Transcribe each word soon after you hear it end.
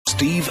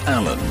Steve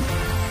Allen.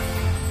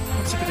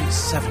 What's it getting?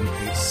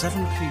 7p?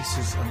 7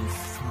 pieces and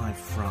 5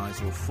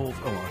 fries, or 4... Oh,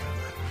 I don't know.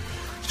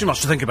 It's too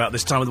much to think about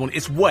this time of the morning.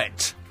 It's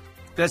wet.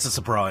 There's a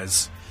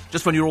surprise.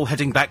 Just when you're all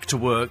heading back to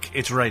work,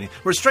 it's raining.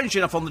 Whereas, strangely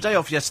enough, on the day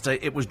off yesterday,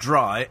 it was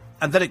dry,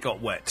 and then it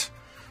got wet.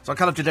 So I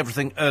kind of did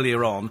everything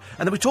earlier on.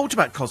 And then we talked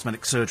about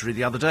cosmetic surgery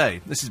the other day.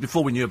 This is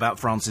before we knew about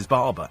Francis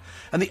Barber.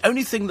 And the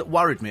only thing that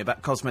worried me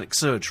about cosmetic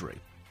surgery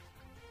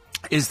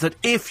is that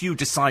if you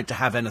decide to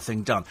have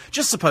anything done,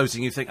 just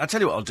supposing you think, I'll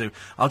tell you what I'll do,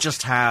 I'll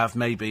just have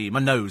maybe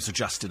my nose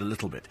adjusted a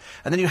little bit.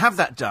 And then you have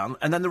that done,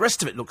 and then the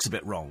rest of it looks a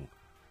bit wrong.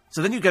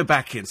 So then you go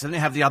back in, so then you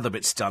have the other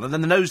bits done, and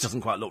then the nose doesn't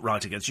quite look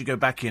right again, so you go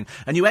back in,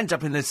 and you end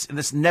up in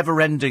this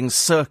never-ending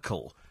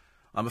circle,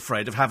 I'm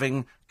afraid, of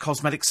having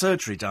cosmetic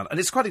surgery done.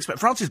 And it's quite expensive.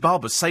 Frances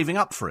Barber's saving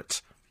up for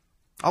it.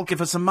 I'll give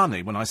her some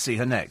money when I see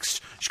her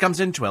next. She comes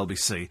into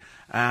LBC,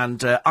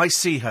 and I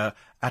see her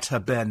at her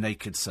bare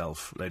naked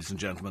self, ladies and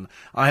gentlemen.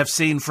 I have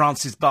seen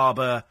Frances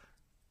Barber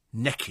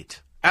naked.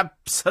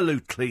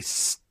 Absolutely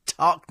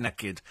stark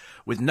naked,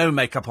 with no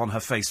makeup on her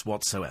face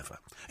whatsoever.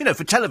 You know,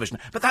 for television.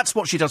 But that's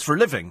what she does for a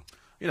living.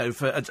 You know,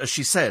 as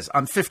she says,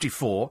 I'm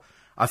 54,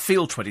 I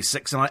feel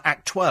 26, and I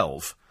act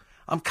 12.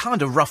 I'm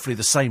kind of roughly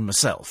the same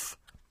myself.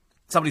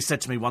 Somebody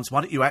said to me once, why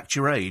don't you act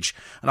your age?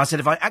 And I said,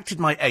 if I acted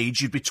my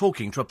age, you'd be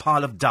talking to a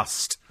pile of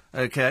dust.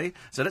 OK?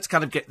 So let's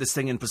kind of get this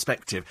thing in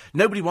perspective.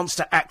 Nobody wants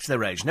to act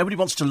their age. Nobody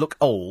wants to look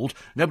old.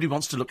 Nobody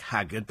wants to look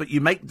haggard. But you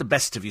make the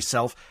best of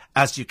yourself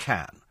as you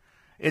can.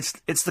 It's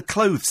the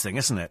clothes thing,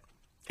 isn't it?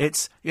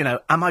 It's, you know,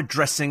 am I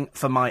dressing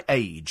for my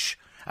age?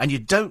 And you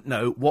don't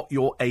know what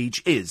your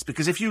age is.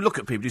 Because if you look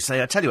at people, you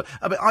say, I tell you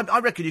what, I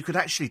reckon you could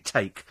actually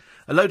take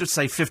a load of,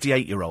 say,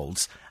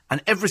 58-year-olds,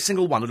 and every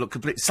single one would look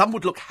complete. Some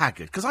would look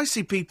haggard. Because I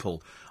see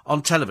people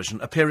on television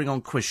appearing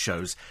on quiz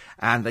shows,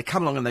 and they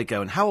come along and they go,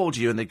 and how old are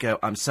you? And they go,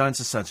 I'm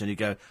so-and-so, so-and-so. And you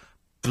go,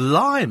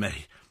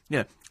 blimey. You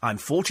know, I'm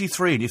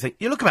 43. And you think,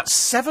 you look about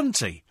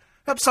 70.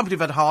 Perhaps some people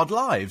have had hard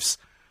lives.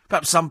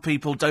 Perhaps some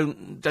people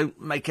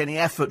don't make any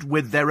effort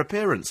with their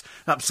appearance.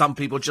 Perhaps some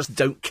people just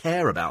don't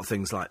care about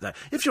things like that.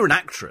 If you're an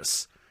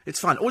actress, it's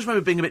fine. Always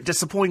remember being a bit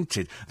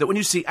disappointed that when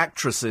you see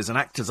actresses and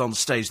actors on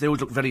stage, they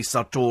always look very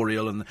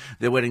sartorial and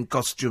they're wearing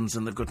costumes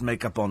and they've got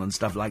makeup on and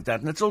stuff like that.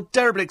 And it's all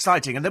terribly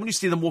exciting. And then when you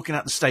see them walking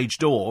out the stage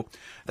door,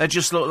 they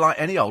just look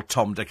like any old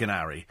Tom, Dick and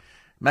Harry.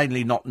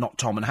 Mainly not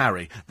Tom and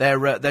Harry.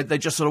 They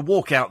just sort of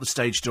walk out the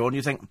stage door and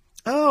you think,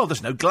 oh,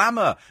 there's no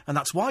glamour. And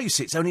that's why, you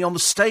see, it's only on the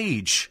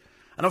stage.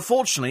 And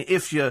unfortunately,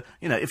 if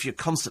you're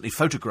constantly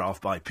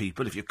photographed by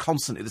people, if you're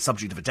constantly the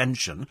subject of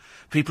attention,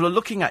 people are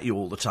looking at you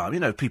all the time. You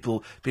know,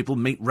 people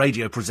meet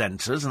radio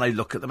presenters and they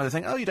look at them and they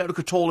think, oh, you don't look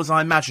at all as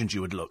I imagined you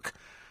would look.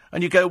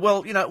 And you go,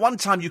 well, you know, at one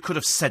time you could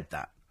have said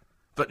that.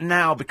 But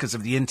now, because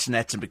of the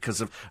internet and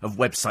because of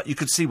website, you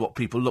could see what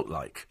people look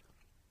like.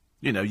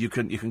 You know, you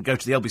can go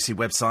to the LBC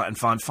website and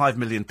find 5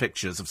 million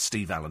pictures of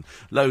Steve Allen.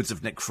 Loads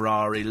of Nick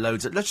Ferrari,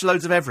 loads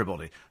of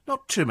everybody.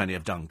 Not too many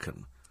of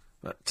Duncan.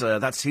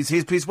 But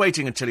he's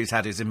waiting until he's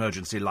had his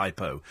emergency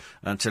lipo,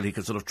 until he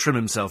can sort of trim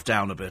himself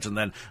down a bit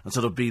and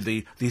sort of be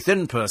the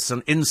thin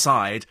person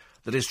inside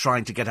that is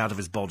trying to get out of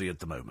his body at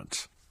the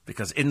moment.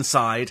 Because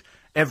inside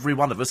every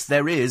one of us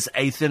there is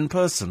a thin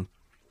person.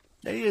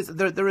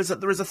 There is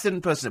a thin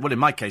person. Well, in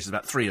my case, there's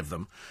about 3 of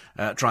them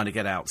trying to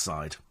get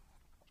outside.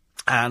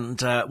 And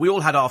we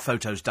all had our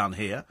photos done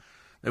here.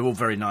 They were all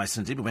very nice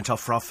indeed. We went off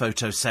for our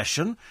photo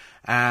session,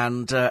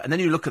 and then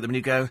you look at them and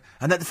you go...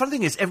 And then the funny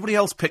thing is, everybody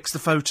else picks the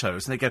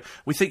photos, and they go,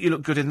 we think you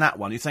look good in that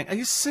one. You think, are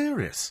you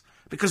serious?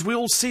 Because we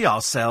all see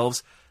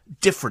ourselves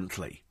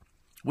differently.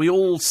 We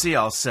all see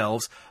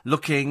ourselves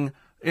looking...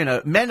 You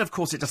know, men, of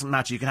course, it doesn't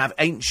matter. You can have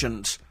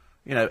ancient...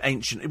 We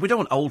don't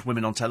want old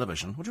women on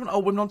television. What do you want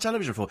old women on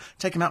television for?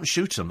 Take them out and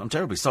shoot them. I'm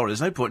terribly sorry. There's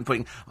no point in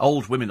putting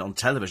old women on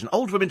television.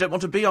 Old women don't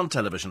want to be on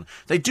television.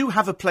 They do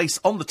have a place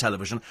on the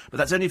television, but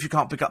that's only if you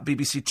can't pick up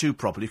BBC Two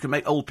properly. You can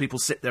make old people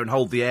sit there and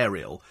hold the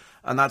aerial,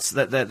 and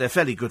they're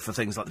fairly good for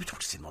things like... You don't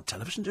want to see them on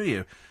television, do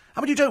you?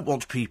 I mean, you don't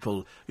want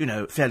people, you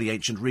know, fairly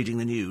ancient reading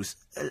the news.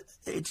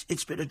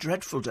 It's been a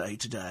dreadful day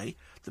today.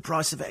 The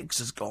price of eggs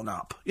has gone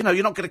up. You know,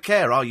 you're not going to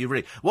care, are you,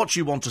 really? What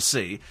you want to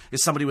see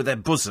is somebody with their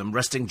bosom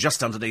resting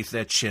just underneath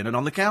their chin and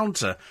on the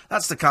counter.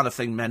 That's the kind of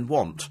thing men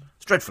want.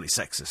 It's dreadfully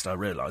sexist, I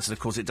realise, and of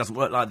course it doesn't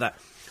work like that.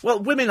 Well,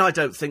 women,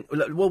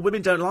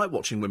 women don't like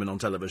watching women on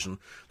television.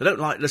 They don't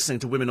like listening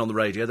to women on the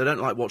radio. They don't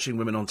like watching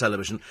women on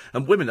television.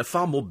 And women are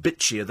far more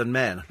bitchier than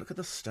men. Look at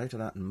the state of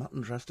that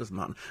mutton dressed as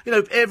mutton. You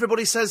know,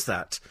 everybody says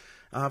that.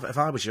 If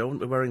I was you, I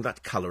wouldn't be wearing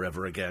that colour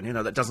ever again. You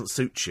know, that doesn't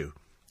suit you.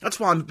 That's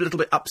why I'm a little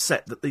bit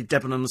upset that the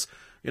Debenhams,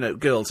 you know,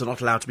 girls are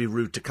not allowed to be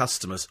rude to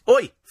customers.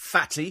 Oi,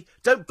 fatty,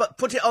 don't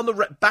put it on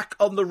the back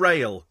on the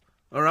rail,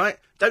 all right?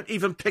 Don't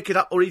even pick it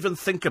up or even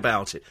think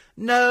about it.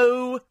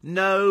 No.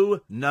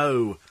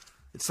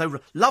 It's so...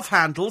 Love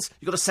handles.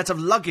 You've got a set of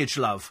luggage,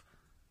 love.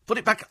 Put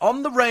it back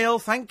on the rail,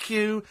 thank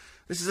you.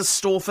 This is a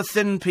store for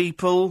thin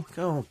people.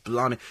 Oh,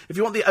 blimey. If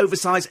you want the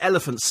oversized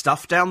elephant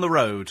stuff, down the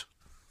road.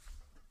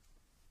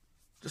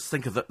 Just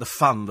think of the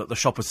fun that the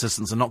shop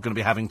assistants are not going to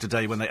be having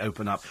today when they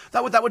open up.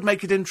 That would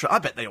make it interesting. I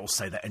bet they all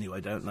say that anyway,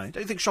 don't they?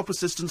 Don't you think shop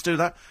assistants do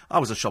that? I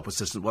was a shop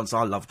assistant once.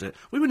 I loved it.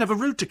 We were never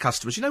rude to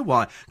customers. You know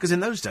why? Because in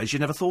those days you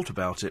never thought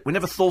about it. We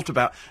never thought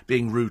about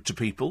being rude to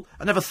people.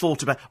 I never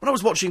thought about... When I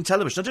was watching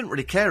television, I didn't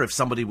really care if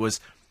somebody was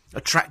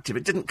attractive.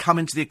 It didn't come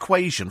into the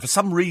equation. For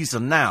some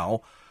reason now,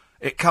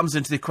 it comes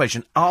into the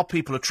equation. Are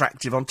people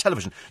attractive on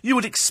television? You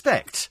would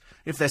expect,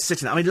 if they're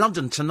sitting... I mean,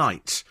 London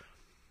Tonight...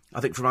 I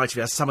think from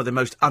ITV has some of the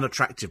most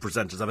unattractive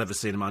presenters I've ever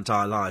seen in my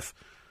entire life.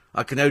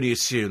 I can only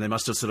assume they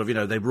must have sort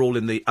of, they were all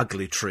in the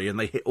ugly tree and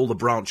they hit all the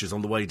branches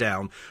on the way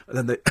down, and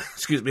then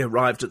they,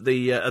 arrived at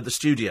the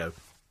studio.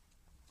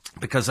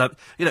 Because,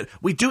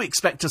 we do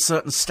expect a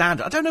certain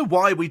standard. I don't know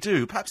why we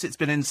do. Perhaps it's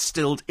been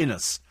instilled in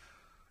us,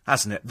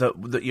 hasn't it,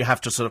 that you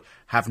have to sort of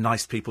have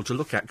nice people to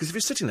look at. Because if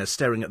you're sitting there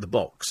staring at the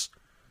box,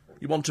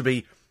 you want to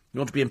be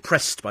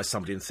impressed by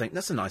somebody and think,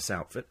 that's a nice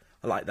outfit.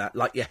 I like that.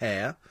 Like your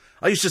hair.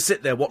 I used to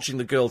sit there watching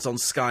the girls on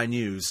Sky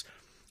News,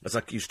 as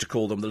I used to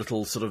call them, the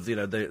little sort of,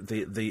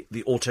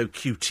 the auto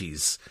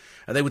cuties.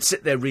 And they would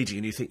sit there reading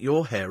and you think,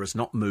 your hair has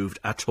not moved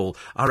at all.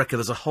 I reckon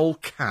there's a whole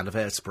can of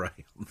hairspray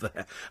on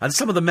there. And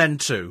some of the men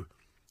too.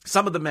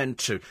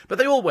 But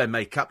they all wear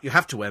makeup. You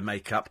have to wear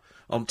makeup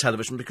on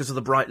television because of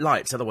the bright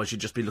lights. Otherwise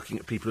you'd just be looking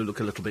at people who look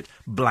a little bit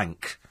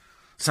blank.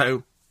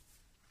 So...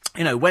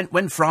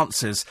 when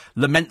Francis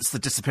laments the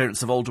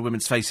disappearance of older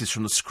women's faces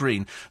from the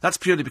screen, that's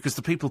purely because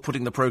the people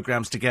putting the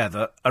programmes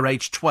together are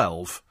aged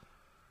 12.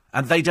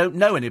 And they don't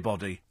know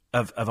anybody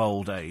of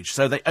old age.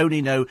 So they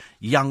only know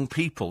young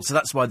people. So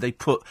that's why they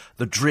put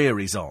the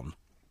drearies on.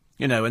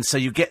 And so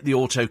you get the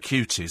auto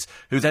cuties,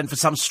 who then, for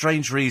some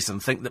strange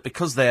reason, think that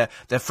because they're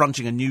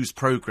fronting a news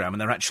programme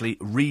and they're actually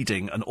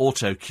reading an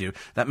auto cue,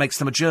 that makes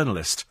them a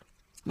journalist.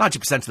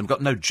 90% of them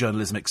got no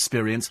journalism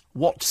experience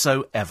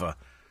whatsoever.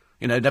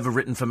 Never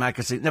written for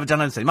magazine, never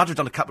done anything. Might have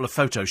done a couple of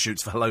photo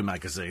shoots for Hello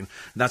Magazine.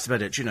 That's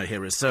about it.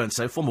 Here is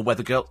so-and-so, former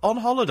weather girl, on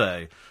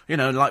holiday.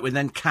 Like we're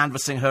then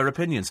canvassing her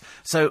opinions.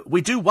 So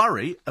we do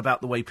worry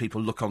about the way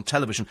people look on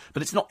television,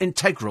 but it's not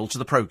integral to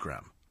the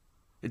programme.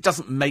 It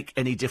doesn't make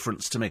any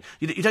difference to me.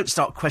 You don't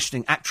start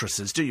questioning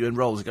actresses, do you, in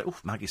roles and go, oh,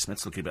 Maggie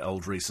Smith's looking a bit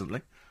old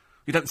recently.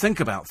 You don't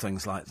think about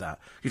things like that.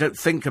 You don't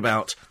think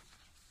about...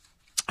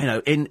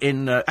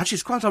 actually,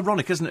 it's quite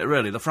ironic, isn't it,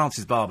 really? The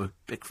Frances Barber,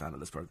 big fan of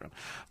this programme.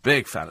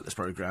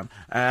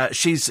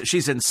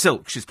 She's in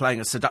Silk. She's playing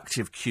a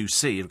seductive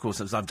QC. Of course,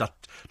 as I've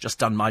just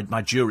done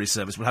my jury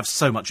service, we'll have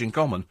so much in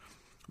common.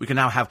 We can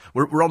now have...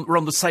 We're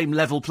on the same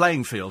level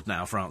playing field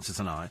now, Frances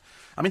and I.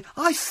 I mean,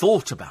 I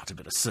thought about a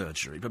bit of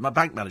surgery, but my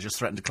bank manager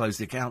threatened to close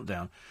the account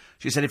down.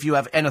 She said, if you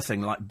have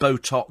anything like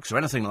Botox or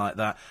anything like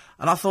that...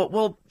 And I thought,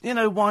 well,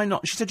 why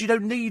not? She said, you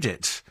don't need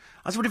it.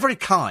 I said, well, you're very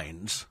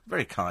kind,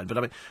 but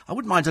I mean, I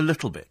wouldn't mind a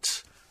little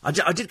bit. I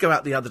did go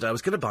out the other day. I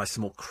was going to buy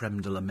some more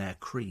creme de la mer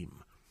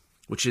cream,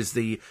 which is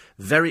the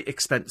very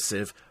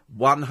expensive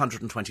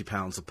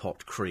 £120 a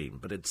pot cream,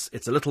 but it's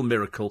a little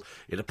miracle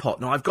in a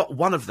pot. Now, I've got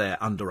one of their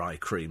under-eye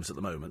creams at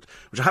the moment,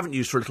 which I haven't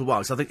used for a little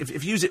while, so I think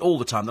if you use it all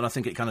the time, then I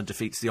think it kind of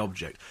defeats the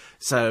object.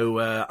 So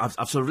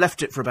I've sort of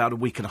left it for about a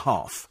week and a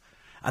half,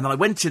 and then I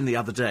went in the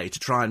other day to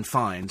try and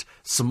find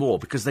some more,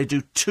 because they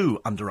do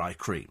 2 under-eye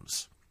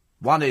creams.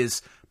 One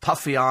is...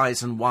 puffy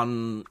eyes and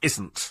one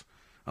isn't.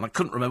 And I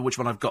couldn't remember which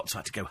one I've got, so I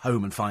had to go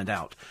home and find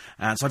out.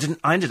 And so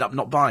I ended up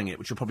not buying it,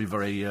 which you're probably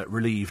very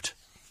relieved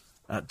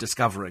at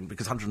discovering,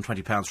 because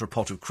 £120 for a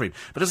pot of cream.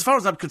 But as far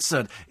as I'm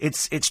concerned,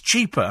 it's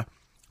cheaper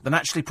than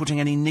actually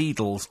putting any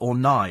needles or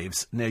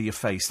knives near your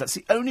face. That's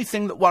the only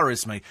thing that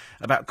worries me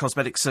about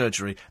cosmetic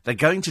surgery. They're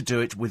going to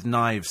do it with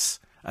knives,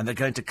 and they're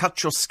going to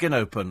cut your skin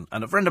open.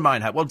 And a friend of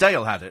mine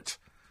Dale had it.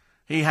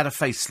 He had a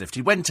facelift.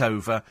 He went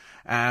over,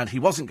 and he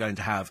wasn't going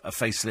to have a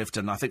facelift,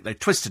 and I think they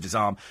twisted his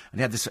arm, and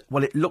he had this...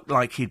 Well, it looked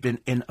like he'd been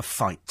in a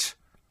fight.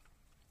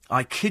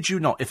 I kid you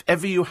not. If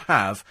ever you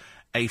have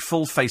a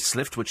full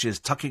facelift, which is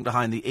tucking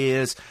behind the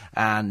ears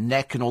and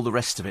neck and all the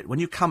rest of it, when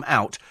you come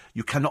out,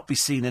 you cannot be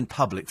seen in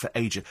public for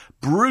ages.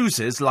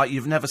 Bruises like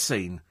you've never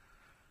seen.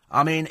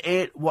 I mean,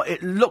 it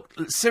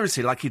looked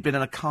seriously like he'd been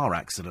in a car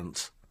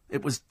accident.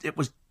 It was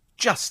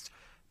just...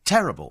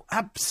 terrible,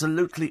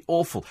 absolutely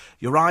awful.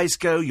 Your eyes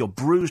go, you're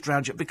bruised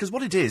round you, because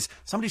what it is,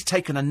 somebody's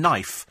taken a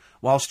knife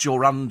whilst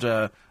you're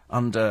under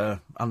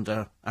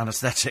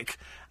anaesthetic,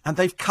 and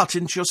they've cut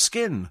into your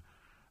skin.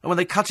 And when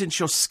they cut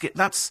into your skin,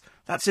 that's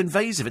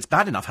invasive. It's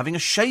bad enough having a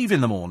shave in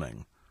the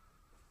morning.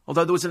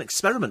 Although there was an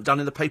experiment done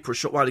in the paper a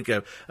short while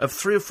ago of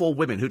 3 or 4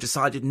 women who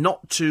decided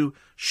not to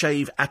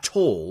shave at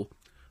all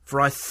for,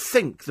 I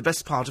think, the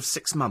best part of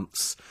 6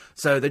 months.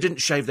 So they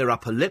didn't shave their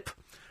upper lip.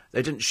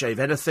 They didn't shave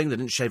anything. They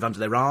didn't shave under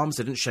their arms.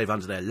 They didn't shave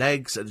under their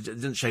legs. They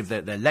didn't shave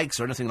their legs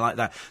or anything like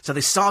that. So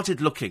they started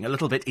looking a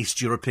little bit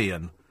East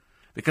European.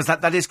 Because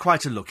that is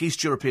quite a look.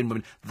 East European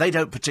women, they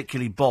don't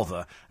particularly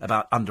bother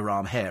about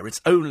underarm hair.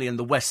 It's only in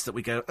the West that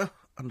we go, oh,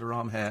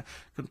 underarm hair.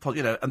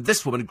 And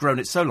this woman had grown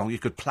it so long you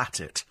could plait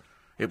it.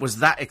 It was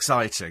that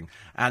exciting.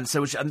 And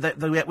so we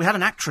had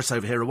an actress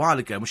over here a while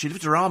ago, and when she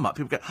lifted her arm up,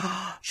 people go,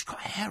 oh, she's got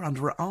hair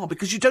under her arm.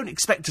 Because you don't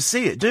expect to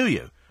see it, do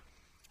you?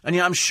 And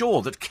I'm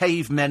sure that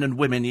cavemen and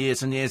women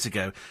years and years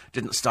ago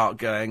didn't start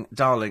going,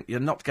 darling, you're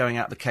not going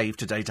out the cave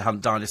today to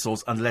hunt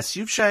dinosaurs unless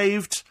you've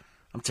shaved.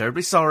 I'm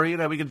terribly sorry,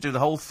 we're going to do the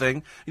whole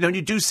thing. And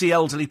you do see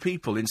elderly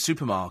people in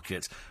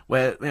supermarkets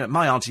where,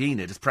 my Auntie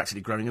Enid is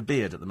practically growing a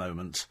beard at the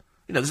moment.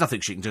 There's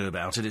nothing she can do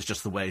about it, it's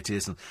just the way it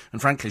is,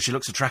 and frankly, she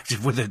looks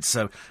attractive with it,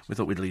 so we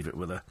thought we'd leave it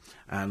with her,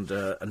 and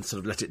sort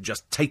of let it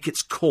just take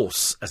its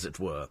course, as it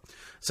were.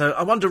 So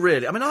I wonder,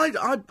 really,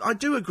 I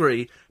do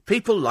agree,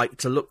 people like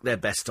to look their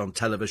best on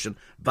television,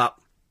 and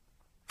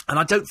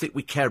I don't think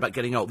we care about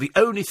getting old. The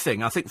only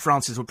thing, I think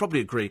Francis would probably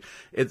agree,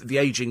 is the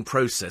ageing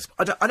process.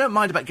 I don't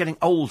mind about getting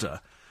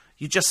older,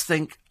 you just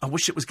think, I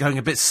wish it was going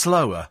a bit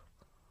slower.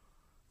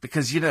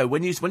 Because,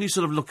 when you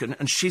sort of look at,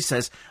 and she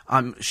says,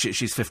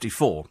 she's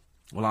 54.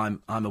 Well,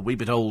 I'm a wee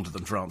bit older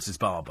than Francis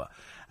Barber.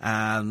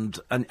 And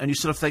you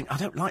sort of think, I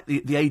don't like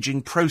the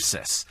ageing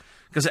process.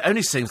 Because it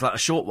only seems like a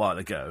short while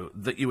ago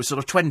that you were sort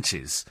of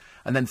 20s,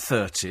 and then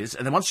 30s,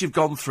 and then once you've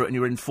gone through it and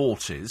you're in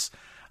 40s,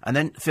 and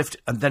then 50,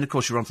 and then, of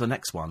course, you're on to the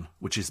next one,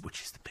 which is the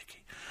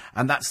biggie.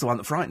 And that's the one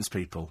that frightens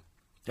people.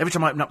 Every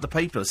time I open up the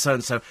paper,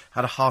 so-and-so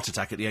had a heart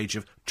attack at the age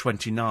of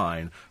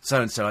 29.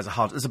 So-and-so has a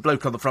heart... There's a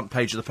bloke on the front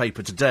page of the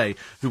paper today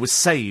who was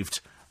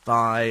saved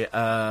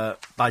by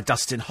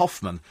Dustin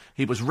Hoffman.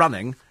 He was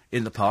running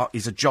in the park,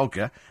 he's a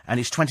jogger, and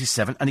he's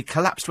 27, and he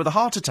collapsed with a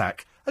heart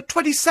attack at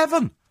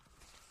 27!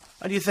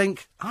 And you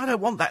think, I don't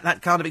want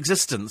that kind of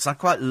existence. I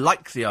quite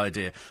like the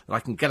idea that I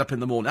can get up in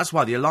the morning. That's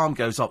why the alarm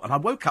goes off. And I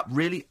woke up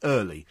really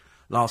early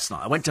last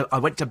night. I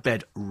went to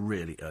bed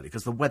really early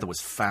because the weather was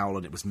foul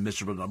and it was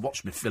miserable, and I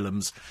watched my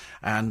films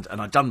and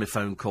I'd done my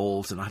phone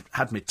calls and I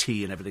had my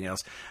tea and everything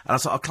else. And I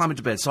thought, I'll climb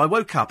into bed. So I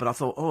woke up and I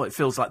thought, it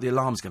feels like the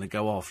alarm's going to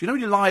go off. When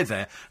you lie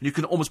there and you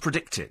can almost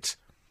predict it.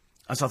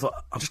 And so I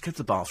thought, I'll just go to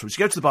the bathroom. So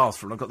you go to the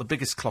bathroom, I've got the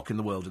biggest clock in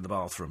the world in the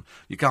bathroom.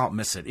 You can't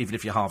miss it, even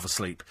if you're half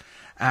asleep.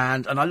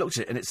 And I looked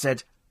at it and it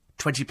said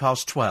 20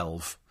 past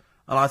 12.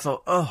 And I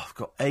thought, I've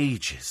got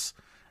ages.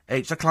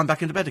 I climbed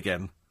back into bed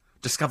again.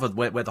 Discovered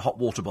where the hot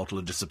water bottle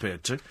had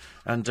disappeared to,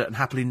 and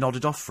happily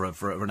nodded off for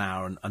an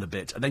hour and a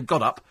bit, and then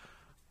got up,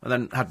 and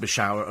then had my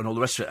shower and all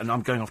the rest of it, and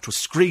I'm going off to a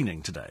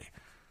screening today.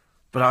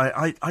 But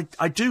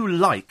I do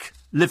like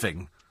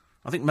living.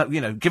 I think,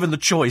 given the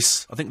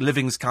choice, I think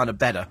living's kind of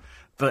better.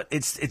 But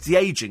it's the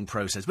ageing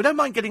process. We don't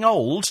mind getting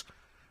old.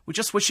 We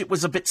just wish it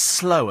was a bit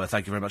slower,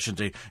 thank you very much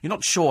indeed. You're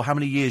not sure how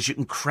many years you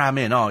can cram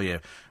in, are you?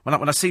 When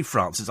I see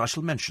Frances, I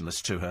shall mention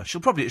this to her.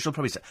 She'll probably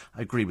say,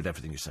 I agree with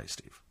everything you say,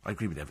 Steve. I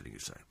agree with everything you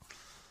say.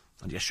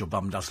 And yes, your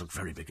bum does look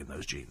very big in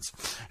those jeans.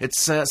 It's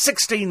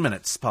 16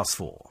 minutes past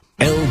 4.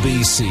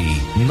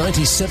 LBC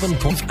 97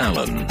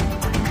 Allen.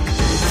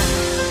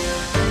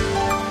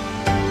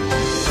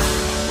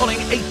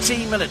 Morning,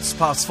 18 minutes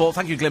past 4.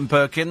 Thank you, Glyn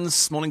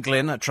Perkins. Morning,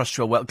 Glyn. I trust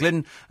you're well.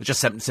 Glyn just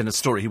sent us in a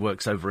story. He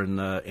works over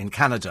in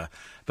Canada,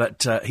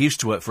 but he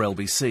used to work for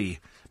LBC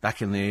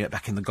back in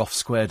the Gough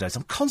Square days.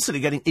 I'm constantly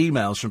getting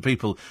emails from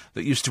people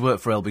that used to work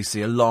for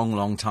LBC a long,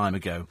 long time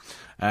ago,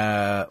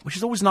 which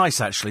is always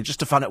nice, actually, just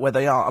to find out where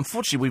they are.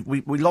 Unfortunately,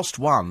 we lost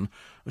one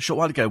a short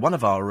while ago. One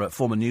of our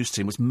former news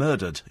team was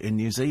murdered in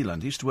New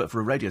Zealand. He used to work for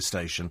a radio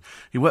station.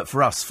 He worked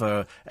for us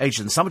for ages,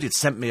 and somebody had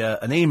sent me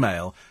an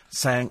email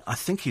saying, I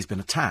think he's been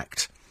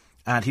attacked.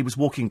 And he was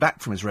walking back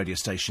from his radio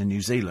station in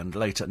New Zealand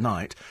late at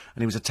night,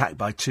 and he was attacked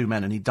by two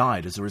men, and he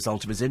died as a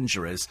result of his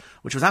injuries,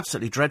 which was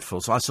absolutely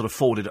dreadful. So I sort of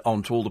forwarded it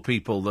on to all the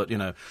people that,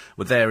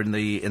 were there in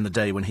the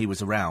day when he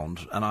was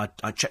around, and I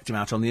checked him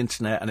out on the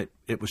internet, and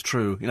it was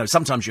true.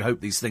 Sometimes you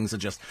hope these things are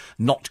just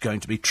not going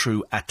to be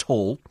true at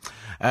all.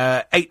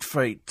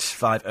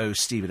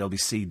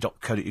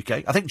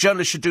 84850steve@lbc.co.uk. I think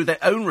journalists should do their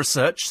own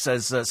research,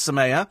 says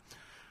Samaya.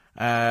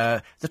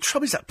 The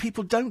trouble is that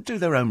people don't do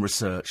their own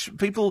research.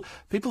 People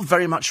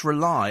very much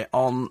rely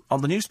on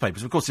the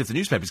newspapers. Of course, if the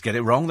newspapers get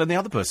it wrong, then the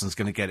other person's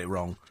going to get it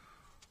wrong.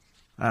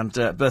 And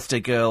birthday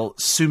girl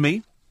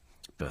Sumi.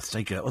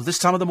 Birthday girl. Well, this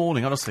time of the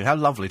morning, honestly, how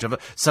lovely to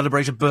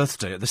celebrate a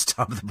birthday at this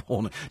time of the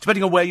morning.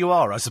 Depending on where you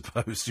are, I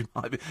suppose. You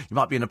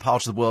might be in a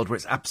part of the world where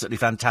it's absolutely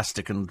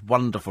fantastic and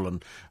wonderful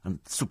and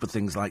super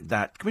things like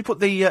that. Can we put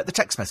the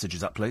text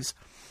messages up, please?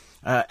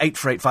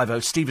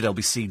 84850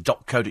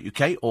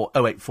 steve@lbc.co.uk or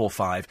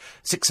 0845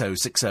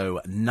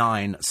 6060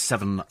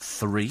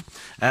 973.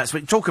 So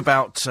we can talk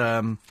about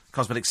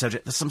cosmetic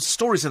surgery. There's some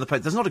stories in the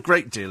paper. There's not a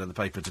great deal in the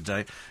paper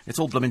today. It's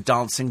all blooming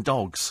dancing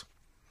dogs.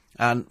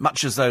 And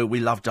much as though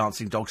we love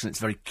dancing dogs and it's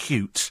very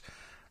cute,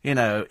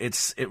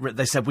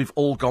 they said we've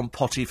all gone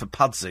potty for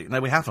Pudsey. No,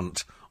 we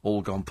haven't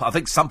all gone I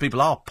think some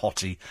people are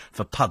potty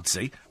for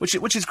Pudsey,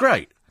 which is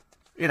great.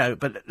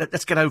 But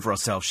let's get over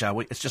ourselves, shall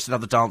we? It's just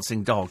another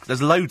dancing dog.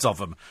 There's loads of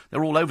them.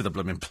 They're all over the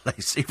blooming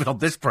place, even on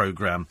this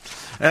programme.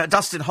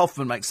 Dustin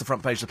Hoffman makes the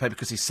front page of the paper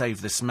because he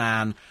saved this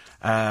man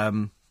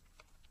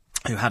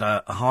who had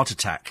a heart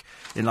attack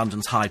in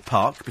London's Hyde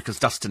Park because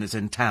Dustin is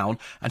in town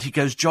and he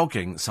goes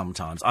jogging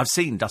sometimes. I've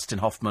seen Dustin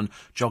Hoffman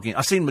jogging.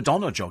 I've seen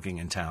Madonna jogging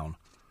in town.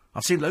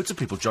 I've seen loads of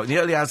people jogging. In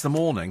the early hours of the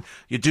morning,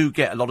 you do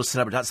get a lot of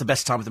celebrities. That's the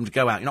best time for them to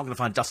go out. You're not going to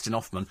find Dustin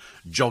Hoffman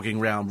jogging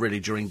round really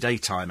during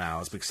daytime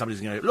hours because somebody's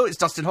going to go, look, it's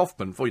Dustin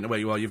Hoffman. Before you know where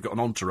you are, you've got an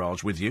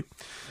entourage with you.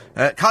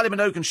 Kylie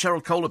Minogue and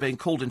Cheryl Cole are being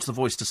called into The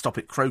Voice to stop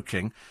it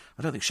croaking.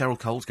 I don't think Cheryl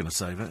Cole's going to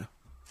save it.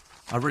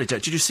 I really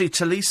don't. Did you see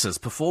Talisa's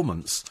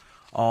performance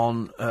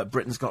on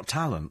Britain's Got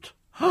Talent?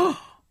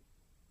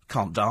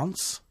 Can't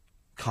dance.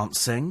 Can't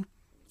sing.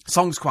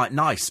 Song's quite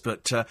nice,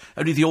 but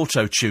only the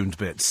auto-tuned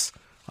bits.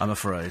 I'm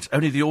afraid.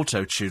 Only the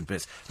auto-tuned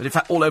bits. But in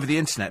fact, all over the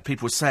internet,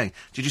 people were saying,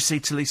 did you see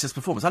Talisa's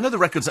performance? I know the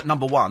record's at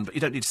number 1, but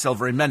you don't need to sell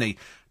very many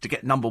to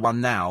get number 1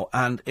 now.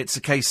 And it's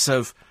a case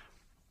of,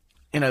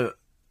 you know,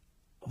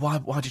 why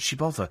did she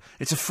bother?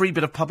 It's a free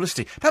bit of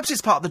publicity. Perhaps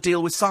it's part of the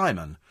deal with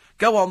Simon.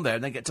 Go on there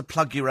and then get to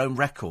plug your own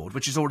record,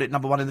 which is already at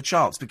number 1 in the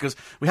charts, because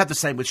we had the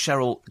same with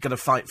Cheryl going to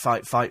fight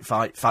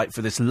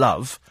for this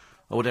love,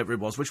 or whatever it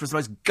was, which was the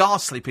most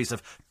ghastly piece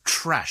of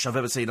trash I've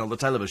ever seen on the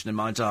television in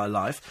my entire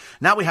life.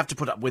 Now we have to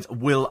put up with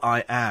Will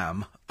I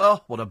Am.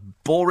 Oh, what a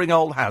boring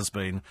old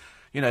has-been.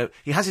 You know,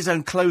 he has his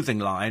own clothing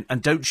line,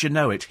 and don't you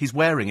know it, he's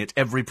wearing it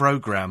every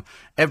programme.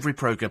 Every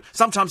programme.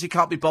 Sometimes he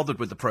can't be bothered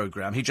with the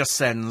programme. He just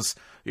sends,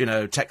 you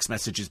know, text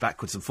messages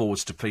backwards and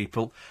forwards to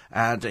people,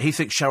 and he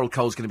thinks Cheryl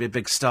Cole's going to be a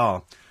big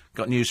star.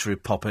 Got news for you,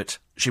 Poppet.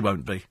 She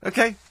won't be.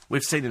 OK?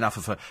 We've seen enough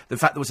of her. In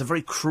fact, there was a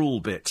very cruel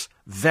bit,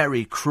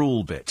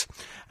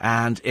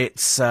 and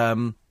it's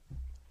a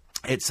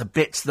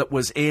bit that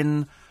was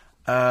in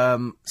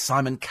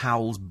Simon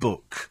Cowell's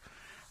book,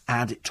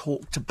 and it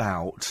talked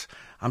about...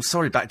 I'm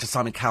sorry, back to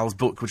Simon Cowell's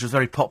book, which was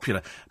very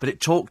popular, but it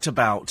talked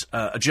about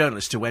a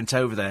journalist who went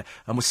over there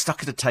and was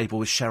stuck at a table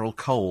with Cheryl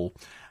Cole,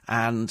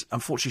 and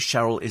unfortunately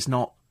Cheryl is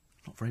not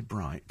very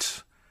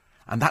bright.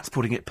 And that's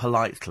putting it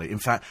politely. In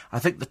fact, I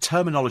think the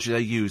terminology they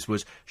used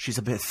was, she's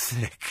a bit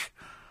thick.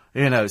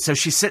 You know, so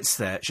she sits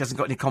there, she hasn't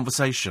got any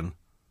conversation.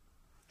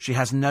 She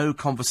has no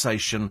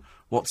conversation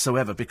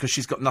whatsoever because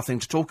she's got nothing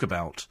to talk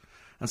about.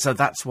 And so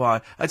that's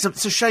why... It's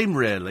a shame,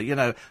 really, you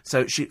know.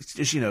 So she,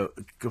 you know,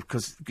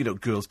 because, you know,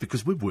 girls,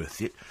 because we're worth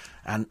it.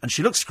 And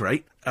she looks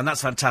great, and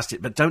that's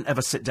fantastic, but don't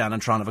ever sit down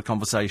and try and have a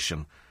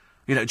conversation.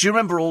 You know, do you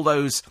remember all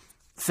those...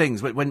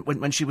 things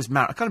when she was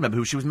married? I can't remember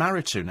who she was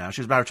married to now.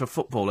 She was married to a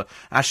footballer,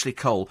 Ashley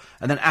Cole,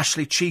 and then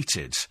Ashley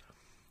cheated,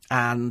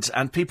 and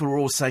people were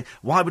all saying,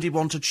 why would he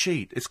want to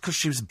cheat? It's because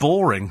she was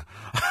boring.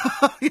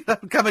 You know,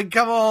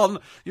 come on.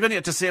 You only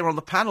had to see her on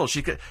the panel.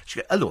 She go,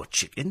 hello,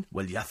 chicken.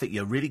 Well, yeah, I think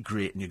you're really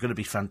great, and you're going to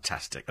be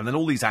fantastic. And then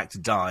all these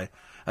actors die,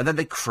 and then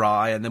they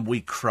cry, and then we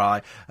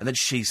cry, and then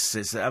she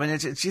says, I mean,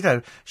 it's you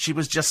know, she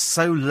was just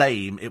so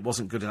lame, it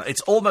wasn't good enough.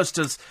 It's almost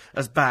as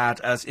bad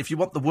as, if you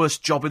want the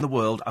worst job in the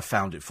world, I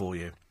found it for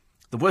you.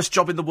 The worst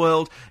job in the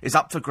world is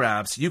up for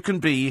grabs. You can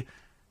be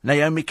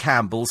Naomi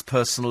Campbell's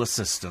personal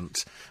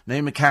assistant.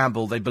 Naomi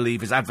Campbell, they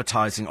believe, is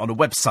advertising on a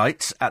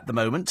website at the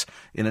moment,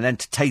 in an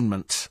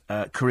entertainment,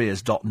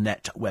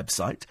 careers.net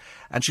website,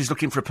 and she's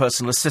looking for a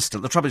personal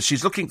assistant. The trouble is,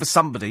 she's looking for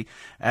somebody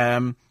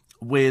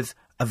with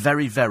a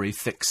very, very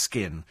thick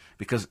skin,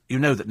 because you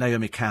know that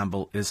Naomi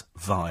Campbell is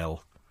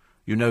vile.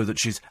 You know that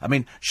she's... I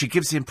mean, she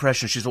gives the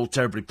impression she's all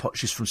terribly...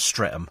 she's from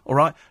Streatham, all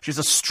right? She's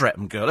a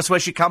Streatham girl. That's where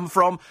she come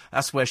from.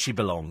 That's where she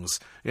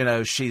belongs. You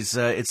know, she's...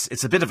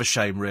 it's a bit of a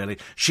shame, really.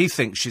 She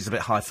thinks she's a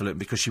bit highfalutin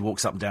because she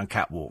walks up and down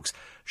catwalks.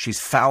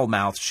 She's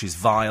foul-mouthed, she's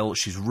vile,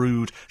 she's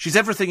rude. She's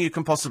everything you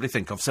can possibly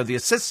think of. So the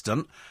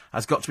assistant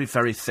has got to be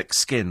very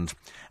thick-skinned.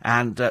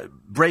 And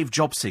brave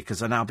job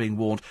seekers are now being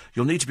warned,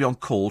 you'll need to be on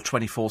call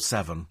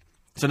 24/7.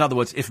 So in other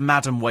words, if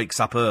Madam wakes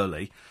up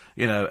early,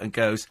 you know, and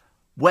goes...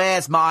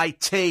 where's my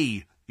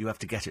tea? You have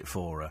to get it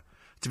for her.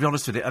 To be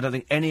honest with you, I don't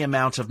think any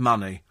amount of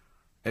money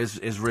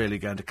is really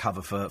going to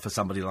cover for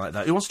somebody like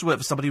that. Who wants to work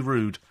for somebody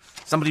rude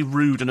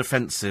and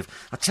offensive?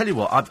 I tell you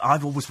what,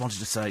 I've always wanted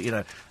to say, you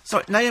know,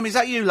 sorry, Naomi, is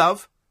that you,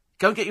 love?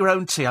 Go and get your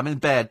own tea. I'm in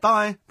bed.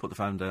 Bye. Put the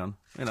phone down.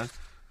 You know,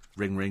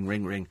 ring, ring,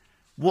 ring, ring.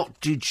 What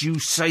did you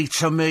say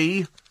to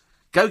me?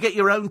 Go get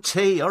your own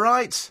tea, all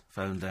right?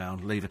 Phone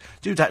down. Leave it.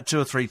 Do that 2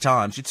 or 3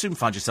 times. You'd soon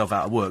find yourself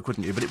out of work,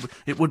 wouldn't you? But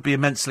it would be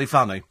immensely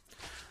funny.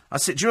 I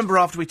said, do you remember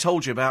after we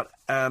told you about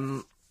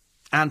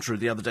Andrew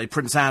the other day,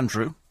 Prince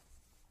Andrew?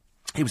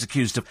 He was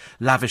accused of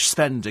lavish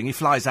spending. He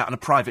flies out on a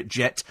private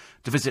jet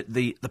to visit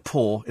the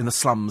poor in the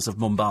slums of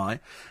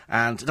Mumbai,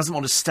 and doesn't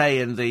want to stay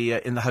in the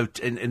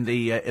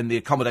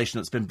accommodation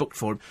that's been booked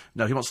for him.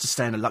 No, he wants to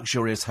stay in a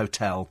luxurious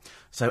hotel.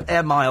 So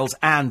Air Miles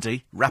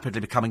Andy, rapidly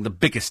becoming the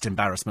biggest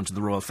embarrassment of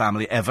the royal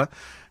family ever.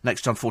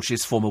 Next to, unfortunately,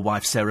 his former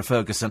wife Sarah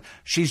Ferguson.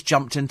 She's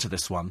jumped into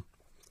this one.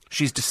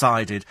 She's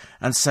decided,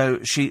 and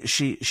so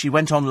she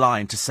went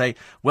online to say,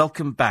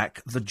 welcome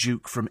back the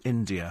Duke from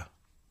India.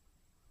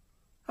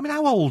 I mean,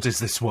 how old is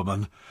this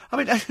woman? I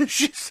mean,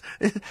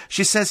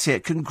 she says here,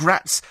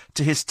 congrats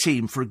to his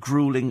team for a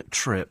gruelling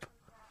trip.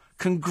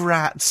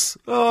 Congrats.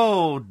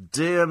 Oh,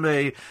 dear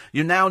me.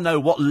 You now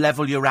know what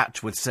level you're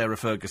at with Sarah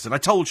Ferguson. I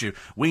told you,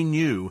 we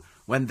knew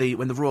when the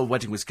royal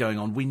wedding was going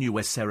on, we knew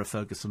where Sarah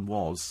Ferguson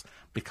was,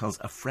 because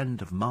a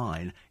friend of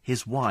mine,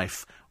 his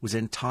wife, was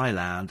in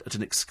Thailand at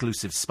an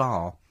exclusive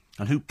spa.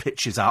 And who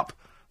pitches up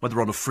whether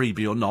on a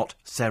freebie or not,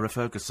 Sarah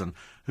Ferguson,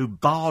 who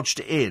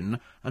barged in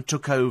and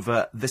took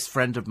over this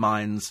friend of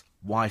mine's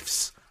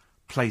wife's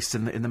place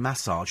in the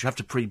massage. You have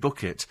to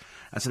pre-book it.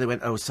 And so they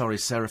went, oh, sorry,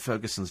 Sarah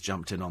Ferguson's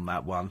jumped in on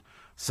that one.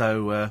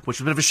 So, which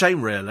was a bit of a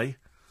shame, really.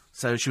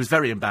 So she was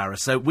very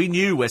embarrassed. So we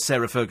knew where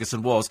Sarah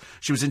Ferguson was.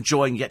 She was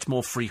enjoying yet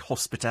more free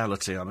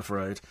hospitality, I'm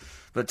afraid.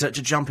 But to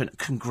jump in,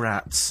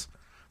 congrats.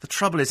 The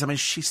trouble is, I mean,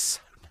 she's so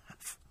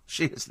naff.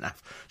 She is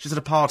naff. She's at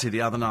a party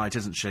the other night,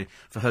 isn't she,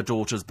 for her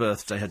daughter's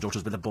birthday. Her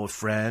daughter's with a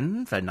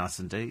boyfriend. Very nice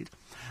indeed.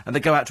 And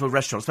they go out to a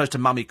restaurant, as opposed to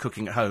Mummy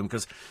cooking at home,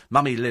 because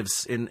Mummy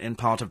lives in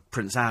part of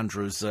Prince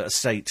Andrew's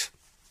estate,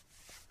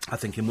 I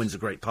think in Windsor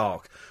Great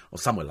Park, or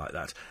somewhere like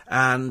that.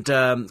 And,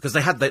 because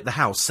they had the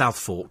house,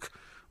 Southfork,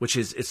 which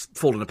it's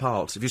fallen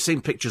apart. If you've seen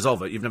pictures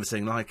of it, you've never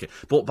seen like it.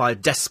 Bought by a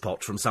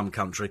despot from some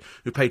country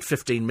who paid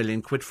 15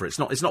 million quid for it.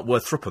 It's not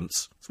worth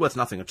threepence. It's worth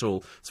nothing at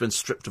all. It's been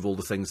stripped of all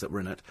the things that were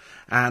in it.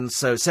 And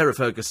so Sarah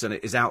Ferguson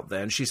is out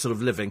there, and she's sort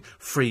of living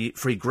free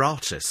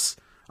gratis,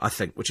 I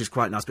think, which is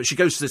quite nice. But she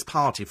goes to this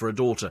party for her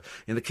daughter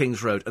in the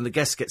King's Road, and the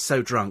guests get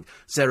so drunk,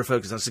 Sarah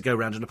Ferguson has to go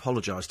around and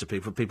apologise to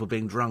people for people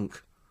being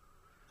drunk.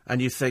 And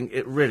you think,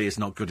 it really is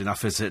not good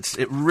enough, is it?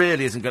 It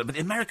really isn't good. But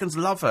the Americans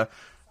love her.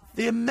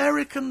 The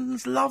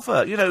Americans love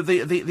her. You know,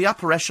 the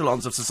upper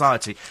echelons of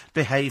society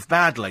behave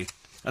badly.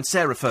 And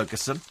Sarah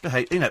Ferguson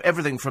behaved, you know,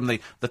 everything from the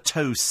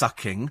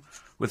toe-sucking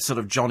with sort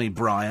of Johnny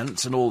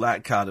Bryant and all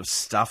that kind of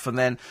stuff, and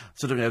then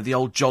sort of, you know, the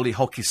old jolly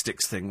hockey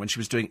sticks thing when she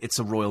was doing It's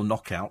a Royal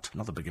Knockout,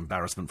 another big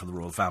embarrassment for the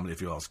royal family,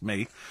 if you ask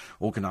me,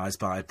 organised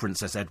by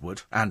Prince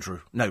Edward, and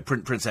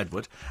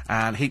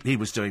he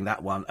was doing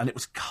that one, and it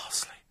was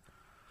ghastly.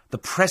 The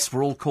press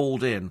were all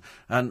called in,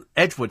 and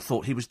Edward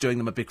thought he was doing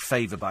them a big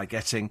favour by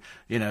getting,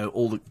 you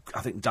know,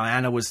 I think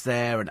Diana was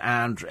there and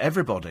Andrew,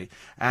 everybody.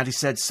 And he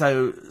said,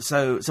 so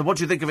what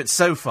do you think of it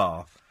so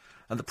far?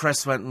 And the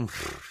press went,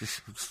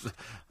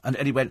 and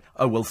he went,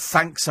 oh, well,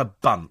 thanks a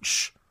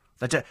bunch.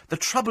 The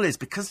trouble is,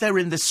 because they're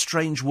in this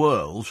strange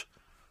world,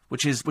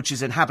 which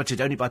is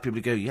inhabited only by people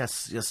who go,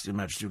 yes, Your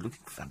Majesty, you're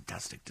looking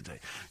fantastic today.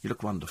 You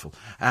look wonderful.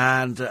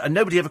 And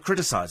nobody ever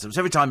criticises them.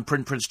 So every time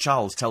Prince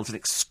Charles tells an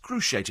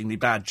excruciatingly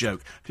bad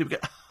joke, people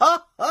go,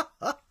 ha, ha,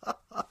 ha, ha,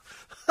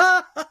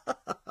 ha.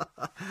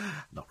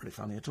 Not really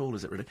funny at all,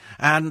 is it, really?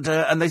 And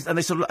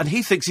they sort of, and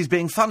he thinks he's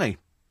being funny.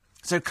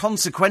 So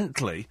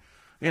consequently,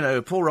 you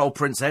know, poor old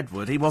Prince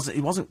Edward, he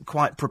wasn't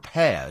quite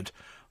prepared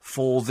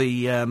for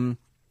the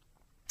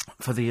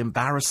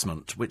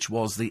embarrassment, which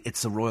was the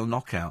It's a Royal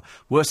Knockout.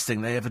 Worst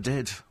thing they ever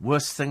did.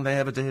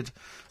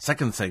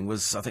 Second thing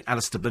was, I think,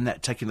 Alistair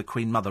Burnett taking the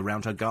Queen Mother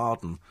round her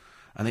garden.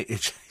 And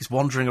he's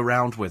wandering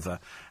around with her,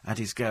 and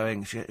he's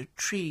going,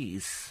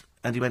 trees.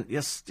 And he went,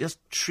 yes,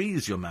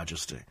 trees, Your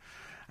Majesty.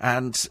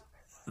 And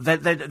they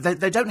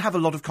don't have a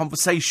lot of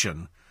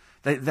conversation.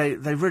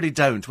 They really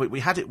don't.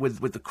 We had it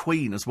with the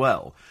Queen as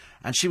well.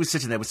 And she was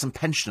sitting there with some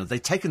pensioners.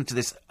 They'd taken her to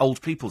this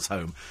old people's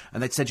home,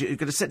 and they'd said, you're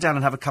going to sit down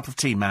and have a cup of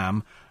tea,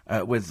 ma'am,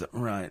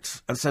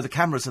 right. And so the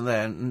cameras are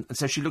there, and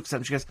so she looks at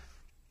them and she goes,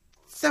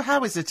 so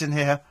how is it in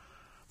here?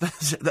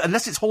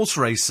 Unless it's horse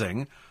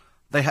racing,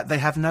 they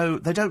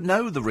don't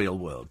know the real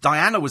world.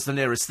 Diana was the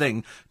nearest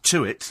thing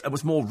to it. It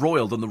was more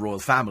royal than the royal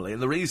family,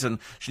 and the reason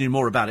she knew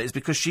more about it is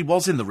because she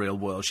was in the real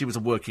world. She was a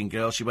working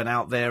girl. She went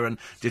out there and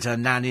did her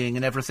nannying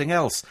and everything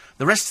else.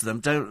 The rest of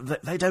them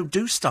don't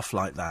do stuff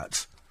like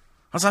that.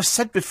 As I've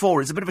said before,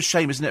 it's a bit of a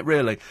shame, isn't it,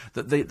 really,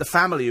 that the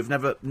family who've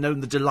never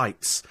known the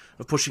delights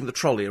of pushing the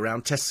trolley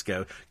around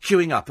Tesco,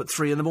 queuing up at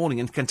 3 a.m.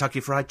 in Kentucky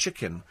Fried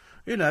Chicken,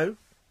 you know.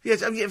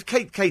 Yes, I mean,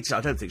 Kate, I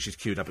don't think she's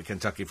queued up at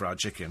Kentucky Fried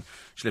Chicken.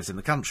 She lives in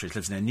the country. She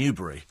lives near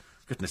Newbury.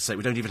 Goodness sake,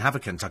 we don't even have a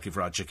Kentucky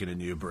Fried Chicken in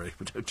Newbury.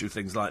 We don't do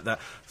things like that.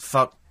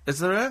 Is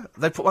there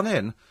they put one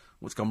in?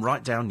 Well, it's gone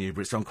right down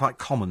Newbury. It's gone quite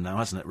common now,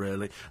 hasn't it,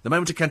 really? The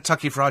moment a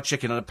Kentucky Fried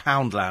Chicken and a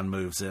Poundland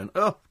moves in,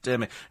 oh, dear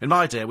me. In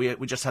my day,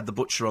 we just had the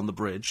butcher on the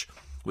bridge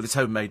with his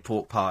homemade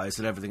pork pies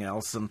and everything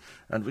else, and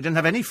we didn't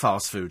have any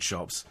fast food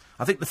shops.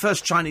 I think the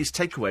first Chinese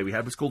takeaway we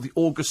had was called the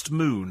August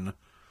Moon,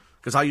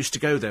 because I used to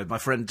go there with my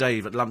friend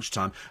Dave at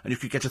lunchtime, and you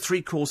could get a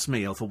 3-course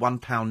meal for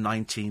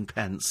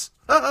 £1.19.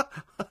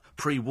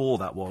 Pre-war,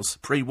 that was.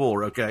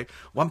 Pre-war, OK.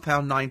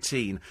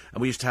 £1.19,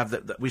 and we used to have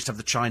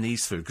the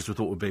Chinese food, because we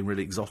thought we were being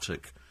really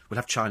exotic. We'd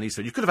have Chinese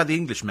food. You could have had the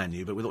English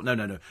menu, but we thought,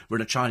 no, we're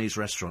in a Chinese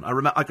restaurant. I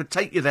remember, I could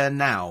take you there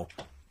now.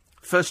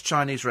 First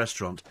Chinese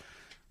restaurant.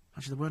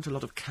 Actually, there weren't a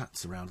lot of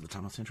cats around at the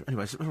time, I think.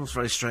 Anyway, it was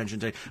very strange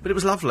indeed. But it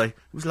was lovely.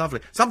 It was lovely.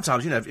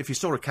 Sometimes, you know, if you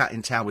saw a cat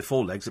in town with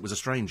 4 legs, it was a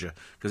stranger,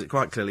 because it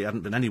quite clearly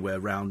hadn't been anywhere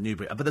round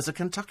Newbury. But there's a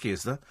Kentucky,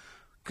 is there?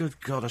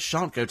 Good God, I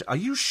shan't go to... Are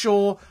you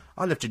sure?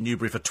 I lived in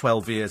Newbury for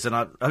 12 years, and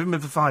I've been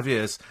for 5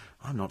 years.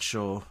 I'm not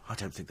sure. I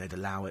don't think they'd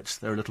allow it.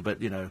 They're a little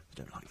bit, you know,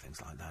 they don't like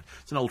things like that.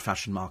 It's an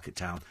old-fashioned market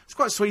town. It's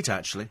quite sweet,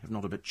 actually, if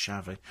not a bit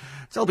chavvy.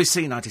 It's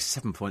LBC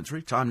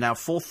 97.3. Time now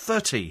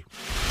 4:30.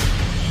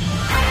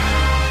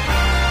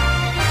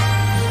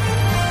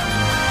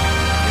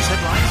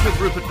 Headlines with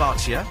Rupert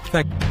Bartia.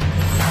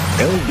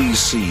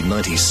 LBC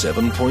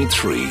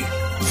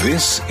 97.3.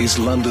 This is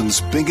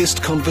London's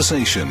biggest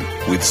conversation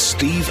with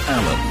Steve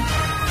Allen.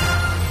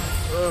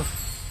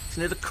 It's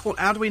near the Corn...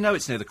 How do we know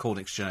it's near the Corn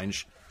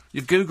Exchange?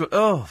 You Google...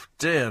 Oh,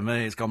 dear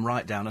me, it's gone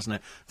right down, hasn't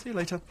it? See you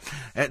later.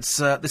 It's,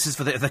 this is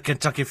for the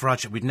Kentucky Fried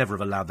Chicken. We'd never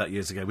have allowed that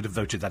years ago. We'd have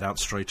voted that out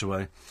straight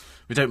away.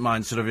 We don't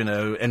mind sort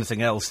of,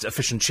 anything else, a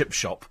fish and chip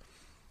shop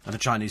and a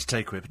Chinese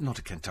takeaway, but not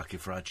a Kentucky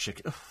Fried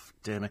Chicken. Oh,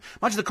 dear me.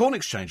 Mind you, the Corn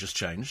Exchange has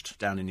changed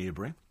down in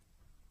Newbury.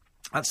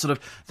 That's sort of...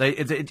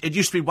 It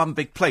used to be one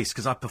big place,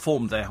 because I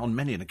performed there on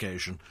many an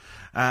occasion.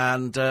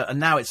 And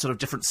now it's sort of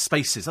different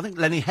spaces. I think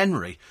Lenny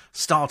Henry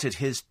started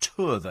his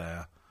tour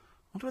there.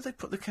 I wonder where they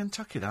put the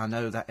Kentucky there. I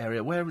know that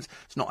area. Where is...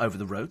 It's not over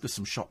the road. There's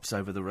some shops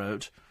over the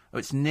road. Oh,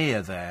 it's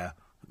near there.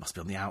 It must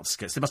be on the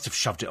outskirts. They must have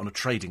shoved it on a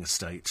trading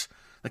estate.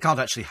 They can't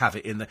actually have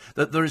it in there.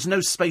 There is no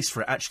space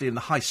for it, actually, in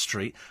the High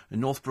Street. In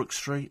Northbrook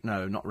Street?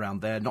 No, not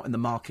round there. Not in the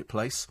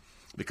marketplace,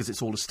 because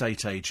it's all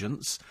estate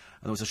agents.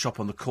 And there was a shop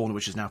on the corner,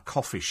 which is now a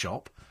coffee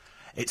shop.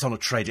 It's on a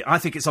trading... I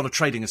think it's on a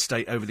trading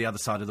estate over the other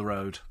side of the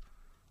road.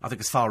 I think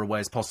as far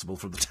away as possible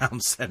from the town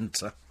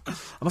centre. I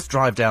must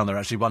drive down there,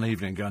 actually, one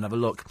evening and go and have a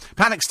look.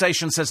 Panic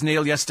Station, says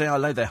Neil. Yesterday I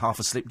lay there half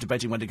asleep,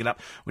 debating when to get up,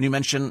 when you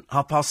mentioned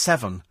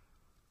 7:30.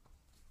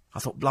 I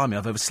thought, blimey,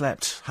 I've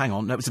overslept. Hang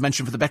on, no, it was a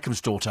mention for the Beckham's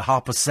daughter,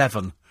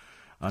 7:30.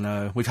 I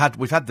know. We've had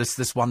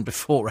this one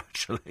before,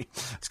 actually.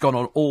 It's gone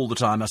on all the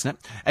time, hasn't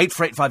it?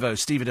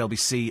 84850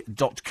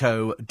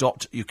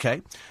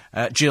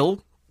 steve@lbc.co.uk.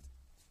 Jill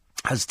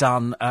has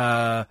done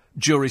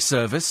jury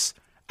service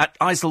at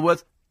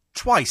Isleworth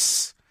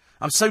twice.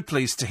 I'm so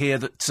pleased to hear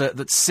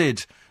that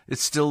Sid is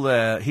still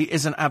there. He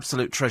is an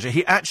absolute treasure.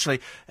 He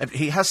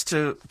has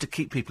to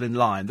keep people in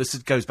line. This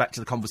goes back to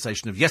the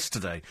conversation of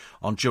yesterday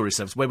on jury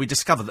service, where we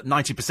discovered that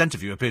 90%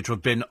 of you appear to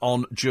have been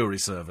on jury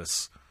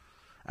service.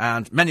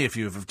 And many of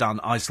you have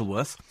done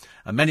Isleworth,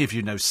 and many of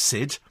you know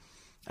Sid.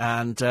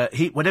 And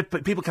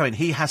whenever people come in,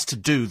 he has to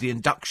do the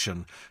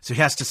induction. So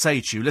he has to say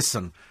to you,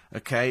 listen,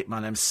 OK, my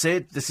name's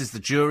Sid, this is the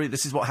jury,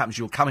 this is what happens.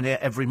 You'll come in here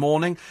every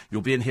morning,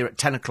 you'll be in here at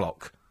 10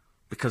 o'clock.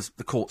 Because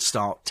the courts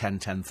start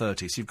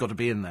 10:30, so you've got to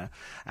be in there.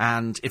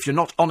 And if you're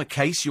not on a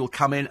case, you'll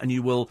come in and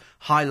you will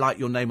highlight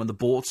your name on the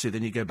board, so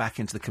then you go back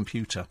into the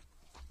computer.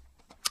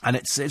 And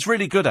it's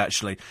really good,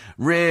 actually.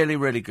 Really,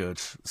 really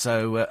good.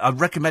 So I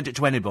recommend it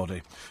to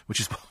anybody, which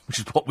is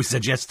what we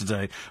said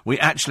yesterday. We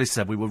actually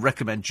said we will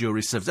recommend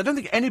jury service. I don't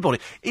think anybody,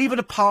 even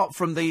apart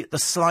from the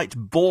slight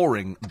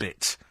boring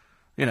bit,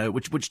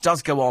 which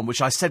does go on,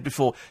 which I said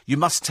before, you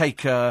must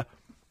take a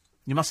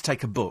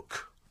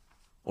book.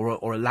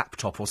 Or a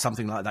laptop or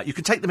something like that. You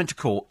can take them into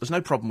court. There's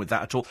no problem with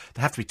that at all.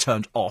 They have to be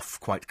turned off,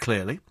 quite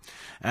clearly.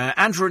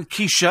 Andrew and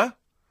Keisha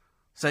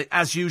say,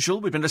 as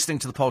usual, we've been listening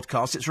to the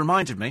podcast. It's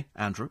reminded me,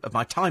 Andrew, of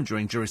my time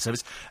during jury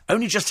service,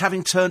 only just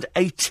having turned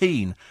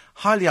 18.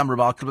 Highly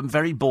unremarkable and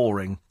very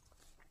boring.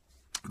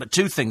 But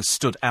two things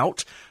stood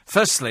out.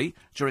 Firstly,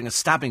 during a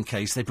stabbing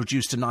case, they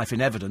produced a knife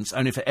in evidence,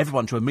 only for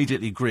everyone to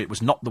immediately agree it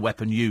was not the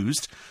weapon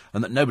used,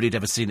 and that nobody had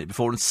ever seen it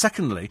before. And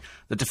secondly,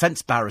 the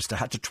defence barrister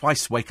had to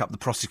twice wake up the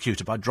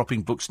prosecutor by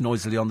dropping books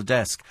noisily on the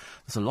desk.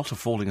 There's a lot of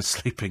falling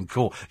asleep in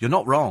court. You're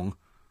not wrong.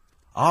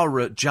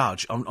 Our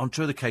judge, on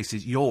two of the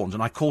cases, yawned,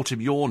 and I caught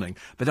him yawning.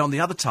 But on the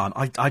other time,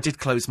 I did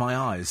close my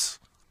eyes.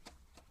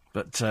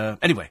 But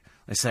anyway,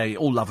 they say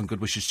all love and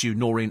good wishes to you,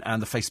 Noreen,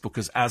 and the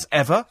Facebookers as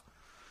ever.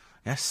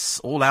 Yes,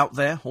 all out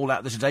there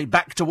today.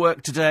 Back to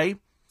work today.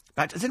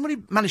 Has anybody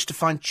managed to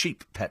find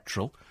cheap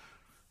petrol?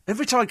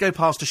 Every time I go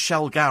past a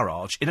Shell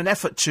garage, in an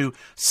effort to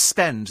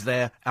spend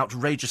their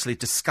outrageously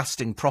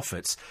disgusting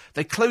profits,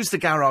 they close the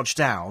garage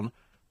down,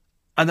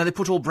 and then they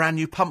put all brand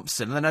new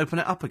pumps in, and then open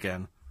it up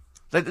again.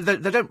 They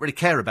don't really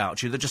care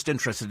about you, they're just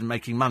interested in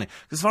making money.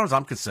 As far as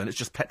I'm concerned, it's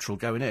just petrol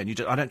going in.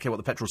 I don't care what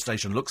the petrol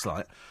station looks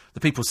like. The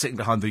people sitting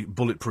behind the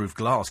bulletproof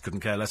glass couldn't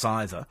care less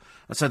either.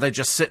 And so they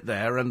just sit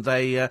there and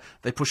they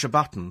push a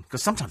button.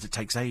 Because sometimes it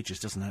takes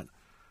ages, doesn't it?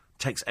 It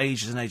takes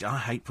ages and ages. I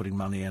hate putting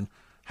money in.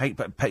 To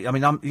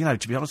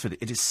be honest with you,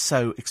 it is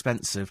so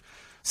expensive.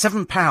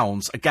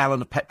 £7 a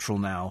gallon of petrol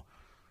now.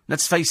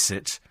 Let's face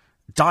it,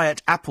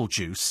 diet apple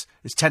juice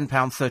is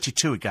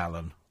 £10.32 a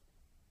gallon.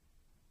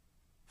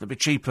 It'd be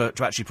cheaper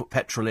to actually put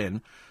petrol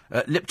in.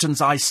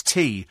 Lipton's iced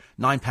tea,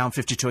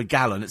 £9.52 a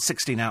gallon. It's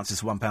 16 ounces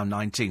for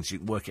 £1.19, so you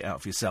can work it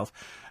out for yourself.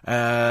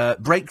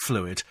 Brake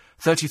fluid,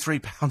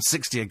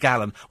 £33.60 a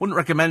gallon. Wouldn't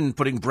recommend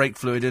putting brake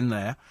fluid in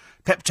there.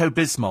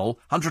 Pepto-Bismol,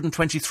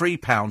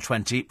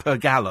 £123.20 per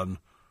gallon,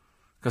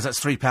 because that's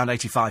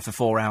 £3.85 for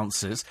 4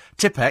 ounces.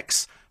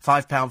 Tipex,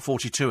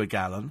 £5.42 a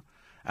gallon.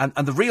 And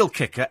the real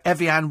kicker,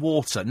 Evian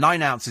water,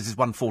 9 ounces is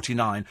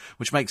 £1.49,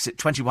 which makes it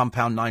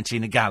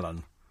 £21.19 a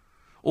gallon.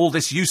 All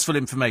this useful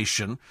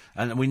information,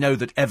 and we know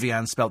that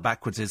Evian spelt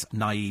backwards is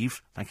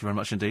naive. Thank you very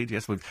much indeed.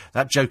 Yes,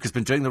 that joke has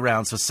been doing the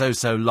rounds for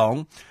so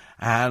long.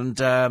 And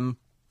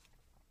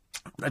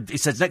he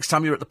says, next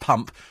time you're at the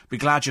pump, be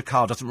glad your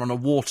car doesn't run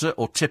on water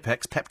or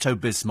Tipex,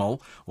 Pepto-Bismol,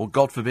 or,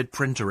 God forbid,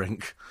 printer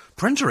ink.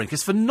 Printer ink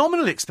is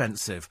phenomenally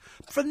expensive.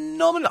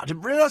 Phenomenal. I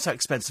didn't realise how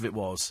expensive it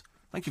was.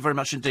 Thank you very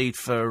much indeed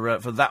for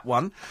that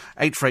one.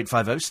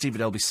 84850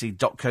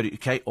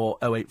 steve@lbc.co.uk or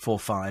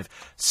 0845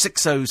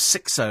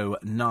 6060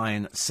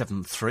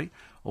 973.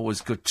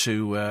 Always good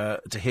to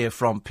hear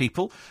from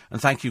people.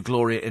 And thank you,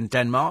 Gloria, in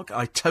Denmark.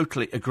 I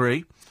totally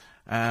agree.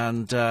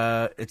 And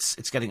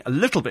it's getting a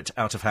little bit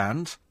out of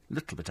hand.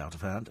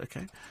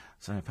 OK.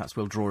 So perhaps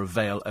we'll draw a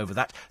veil over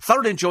that.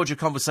 Thoroughly enjoyed your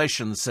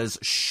conversation, says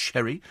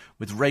Sherry,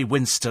 with Ray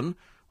Winston.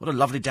 What a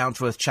lovely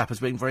down-to-earth chap, as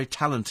being very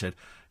talented.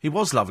 He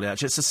was lovely,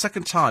 actually. It's the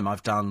second time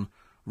I've done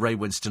Ray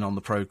Winston on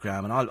the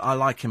programme, and I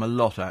like him a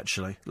lot,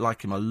 actually.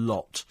 Like him a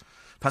lot.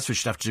 Perhaps we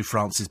should have to do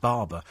Frances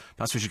Barber.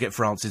 Perhaps we should get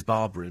Frances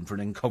Barber in for an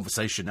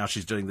in-conversation now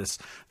she's doing this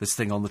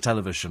thing on the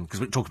television,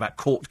 because we can talk about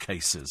court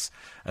cases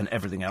and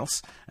everything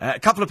else. A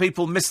couple of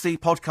people missed the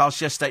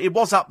podcast yesterday. It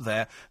was up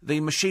there.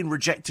 The machine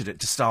rejected it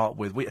to start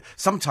with.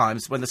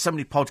 Sometimes, when there's so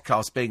many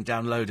podcasts being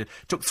downloaded, it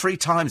took 3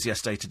 times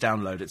yesterday to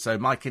download it. So,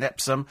 Mike in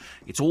Epsom,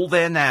 it's all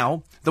there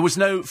now. There was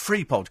no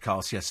free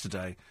podcast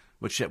yesterday,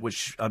 which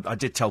I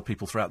did tell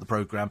people throughout the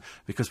programme,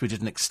 because we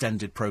did an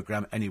extended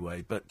programme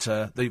anyway. But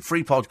the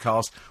free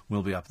podcast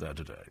will be up there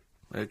today.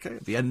 OK,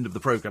 at the end of the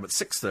programme at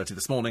 6:30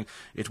 this morning,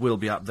 it will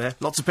be up there.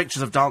 Lots of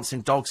pictures of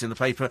dancing dogs in the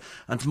paper,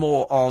 and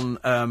more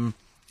on...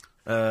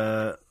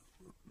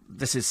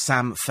 this is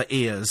Sam for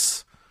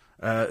Ears,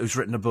 who's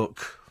written a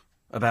book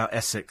about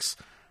Essex.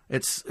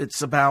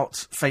 It's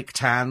about fake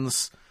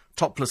tans,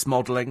 topless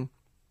modelling,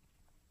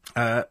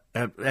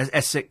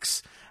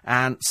 Essex,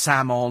 and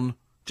Sam on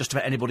just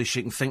about anybody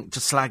she can think to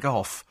slag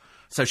off.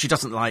 So she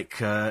doesn't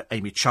like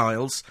Amy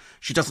Childs.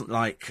 She doesn't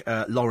like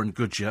Lauren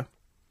Goodger.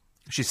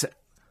 She said,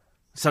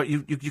 so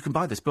you can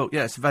buy this book.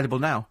 Yeah, it's available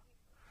now.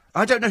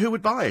 I don't know who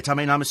would buy it. I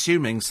mean, I'm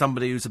assuming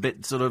somebody who's a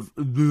bit sort of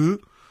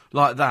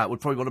like that would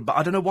probably want to buy.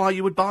 I don't know why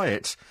you would buy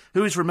it.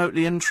 Who is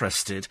remotely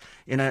interested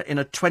in a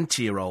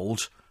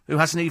 20-year-old who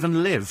hasn't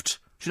even lived?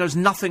 She knows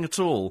nothing at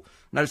all.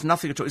 Knows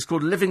nothing at all. It's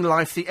called Living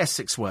Life the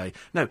Essex Way.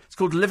 No, it's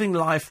called Living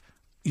Life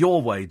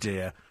Your Way,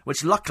 Dear,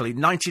 which luckily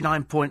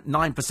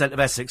 99.9% of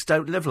Essex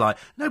don't live like.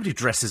 Nobody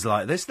dresses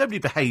like this. Nobody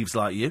behaves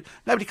like you.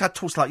 Nobody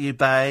talks like you,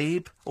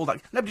 babe. All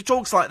that. Nobody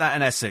talks like that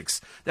in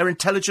Essex. They're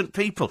intelligent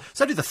people.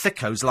 It's only the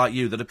thickos like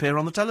you that appear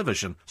on the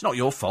television. It's not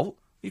your fault.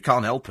 You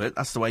can't help it.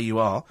 That's the way you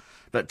are.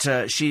 But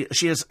she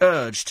has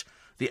urged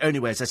the Only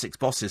Way is Essex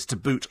bosses to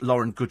boot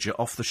Lauren Goodger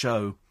off the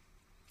show.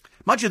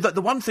 Mind you, that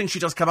the one thing she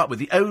does come up with,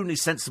 the only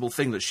sensible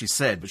thing that she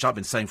said, which I've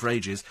been saying for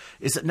ages,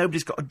 is that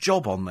nobody's got a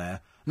job on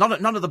there.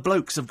 None of the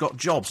blokes have got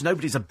jobs.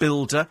 Nobody's a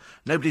builder.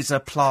 Nobody's a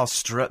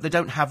plasterer. They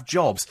don't have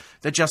jobs.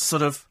 They're just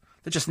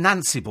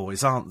Nancy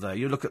boys, aren't they?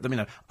 You look at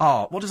them,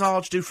 Art. What does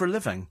Arj do for a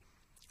living?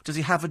 Does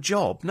he have a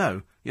job?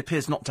 No. He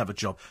appears not to have a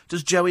job.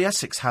 Does Joey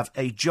Essex have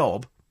a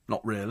job?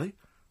 Not really.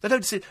 They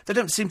don't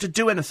seem to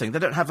do anything. They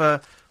don't have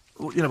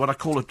what I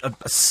call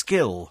a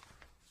skill.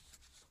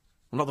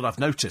 Well, not that I've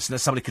noticed,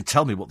 unless somebody can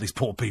tell me what these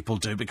poor people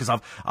do, because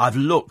I've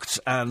looked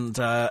and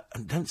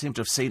don't seem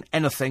to have seen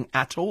anything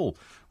at all,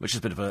 which is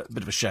a bit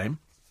of a shame.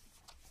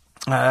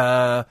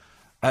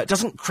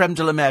 Doesn't creme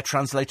de la mer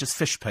translate as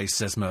fish paste,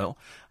 says Merle?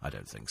 I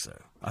don't think so.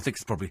 I think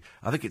it's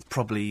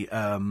probably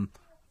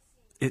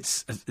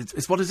it's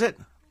what is it?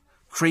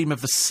 Cream of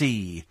the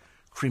sea.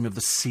 Cream of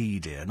the sea,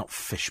 dear, not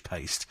fish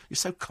paste. You're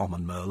so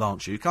common, Merle,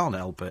 aren't you? You can't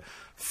help it.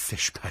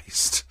 Fish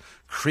paste.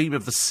 Cream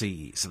of the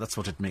sea. So that's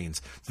what it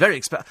means. Very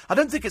expensive. I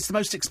don't think it's the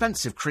most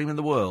expensive cream in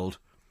the world.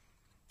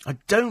 I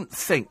don't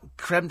think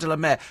creme de la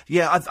mer.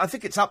 Yeah, I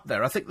think it's up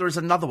there. I think there is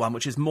another one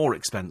which is more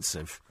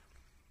expensive.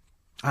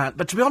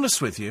 But to be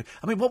honest with you,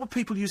 I mean, what were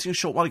people using a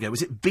short while ago?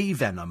 Was it bee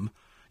venom?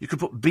 You could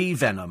put bee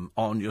venom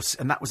on your...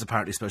 And that was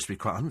apparently supposed to be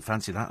quite... I didn't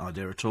fancy that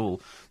idea at all.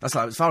 That's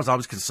like, as far as I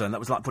was concerned, that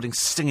was like putting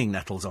stinging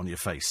nettles on your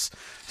face.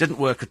 Didn't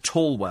work at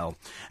all well.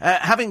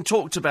 Having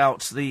talked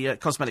about the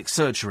cosmetic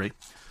surgery,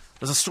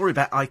 there's a story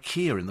about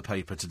IKEA in the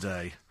paper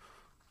today.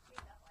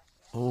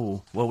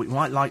 Oh, well, we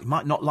might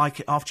not like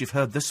it after you've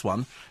heard this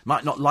one.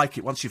 Might not like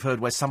it once you've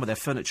heard where some of their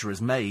furniture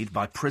is made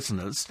by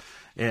prisoners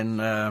in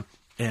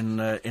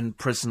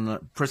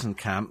prison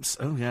camps.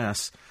 Oh,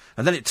 yes.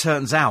 And then it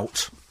turns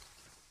out...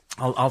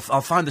 I'll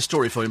find the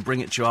story for you and bring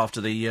it to you after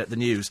the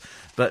news.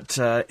 But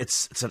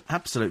it's an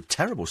absolute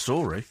terrible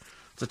story.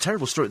 It's a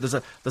terrible story. There's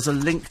a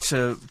link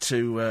to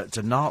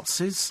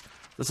Nazis.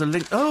 There's a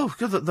link. Oh,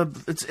 God,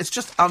 it's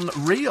just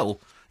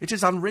unreal. It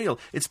is unreal.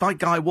 It's by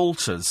Guy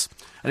Walters,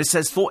 and it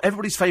says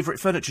everybody's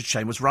favourite furniture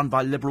chain was run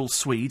by liberal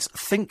Swedes.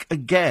 Think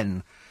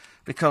again,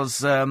 because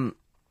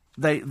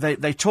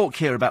they talk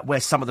here about where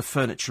some of the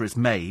furniture is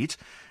made.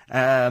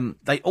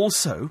 They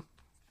also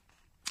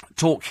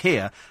talk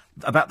here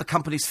about the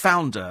company's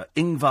founder,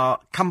 Ingvar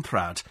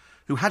Kamprad,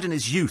 who had in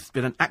his youth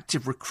been an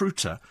active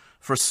recruiter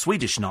for a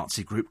Swedish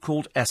Nazi group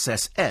called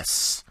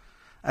SSS.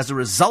 As a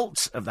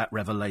result of that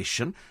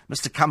revelation,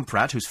 Mr.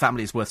 Kamprad, whose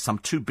family is worth some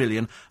 $2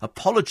 billion,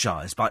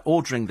 apologised by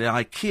ordering the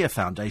IKEA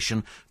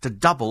Foundation to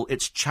double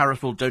its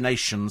charitable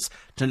donations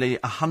to nearly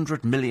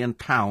 £100 million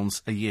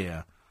a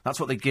year. That's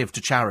what they give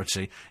to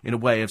charity in a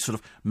way of sort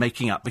of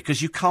making up,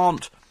 because you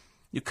can't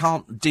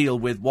deal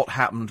with what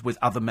happened with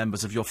other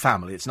members of your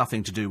family. It's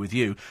nothing to do with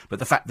you, but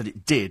the fact that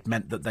it did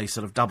meant that they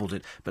sort of doubled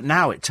it. But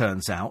now it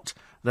turns out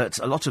that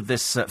a lot of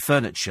this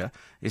furniture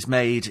is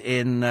made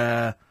in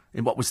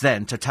what was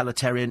then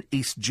totalitarian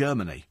East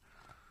Germany.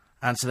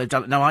 And so they've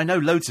done it. Now, I know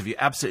loads of you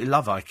absolutely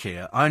love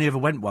IKEA. I only ever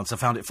went once. I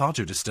found it far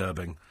too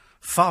disturbing.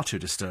 Far too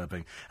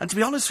disturbing. And to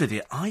be honest with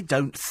you, I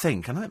don't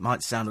think, I know it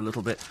might sound a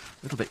little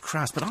bit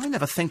crass, but I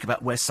never think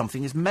about where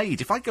something is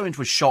made. If I go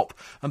into a shop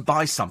and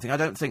buy something, I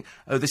don't think,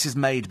 oh, this is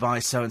made by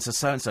so-and-so,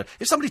 so-and-so.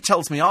 If somebody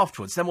tells me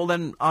afterwards,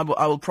 then I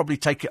will probably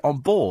take it on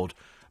board.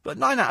 But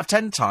 9 out of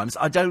 10 times,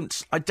 I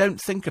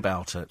don't think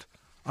about it.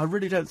 I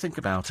really don't think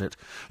about it.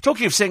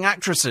 Talking of seeing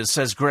actresses,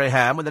 says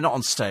Graham, when they're not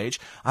on stage,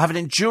 I have an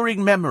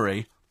enduring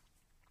memory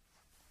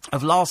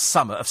of last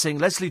summer of seeing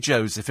Leslie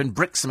Joseph in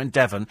Brixham in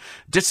Devon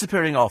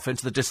disappearing off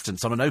into the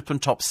distance on an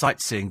open-top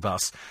sightseeing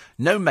bus,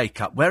 no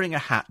makeup, wearing a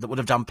hat that would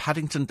have done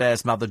Paddington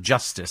Bear's mother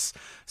justice,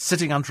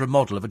 sitting under a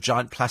model of a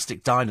giant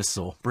plastic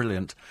dinosaur.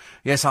 Brilliant.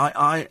 Yes,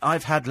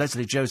 I've had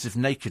Leslie Joseph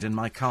naked in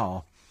my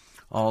car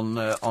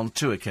on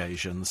 2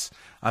 occasions.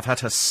 I've had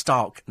her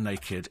stark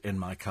naked in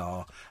my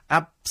car.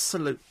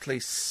 Absolutely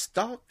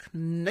stark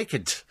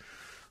naked.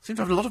 Seem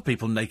to have a lot of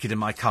people naked in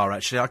my car,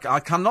 actually. I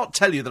cannot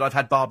tell you that I've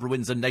had Barbara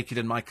Windsor naked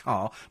in my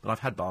car, but I've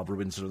had Barbara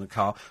Windsor in the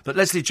car. But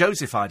Leslie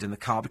Joseph I had in the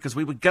car because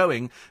we were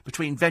going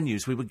between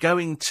venues. We were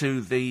going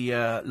to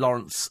the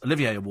Laurence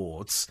Olivier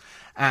Awards,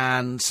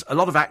 and a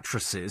lot of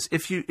actresses,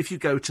 if you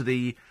go to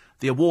the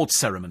awards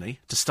ceremony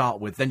to start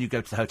with, then you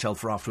go to the hotel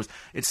for afterwards,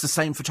 it's the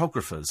same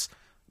photographers.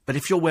 But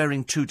if you're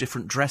wearing 2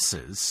 different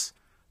dresses,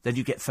 then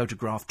you get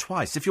photographed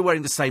twice. If you're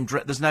wearing the same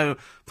dress, there's no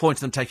point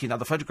in them taking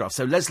another photograph.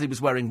 So Leslie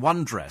was wearing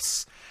one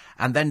dress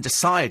and then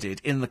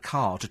decided in the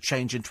car to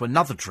change into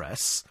another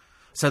dress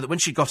so that when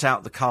she got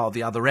out the car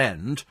the other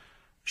end,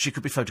 she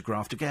could be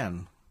photographed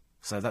again.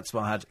 So that's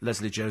why I had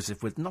Leslie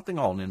Joseph with nothing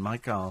on in my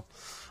car.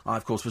 I,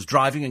 of course, was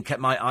driving and kept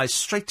my eyes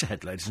straight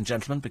ahead, ladies and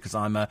gentlemen, because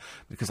I'm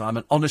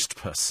an honest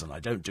person. I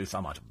don't do... I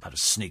might have had a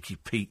sneaky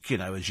peek,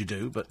 as you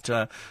do, but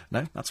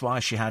no, that's why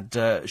she had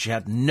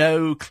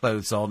no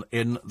clothes on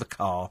in the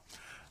car.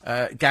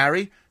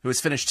 Gary, who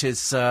has finished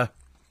his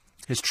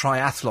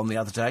triathlon the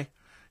other day,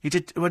 he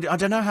did... Well, I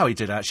don't know how he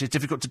did, actually. It's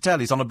difficult to tell.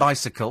 He's on a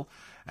bicycle,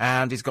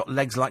 and he's got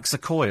legs like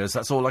sequoias.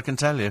 That's all I can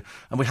tell you.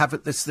 And we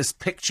have this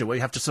picture where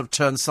you have to sort of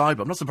turn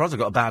sideways. I'm not surprised I've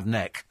got a bad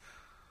neck.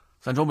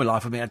 Spent all my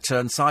life with me had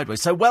turned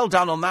sideways. So well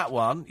done on that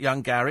one,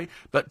 young Gary.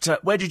 But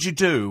where did you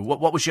do? What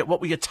were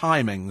your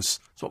timings?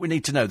 That's what we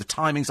need to know, the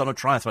timings on a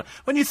triathlon.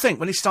 When he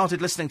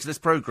started listening to this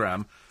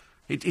programme,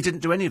 he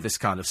didn't do any of this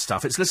kind of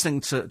stuff. It's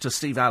listening to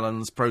Steve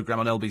Allen's programme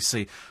on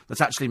LBC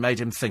that's actually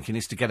made him think he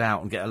needs to get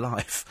out and get a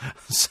life.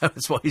 So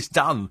that's what he's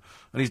done.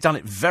 And he's done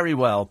it very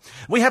well.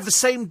 We have the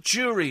same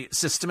jury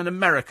system in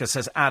America,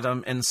 says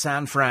Adam in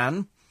San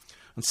Fran.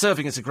 And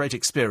serving is a great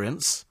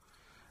experience.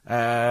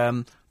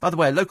 By the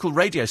way, a local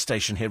radio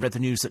station here read the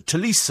news that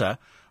Tulisa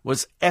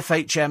was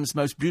FHM's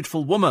most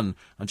beautiful woman.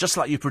 And just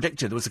like you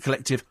predicted, there was a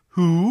collective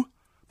 "who"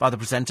 by the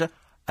presenter.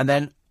 And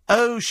then,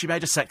 oh, she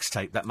made a sex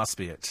tape. That must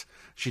be it.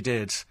 She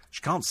did.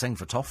 She can't sing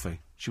for toffee.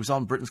 She was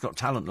on Britain's Got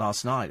Talent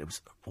last night. It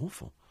was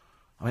awful.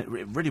 I mean,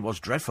 it really was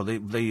dreadful.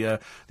 The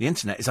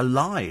internet is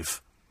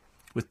alive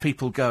with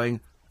people going,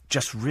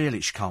 just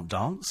really, she can't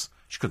dance.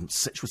 She couldn't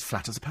sit. She was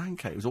flat as a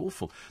pancake. It was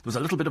awful. There was a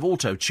little bit of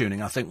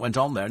auto-tuning, I think, went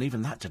on there, and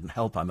even that didn't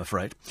help, I'm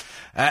afraid.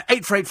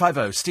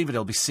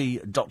 84850,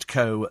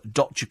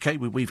 steve@lbc.co.uk.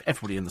 We weave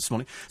everybody in this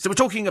morning. So we're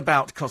talking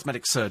about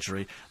cosmetic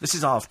surgery. This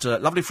is after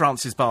lovely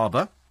Frances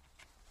Barber,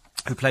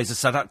 who plays a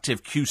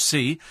seductive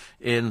QC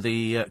in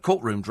the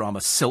courtroom drama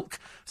Silk,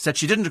 said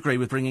she didn't agree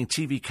with bringing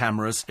TV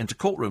cameras into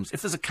courtrooms.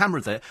 If there's a camera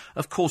there,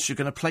 of course you're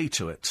going to play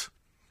to it.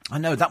 I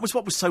know, that was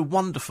what was so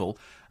wonderful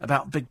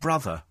about Big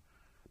Brother.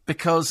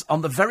 Because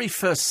on the very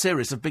first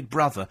series of Big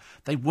Brother,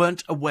 they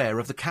weren't aware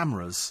of the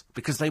cameras,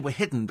 because they were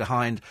hidden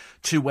behind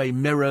two-way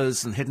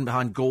mirrors and hidden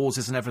behind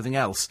gauzes and everything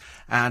else,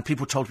 and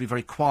people were told to be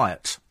very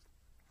quiet.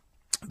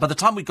 By the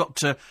time we got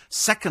to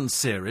second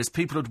series,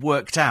 people had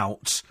worked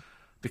out,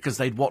 because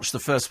they'd watched the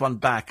first one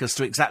back, as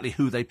to exactly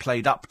who they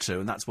played up to,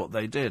 and that's what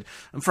they did.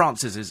 And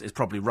Francis is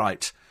probably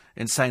right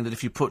in saying that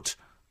if you put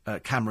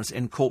cameras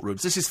in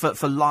courtrooms, this is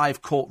for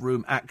live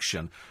courtroom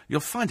action,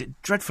 you'll find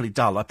it dreadfully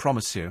dull, I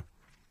promise you.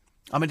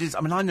 I mean,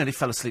 I nearly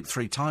fell asleep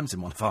 3 times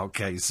in one of our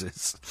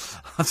cases.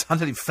 I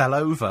nearly fell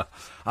over.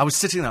 I was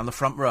sitting there on the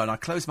front row and I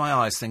closed my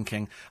eyes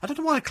thinking, I don't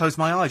know why I closed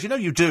my eyes. You know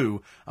you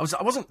do. I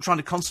wasn't trying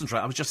to concentrate.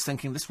 I was just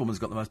thinking, this woman's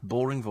got the most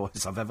boring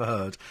voice I've ever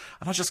heard.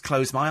 And I just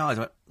closed my eyes.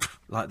 I went,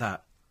 like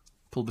that.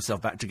 Pulled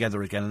myself back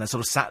together again and then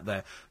sort of sat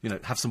there,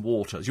 have some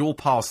water. As you all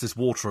pass this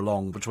water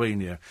along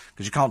between you,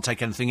 because you can't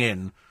take anything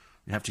in.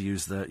 You have to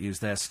use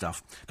their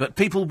stuff. But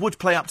people would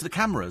play up to the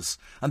cameras.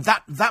 And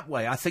that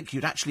way, I think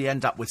you'd actually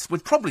end up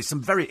with probably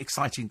some very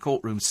exciting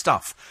courtroom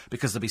stuff.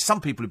 Because there'd be some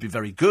people who'd be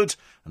very good,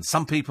 and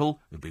some people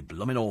who'd be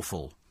blooming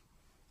awful.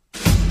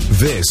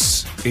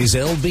 This is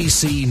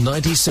LBC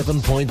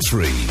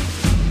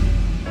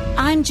 97.3.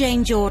 I'm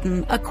Jane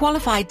Jordan, a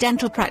qualified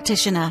dental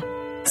practitioner.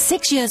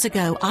 6 years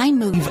ago, I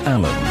moved...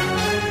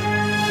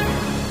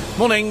 Alan.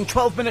 Morning,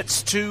 12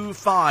 minutes to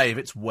 5.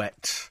 It's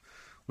wet.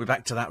 We're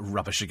back to that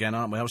rubbish again,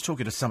 aren't we? I was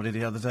talking to somebody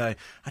the other day.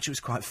 Actually, it was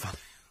quite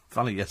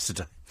funny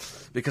yesterday.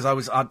 Because I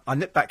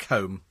nipped back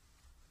home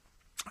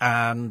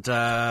And,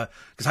 because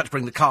I had to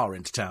bring the car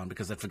into town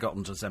because they'd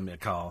forgotten to send me a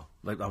car.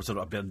 I was sort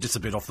of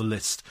disappeared off the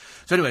list.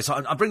 So anyway,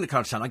 so I bring the car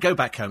into town. I go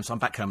back home, so I'm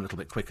back home a little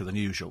bit quicker than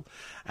usual.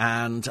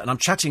 And I'm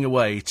chatting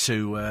away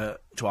to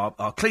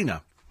our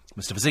cleaner,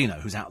 Mr.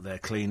 Vizino, who's out there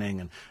cleaning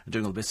and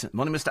doing all the business.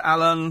 Morning, Mr.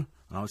 Allen.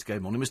 And I was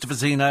going, morning, Mr.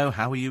 Vizino.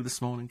 How are you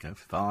this morning? Go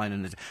fine.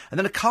 And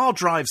then a car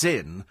drives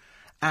in,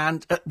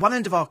 and at one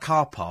end of our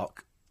car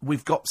park,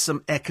 we've got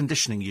some air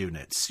conditioning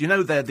units. You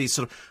know, they're these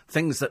sort of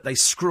things that they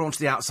screw onto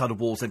the outside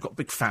of walls. They've got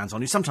big fans on.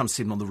 You sometimes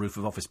see them on the roof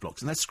of office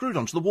blocks, and they're screwed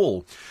onto the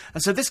wall.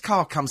 And so this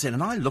car comes in,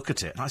 and I look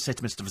at it, and I say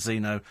to Mr.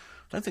 Vizino, I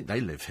don't think they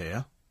live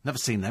here. Never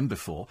seen them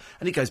before.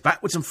 And he goes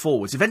backwards and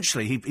forwards.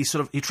 Eventually,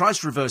 he tries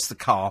to reverse the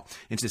car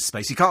into this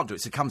space. He can't do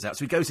it, so he comes out.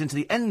 So he goes into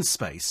the end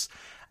space,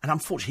 and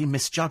unfortunately, he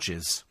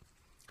misjudges.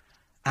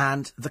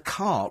 And the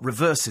car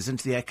reverses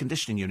into the air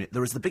conditioning unit.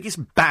 There is the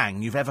biggest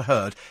bang you've ever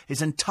heard.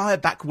 His entire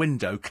back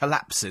window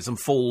collapses and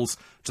falls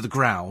to the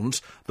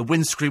ground. The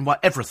windscreen,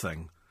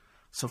 everything.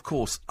 So, of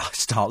course, I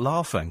start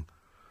laughing.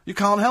 You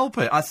can't help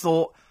it. I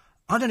thought,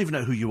 I don't even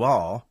know who you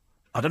are.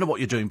 I don't know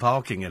what you're doing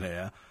parking in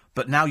here.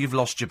 But now you've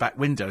lost your back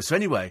window. So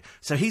anyway,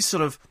 so he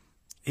sort of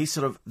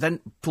then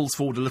pulls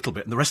forward a little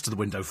bit and the rest of the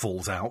window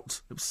falls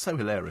out. It was so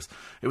hilarious.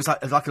 It was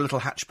like a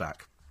little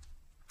hatchback.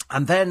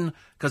 And then,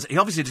 because he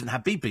obviously didn't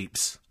have beep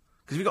beeps,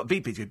 because if you've got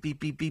beep beeps, you go beep,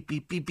 beep, beep,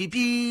 beep, beep, beep,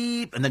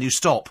 beep, and then you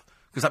stop,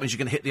 because that means you're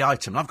going to hit the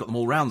item. And I've got them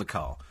all around the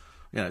car.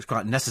 You know, it's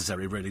quite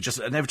necessary, really.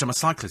 And every time a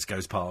cyclist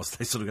goes past,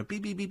 they sort of go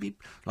beep, beep, beep,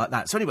 beep, like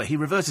that. So anyway, he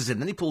reverses in,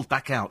 then he pulls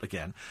back out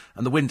again,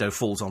 and the window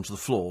falls onto the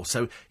floor.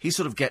 So he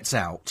sort of gets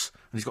out,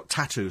 and he's got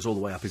tattoos all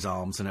the way up his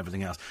arms and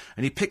everything else.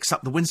 And he picks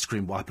up the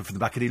windscreen wiper from the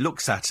back, and he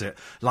looks at it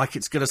like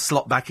it's going to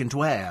slot back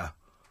into air.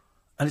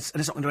 And it's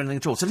not going to do anything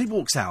at all. So then he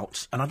walks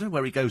out, and I don't know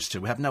where he goes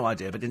to. We have no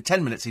idea. But in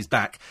 10 minutes, he's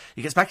back.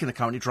 He gets back in the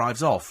car and he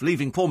drives off,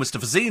 leaving poor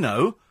Mr.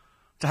 Vizino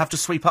to have to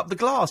sweep up the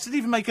glass. Didn't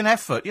even make an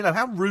effort. You know,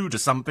 how rude are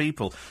some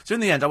people? So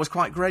in the end, I was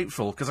quite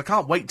grateful, because I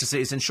can't wait to see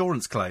his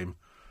insurance claim.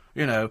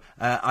 You know,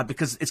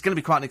 because it's going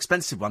to be quite an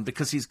expensive one,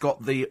 because he's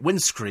got the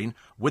windscreen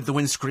with the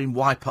windscreen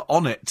wiper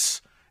on it.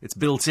 It's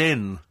built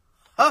in.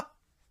 Ha!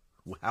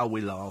 How we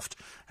laughed.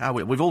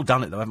 We've all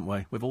done it, though, haven't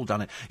we? We've all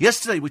done it.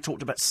 Yesterday, we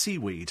talked about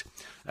seaweed.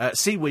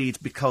 Seaweed,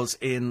 because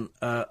in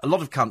a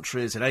lot of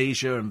countries, in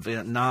Asia and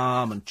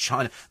Vietnam and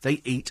China,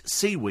 they eat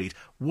seaweed.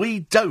 We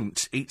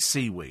don't eat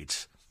seaweed.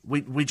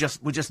 We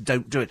just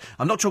don't do it.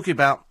 I'm not talking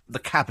about the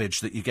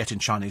cabbage that you get in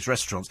Chinese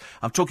restaurants.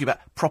 I'm talking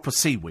about proper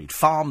seaweed,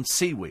 farmed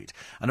seaweed.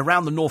 And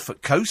around the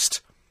Norfolk coast,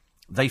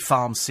 they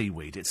farm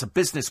seaweed. It's a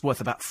business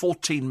worth about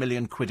 14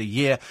 million quid a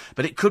year,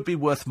 but it could be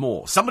worth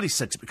more. Somebody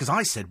said to me, because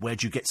I said, where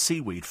do you get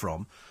seaweed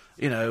from?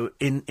 You know,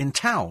 in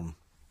town.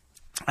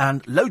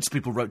 And loads of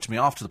people wrote to me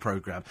after the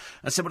programme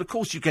and said, well, of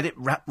course, you get it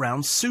wrapped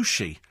round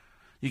sushi.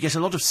 You get a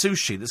lot of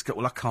sushi that's got,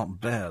 well, I can't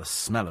bear the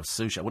smell of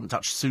sushi. I wouldn't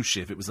touch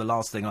sushi if it was the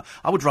last thing.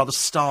 I would rather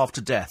starve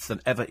to death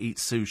than ever eat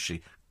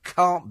sushi.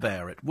 Can't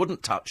bear it.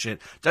 Wouldn't touch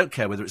it. Don't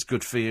care whether it's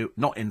good for you.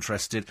 Not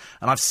interested.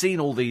 And I've seen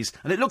all these,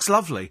 and it looks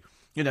lovely.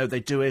 You know, they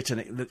do it, and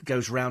it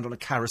goes round on a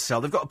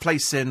carousel. They've got a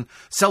place in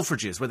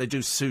Selfridges where they do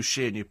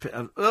sushi, and you...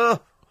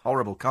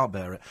 horrible, can't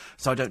bear it.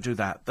 So I don't do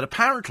that. But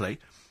apparently,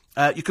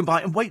 you can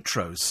buy it in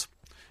Waitrose.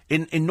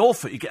 In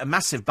Norfolk, you get a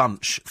massive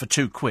bunch for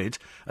 £2.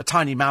 A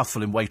tiny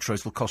mouthful in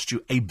Waitrose will cost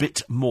you a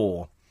bit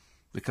more.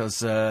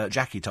 Because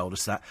Jackie told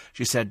us that.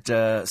 She said,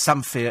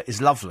 Samphire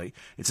is lovely.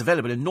 It's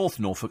available in North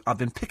Norfolk. I've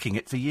been picking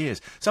it for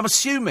years. So I'm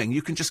assuming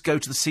you can just go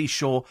to the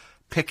seashore,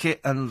 pick it,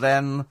 and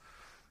then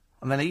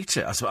eat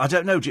it. I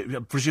don't know.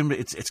 Presumably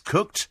it's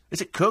cooked. Is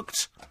it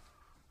cooked?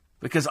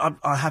 Because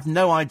I have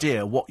no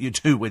idea what you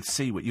do with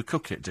seaweed. You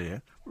cook it, do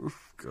you?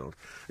 Oof, God.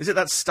 Is it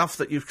that stuff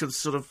that you can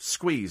sort of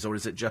squeeze, or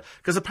is it just...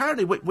 Because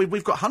apparently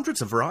we've got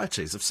hundreds of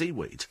varieties of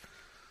seaweed.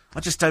 I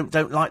just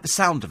don't like the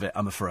sound of it,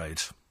 I'm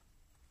afraid.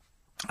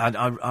 And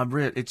I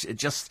really...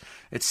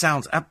 It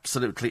sounds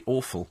absolutely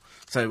awful.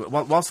 So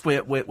whilst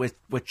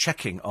we're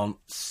checking on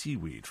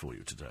seaweed for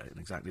you today and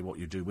exactly what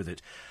you do with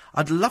it,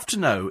 I'd love to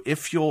know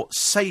if you're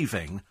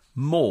saving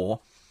more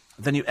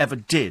than you ever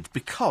did,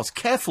 because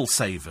careful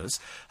savers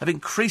have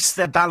increased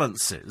their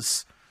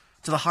balances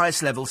to the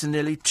highest levels in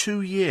nearly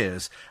 2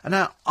 years. And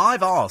now,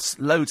 I've asked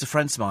loads of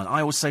friends of mine,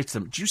 I always say to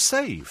them, do you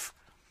save?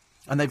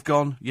 And they've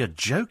gone, you're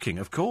joking,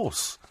 of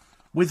course.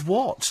 With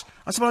what?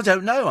 I said, well, I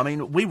don't know. I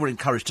mean, we were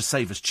encouraged to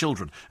save as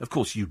children. Of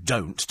course, you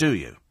don't, do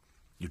you?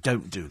 You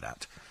don't do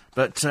that.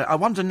 But I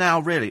wonder now,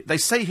 really, they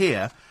say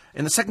here,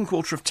 in the second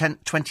quarter of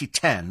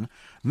 2010,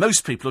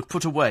 most people have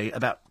put away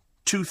about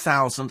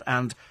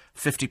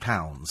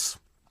 £2,050.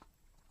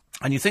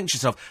 And you think to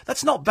yourself,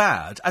 that's not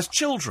bad. As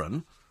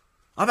children,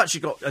 I've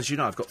actually got, as you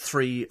know, I've got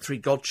three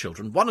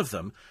godchildren. One of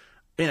them,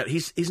 you know,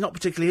 he's not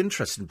particularly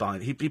interested in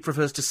buying. He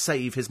prefers to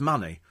save his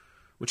money,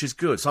 which is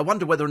good. So I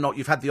wonder whether or not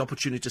you've had the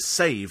opportunity to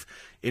save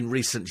in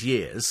recent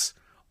years,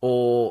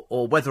 or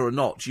whether or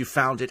not you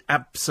found it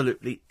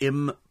absolutely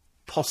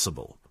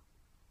impossible.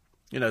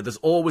 You know, there's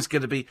always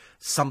going to be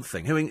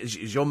something.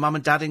 Does your mum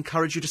and dad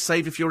encourage you to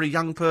save if you're a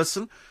young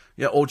person?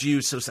 Yeah, or do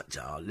you sort of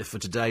say, live for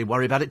today,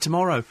 worry about it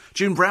tomorrow?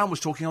 June Brown was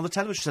talking on the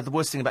television, said the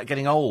worst thing about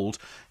getting old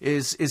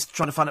is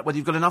trying to find out whether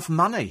you've got enough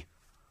money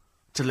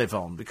to live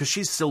on, because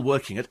she's still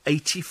working at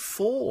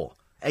 84.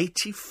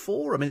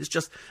 84. I mean,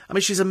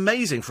 she's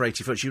amazing for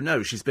 84. As you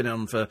know, she's been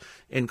on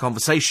in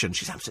conversation.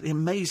 She's absolutely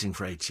amazing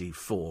for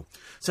 84.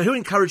 So who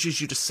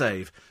encourages you to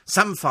save?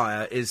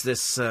 Samphire is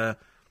this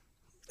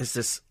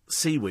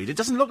seaweed. It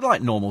doesn't look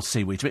like normal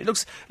seaweed to me.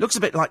 It looks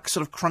a bit like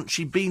sort of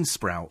crunchy bean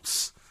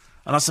sprouts.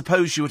 And I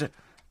suppose you would...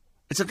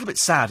 It's a little bit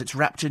sad. It's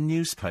wrapped in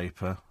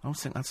newspaper. I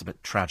always think that's a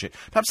bit tragic.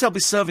 Perhaps they'll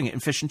be serving it in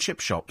fish and chip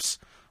shops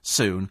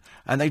soon.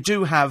 And they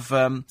do have,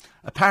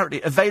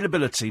 apparently,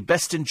 availability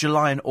best in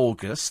July and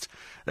August.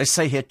 They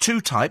say here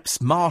 2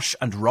 types, marsh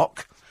and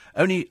rock.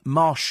 Only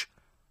marsh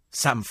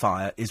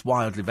samphire is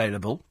widely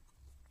available.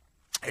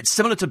 It's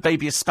similar to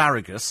baby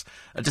asparagus,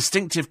 a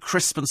distinctive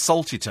crisp and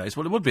salty taste.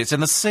 Well, it would be. It's in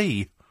the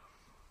sea.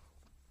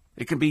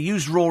 It can be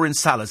used raw in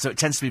salads, so it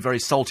tends to be very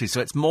salty, so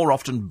it's more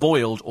often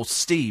boiled or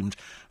steamed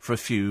for a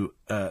few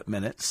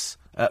minutes.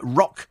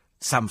 Rock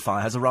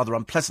samphire has a rather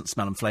unpleasant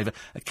smell and flavour.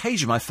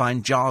 Occasionally I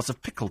find jars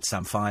of pickled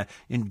samphire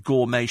in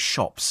gourmet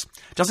shops.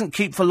 Doesn't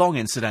keep for long,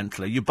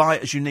 incidentally. You buy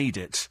it as you need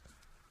it.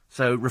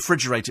 So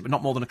refrigerate it, but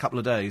not more than a couple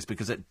of days,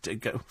 because it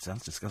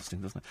sounds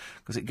disgusting, doesn't it?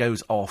 Because it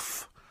goes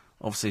off,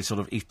 obviously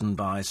sort of eaten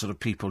by sort of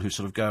people who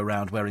sort of go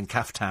around wearing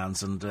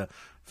caftans and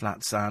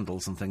flat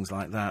sandals and things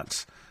like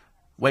that.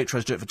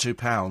 Waitrose do it for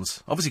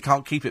 £2. Obviously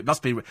can't keep it.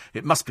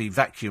 It must be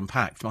vacuum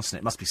packed, mustn't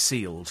it? It must be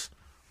sealed.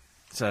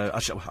 So I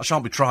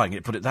shan't be trying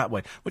it, put it that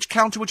way. Which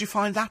counter would you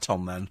find that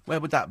on, then? Where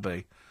would that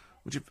be?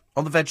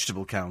 On the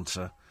vegetable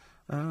counter?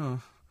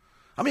 Oh.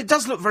 I mean, it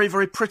does look very,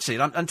 very pretty,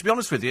 and to be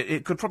honest with you,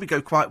 it could probably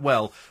go quite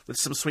well with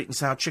some sweet and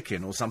sour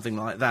chicken or something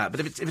like that.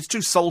 But if it's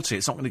too salty,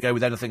 it's not going to go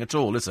with anything at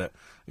all, is it?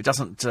 It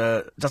doesn't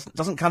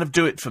kind of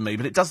do it for me.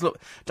 But it does look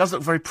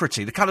very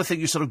pretty. The kind of thing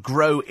you sort of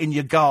grow in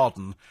your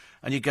garden,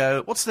 and you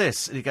go, "What's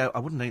this?" And you go, "I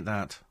wouldn't eat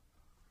that.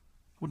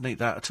 Wouldn't eat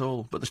that at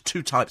all." But there's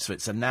 2 types of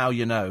it, so now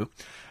you know.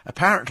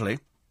 Apparently,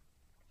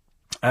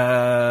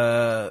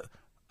 our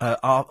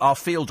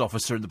field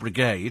officer in the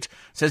brigade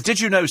says, "Did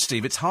you know,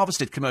 Steve, it's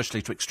harvested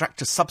commercially to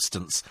extract a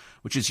substance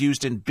which is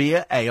used in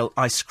beer, ale,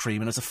 ice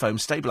cream and as a foam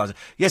stabiliser."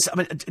 Yes, I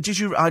mean, did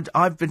you...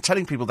 I've been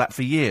telling people that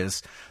for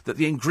years, that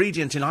the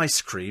ingredient in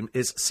ice cream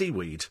is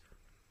seaweed.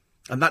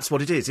 And that's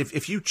what it is.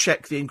 If you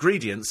check the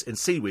ingredients in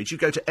seaweed, you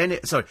go to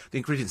the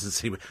ingredients in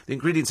seaweed, the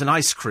ingredients in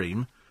ice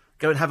cream,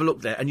 go and have a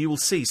look there, and you will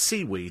see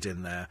seaweed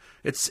in there.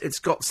 It's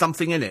got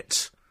something in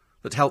it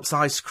that helps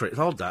ice cream. It's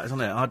odd, that,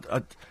 isn't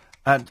it?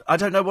 And I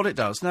don't know what it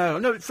does. No,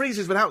 it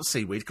freezes without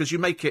seaweed, because you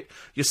make it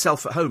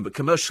yourself at home, but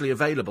commercially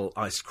available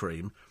ice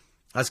cream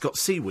has got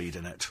seaweed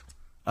in it.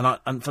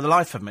 And for the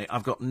life of me,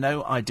 I've got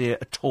no idea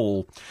at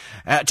all.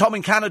 Tom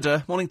in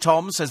Canada, morning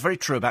Tom, says, very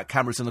true about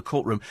cameras in the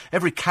courtroom.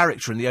 Every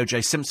character in the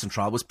O.J. Simpson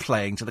trial was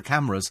playing to the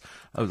cameras.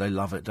 Oh, they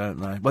love it, don't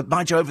they? But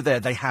mind you, over there,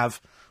 they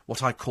have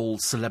what I call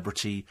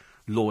celebrity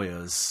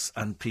lawyers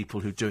and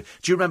people who do it.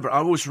 Do you remember, I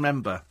always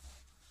remember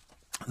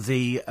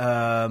the,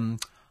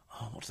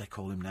 what do they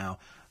call him now?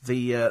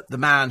 The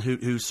man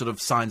who sort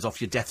of signs off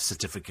your death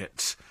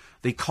certificate,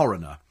 the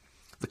coroner.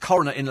 The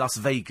coroner in Las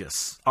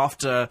Vegas,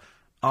 after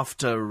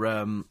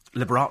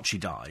Liberace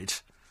died,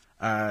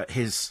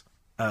 his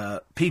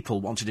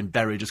people wanted him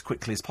buried as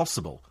quickly as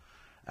possible.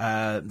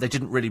 They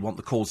didn't really want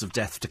the cause of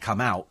death to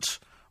come out,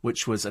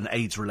 which was an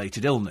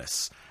AIDS-related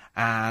illness.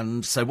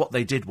 And so what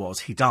they did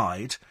was, he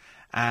died,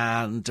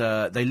 and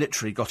they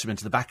literally got him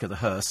into the back of the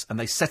hearse, and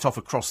they set off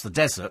across the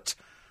desert.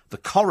 The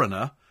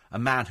coroner, a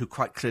man who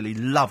quite clearly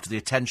loved the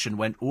attention,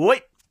 went,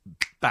 "Wait,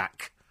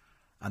 back."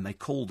 And they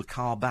called the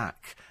car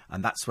back.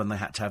 And that's when they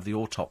had to have the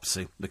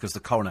autopsy, because the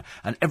coroner...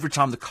 And every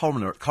time the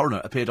coroner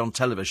appeared on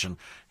television,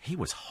 he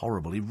was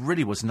horrible. He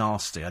really was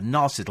nasty, a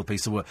nasty little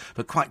piece of work,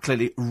 but quite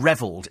clearly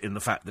revelled in the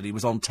fact that he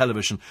was on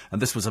television,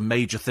 and this was a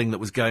major thing that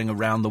was going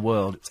around the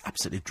world. It's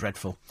absolutely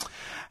dreadful.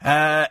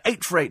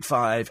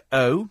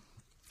 84850...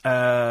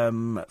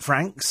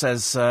 Frank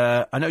says,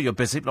 I know you're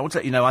busy, but I want to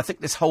let you know, I think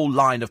this whole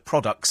line of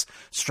products,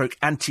 stroke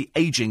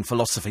anti-aging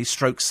philosophy,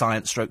 stroke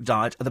science, stroke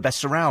diet, are the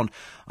best around.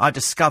 I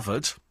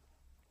discovered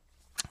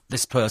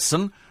this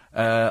person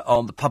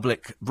on the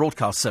public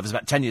broadcast service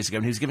about 10 years ago,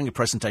 and he was giving a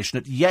presentation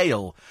at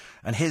Yale,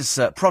 and his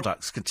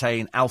products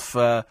contain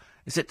alpha,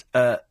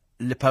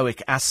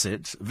 lipoic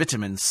acid,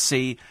 vitamin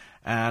C,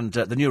 and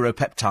the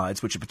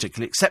neuropeptides, which are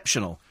particularly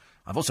exceptional.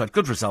 I've also had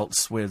good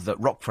results with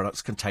rock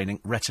products containing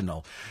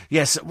retinol.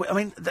 Yes, I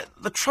mean,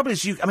 the trouble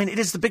is, it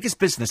is the biggest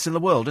business in the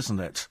world, isn't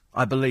it?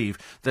 I believe,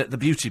 the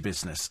beauty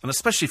business, and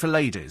especially for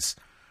ladies.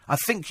 I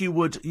think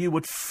you'd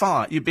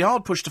be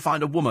hard pushed to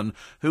find a woman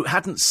who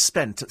hadn't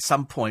spent at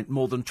some point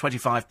more than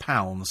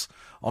 £25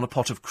 on a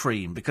pot of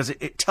cream, because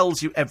it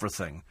tells you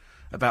everything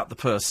about the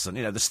person.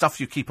 You know, the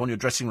stuff you keep on your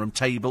dressing room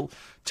table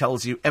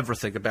tells you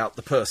everything about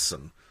the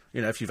person.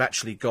 You know, if you've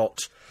actually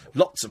got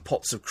lots of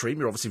pots of cream,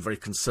 you're obviously very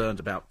concerned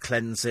about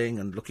cleansing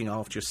and looking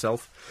after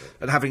yourself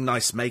and having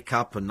nice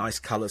makeup and nice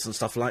colours and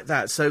stuff like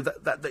that. So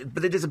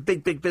but it is a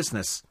big, big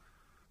business.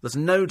 There's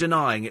no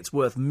denying it's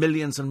worth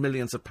millions and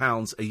millions of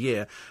pounds a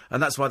year,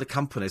 and that's why the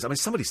companies... I mean,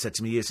 somebody said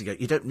to me years ago,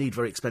 you don't need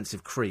very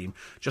expensive cream,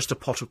 just a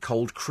pot of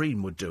cold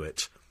cream would do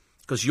it.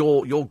 Because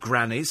your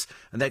grannies,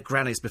 and their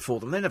grannies before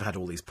them, they never had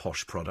all these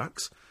posh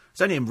products.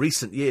 It's only in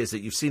recent years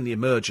that you've seen the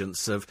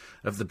emergence of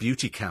the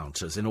beauty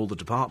counters in all the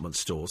department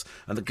stores,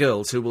 and the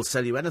girls who will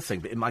sell you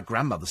anything. But in my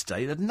grandmother's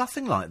day, they had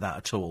nothing like that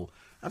at all.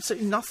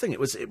 Absolutely nothing. It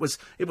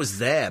was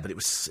there, but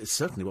it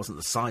certainly wasn't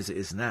the size it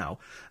is now.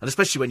 And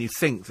especially when you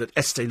think that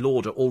Estee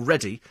Lauder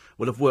already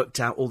will have worked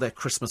out all their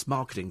Christmas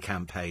marketing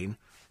campaign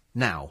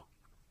now.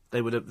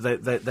 They would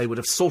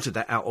have sorted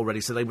that out already,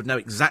 so they would know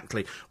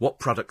exactly what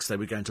products they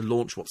were going to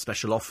launch, what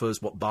special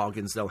offers, what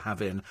bargains they'll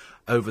have in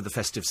over the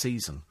festive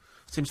season.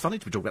 Seems funny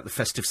to be talking about the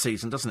festive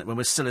season, doesn't it, when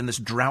we're still in this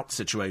drought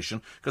situation,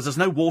 because there's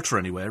no water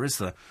anywhere, is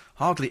there?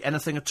 Hardly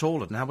anything at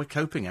all, and how we're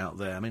coping out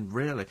there. I mean,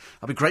 really.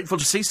 I'll be grateful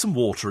to see some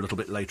water a little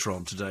bit later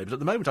on today, but at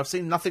the moment I've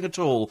seen nothing at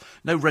all,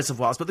 no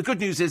reservoirs. But the good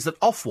news is that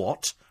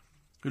Ofwat,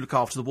 who look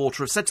after the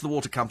water, have said to the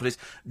water companies,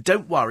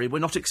 don't worry, we're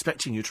not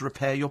expecting you to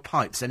repair your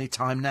pipes any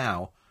time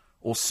now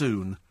or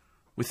soon.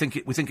 We think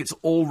it's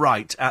all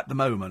right at the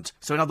moment.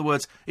 So, in other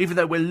words, even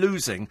though we're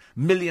losing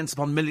millions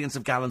upon millions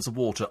of gallons of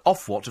water,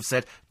 Ofwat have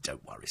said,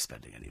 don't worry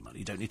spending any money.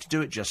 You don't need to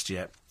do it just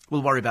yet.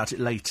 We'll worry about it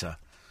later.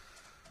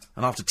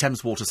 And after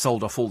Thames Water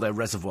sold off all their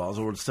reservoirs,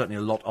 or certainly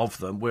a lot of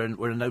them, we're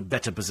in no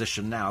better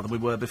position now than we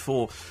were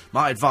before.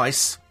 My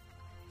advice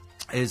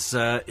is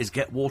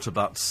get water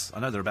butts. I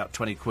know they're about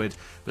 20 quid,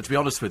 but to be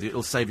honest with you,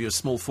 it'll save you a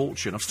small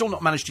fortune. I've still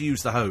not managed to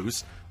use the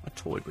hose. I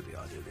toyed with the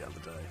idea the other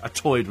day.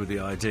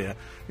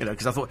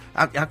 Because I thought,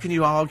 how can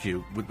you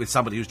argue with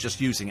somebody who's just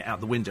using it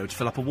out the window to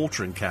fill up a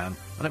watering can?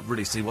 I don't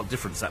really see what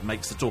difference that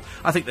makes at all.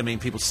 I think they mean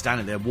people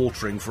standing there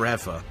watering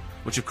forever,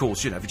 which, of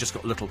course, if you just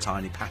got a little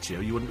tiny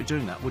patio, you wouldn't be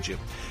doing that, would you?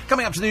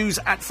 Coming up to the news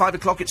at 5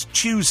 o'clock, it's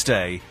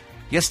Tuesday.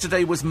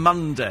 Yesterday was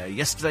Monday.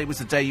 Yesterday was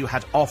the day you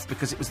had off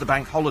because it was the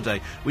bank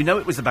holiday. We know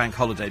it was the bank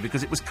holiday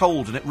because it was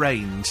cold and it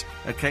rained.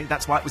 OK,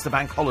 that's why it was the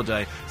bank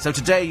holiday. So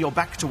today you're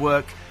back to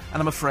work,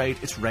 and I'm afraid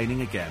it's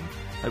raining again.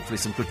 Hopefully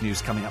some good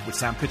news coming up with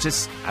Sam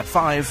Pittis at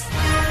 5.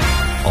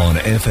 On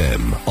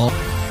FM.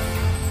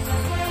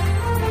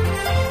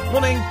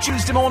 Morning,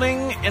 Tuesday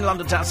morning in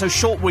London town. So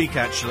short week,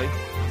 actually.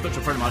 I spoke to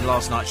a friend of mine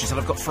last night. She said,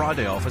 I've got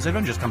Friday off. I said,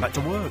 I've just come back to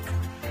work.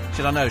 She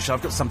said, I know.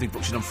 I've got something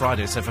booked in on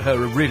Friday. So for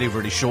her, a really,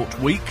 really short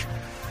week.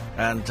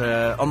 And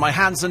on my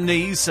hands and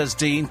knees, says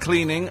Dean,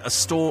 cleaning a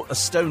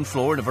stone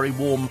floor in a very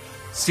warm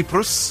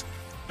Cyprus.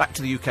 Back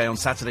to the UK on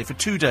Saturday for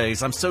 2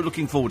 days. I'm so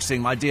looking forward to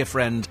seeing my dear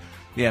friend,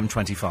 the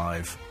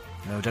M25.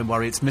 No, don't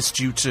worry, it's missed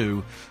you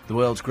too. The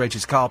world's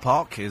greatest car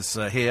park is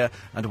here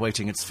and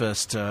awaiting its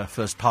first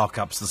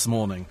park-ups this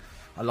morning.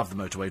 I love the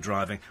motorway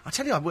driving. I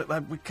tell you,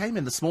 we came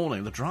in this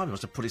morning, the driver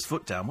must have put his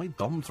foot down. We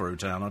bombed through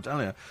town, I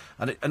tell you.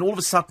 And all of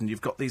a sudden,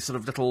 you've got these sort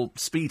of little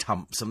speed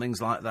humps and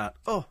things like that.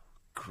 Oh,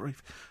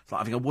 grief. It's like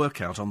having a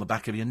workout on the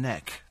back of your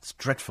neck. It's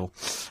dreadful.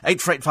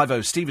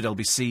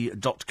 84850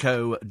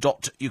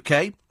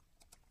 steve@lbc.co.uk.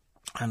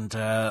 And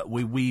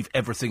we weave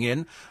everything in.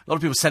 A lot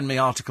of people send me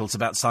articles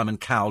about Simon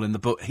Cowell in the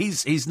book.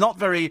 He's not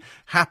very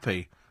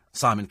happy,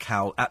 Simon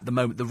Cowell, at the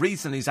moment. The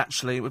reason he's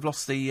actually... We've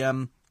lost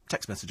the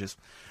text messages.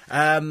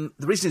 The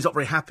reason he's not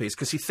very happy is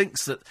because he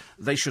thinks that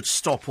they should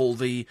stop all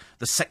the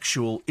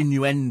sexual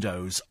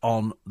innuendos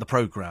on the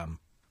programme.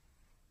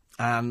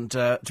 And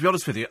to be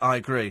honest with you, I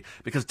agree.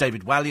 Because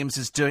David Walliams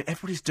is doing...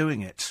 Everybody's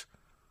doing it.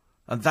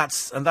 And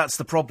that's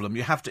the problem.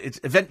 You have to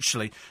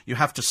eventually you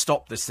have to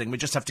stop this thing. We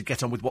just have to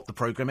get on with what the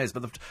programme is.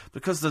 But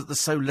because there's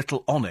so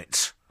little on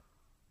it,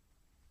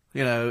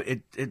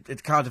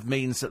 it kind of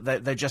means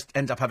that they just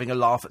end up having a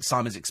laugh at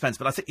Simon's expense.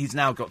 But I think he's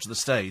now got to the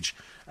stage,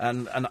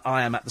 and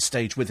I am at the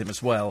stage with him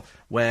as well,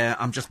 where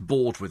I'm just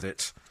bored with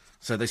it.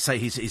 So they say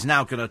he's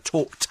now going to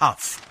talk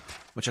tough,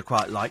 which I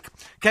quite like.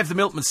 Kev the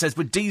Milkman says,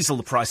 with diesel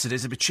the price it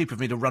is, it'd be cheaper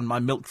for me to run my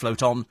milk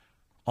float on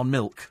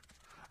milk.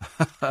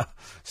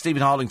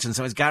 Stephen Harlington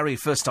says, Gary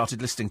first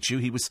started listening to you,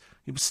 he was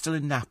still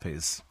in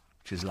nappies,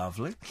 which is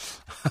lovely.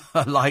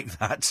 I like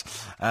that.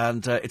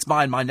 And it's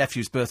my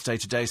nephew's birthday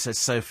today, says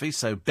Sophie.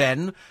 So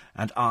Ben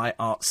and I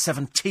are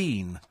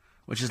 17,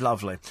 which is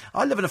lovely.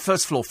 I live in a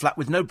first-floor flat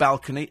with no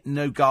balcony,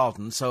 no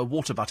garden, so a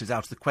water butt is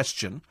out of the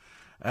question.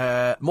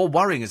 More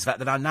worrying is the fact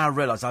that I now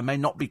realise I may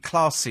not be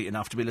classy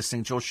enough to be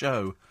listening to your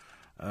show.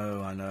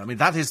 Oh, I know. I mean,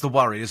 that is the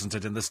worry, isn't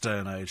it, in this day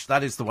and age?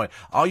 That is the way.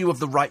 Are you of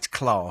the right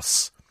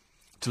class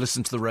to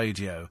listen to the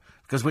radio?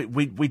 Because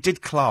we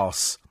did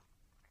class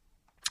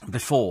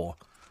before.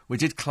 We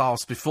did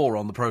class before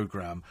on the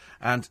programme,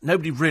 and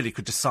nobody really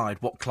could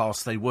decide what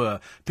class they were.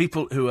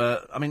 People who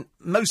are...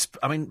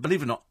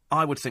 believe it or not,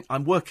 I would think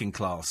I'm working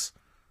class,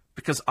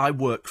 because I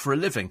work for a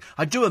living.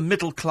 I do a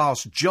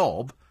middle-class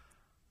job,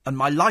 and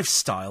my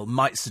lifestyle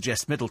might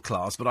suggest middle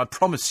class, but I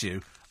promise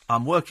you,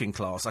 I'm working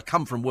class. I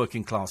come from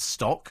working class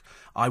stock.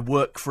 I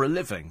work for a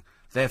living.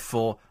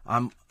 Therefore,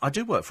 I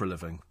do work for a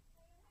living.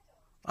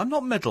 I'm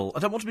not middle. I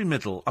don't want to be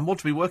middle. I want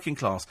to be working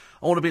class.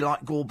 I want to be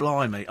like Gore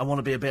Blimey. I want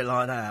to be a bit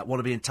like that. I want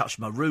to be in touch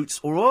with my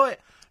roots. All right?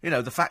 You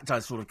know, the fact I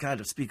sort of kind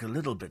of speak a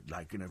little bit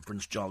like, you know,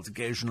 Prince Charles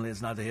occasionally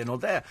is neither here nor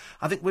there.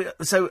 I think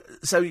so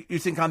you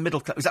think I'm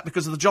middle class? Is that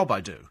because of the job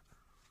I do?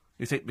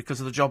 You think because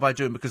of the job I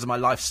do and because of my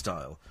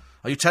lifestyle?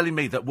 Are you telling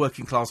me that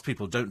working class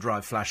people don't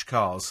drive flash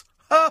cars?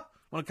 Ha!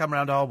 Want to come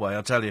round our way,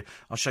 I'll tell you.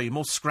 I'll show you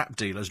more scrap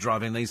dealers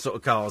driving these sort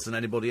of cars than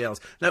anybody else.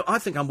 No, I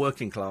think I'm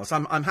working class.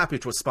 I'm happy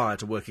to aspire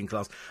to working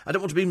class. I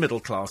don't want to be middle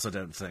class, I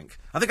don't think.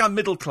 I think I'm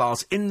middle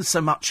class in so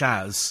much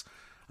as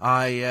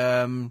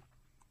I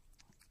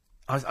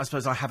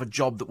suppose I have a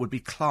job that would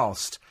be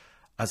classed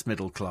as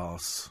middle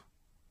class.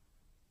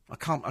 I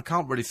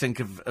can't really think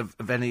of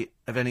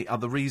any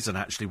other reason,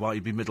 actually, why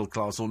you'd be middle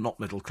class or not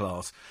middle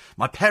class.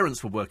 My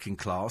parents were working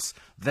class.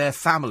 Their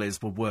families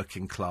were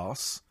working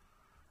class.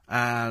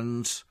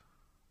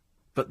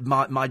 But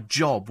my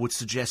job would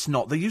suggest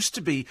not. There used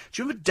to be... Do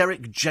you remember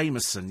Derek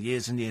Jameson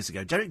years and years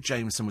ago? Derek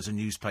Jameson was a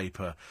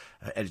newspaper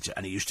editor,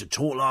 and he used to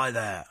talk like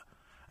that.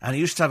 And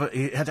he used to have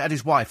he had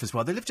his wife as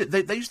well.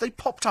 They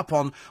popped up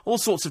on all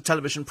sorts of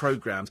television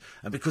programmes,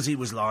 and because he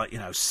was like, you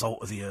know,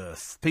 salt of the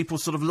earth, people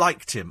sort of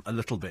liked him a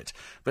little bit.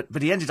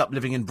 But he ended up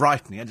living in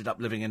Brighton. He ended up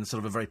living in sort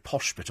of a very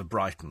posh bit of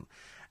Brighton.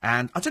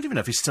 And I don't even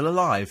know if he's still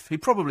alive. He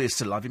probably is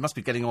still alive. He must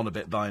be getting on a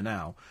bit by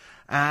now.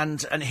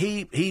 And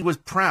he was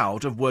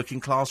proud of working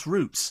class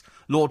roots.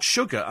 Lord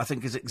Sugar, I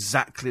think, is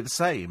exactly the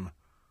same.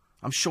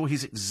 I'm sure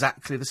he's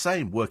exactly the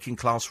same, working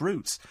class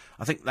roots.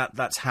 I think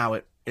that's how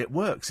it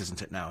works,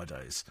 isn't it,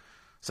 nowadays?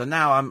 So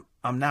now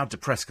I'm now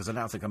depressed because I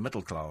now think I'm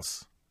middle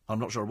class. I'm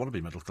not sure I want to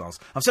be middle class.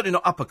 I'm certainly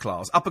not upper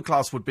class. Upper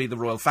class would be the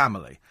royal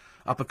family.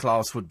 Upper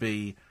class would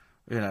be,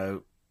 you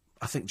know,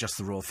 I think just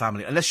the royal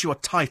family. Unless you are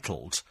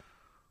titled,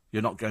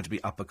 you're not going to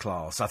be upper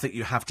class. I think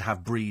you have to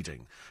have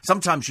breeding.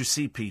 Sometimes you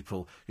see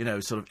people, you know,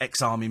 sort of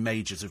ex-army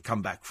majors who've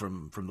come back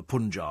from the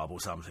Punjab or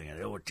something, and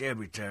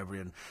terribly,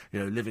 and, you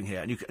know, living here.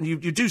 And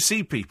you do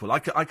see people. I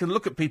can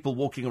look at people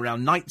walking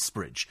around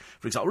Knightsbridge,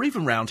 for example, or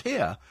even round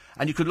here,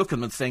 and you could look at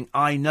them and think,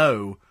 I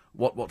know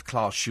what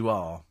class you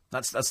are.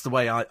 That's the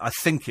way I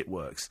think it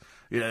works.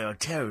 You know,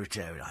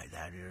 terribly like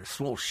that, you know,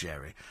 small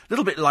sherry. A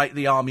little bit like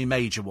the army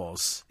major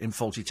was in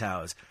Fawlty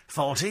Towers.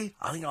 Fawlty,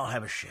 I think I'll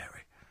have a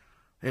sherry.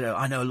 You know,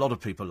 I know a lot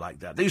of people like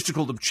that. They used to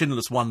call them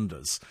chinless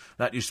wonders.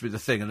 That used to be the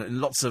thing. And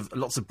in lots of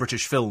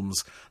British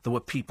films, there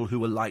were people who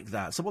were like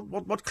that. So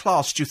what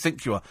class do you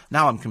think you are?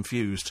 Now I'm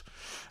confused.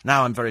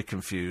 Now I'm very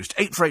confused.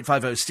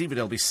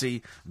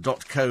 84850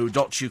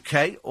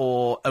 steve@lbc.co.uk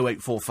or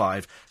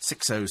 0845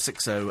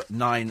 6060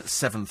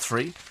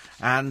 973.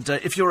 And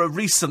if you're a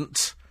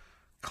recent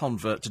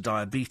convert to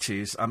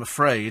diabetes, I'm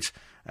afraid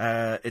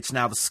it's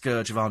now the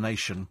scourge of our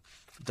nation.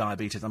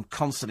 Diabetes. I'm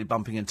constantly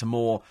bumping into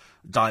more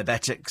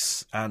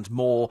diabetics and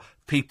more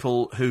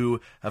people who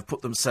have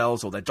put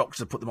themselves, or their doctors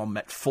have put them on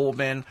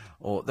metformin,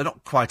 or they're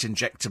not quite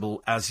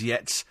injectable as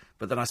yet.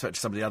 But then I spoke to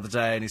somebody the other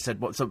day and he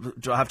said, "What? So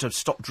do I have to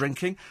stop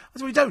drinking?" I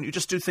said, "We don't. You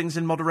just do things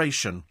in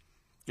moderation.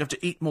 You have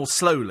to eat more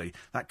slowly.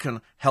 That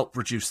can help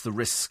reduce the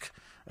risk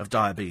of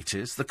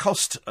diabetes. The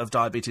cost of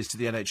diabetes to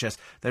the NHS,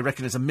 they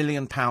reckon, is £1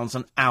 million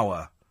an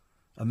hour.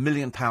 £1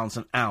 million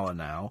an hour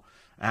now.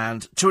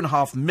 And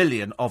 2.5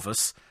 million of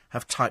us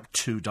have type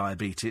 2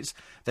 diabetes.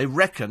 They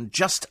reckon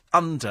just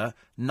under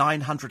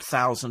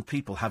 900,000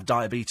 people have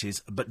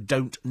diabetes but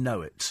don't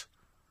know it.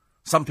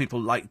 Some people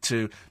like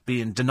to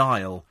be in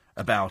denial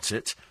about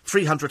it.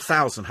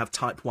 300,000 have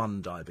type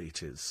 1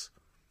 diabetes.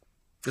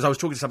 Because I was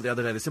talking to somebody the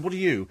other day, they said, "What are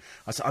you?"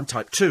 I said, "I'm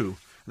type 2.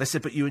 They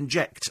said, "But you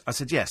inject." I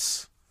said,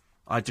 "Yes,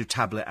 I do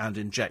tablet and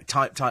inject."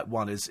 Type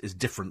 1 is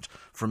different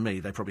from me.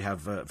 They probably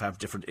have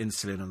different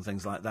insulin and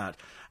things like that.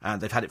 And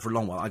they've had it for a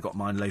long while. I got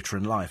mine later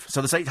in life.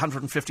 So there's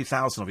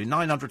 850,000 of you,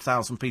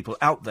 900,000 people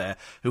out there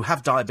who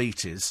have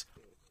diabetes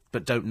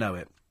but don't know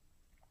it.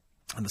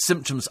 And the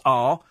symptoms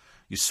are,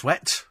 you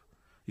sweat,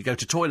 you go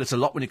to toilet a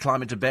lot when you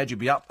climb into bed, you'll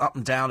be up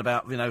and down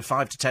about,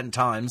 5 to 10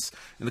 times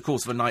in the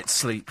course of a night's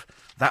sleep.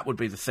 That would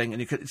be the thing.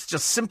 And it's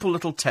just simple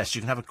little tests.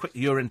 You can have a quick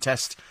urine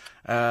test.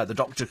 The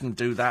doctor can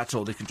do that,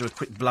 or they can do a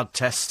quick blood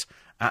test.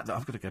 I've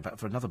got to go back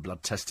for another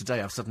blood test today.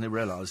 I've suddenly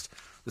realised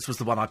this was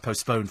the one I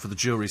postponed for the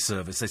jury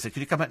service. They said, "Can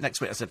you come back next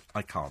week?" I said,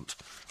 I can't.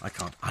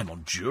 I'm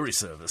on jury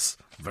service.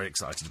 I'm very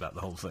excited about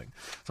the whole thing.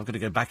 So I'm going to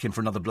go back in for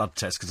another blood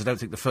test, because I don't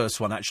think the first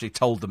one actually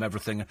told them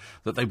everything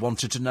that they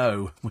wanted to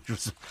know,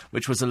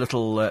 which was a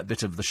little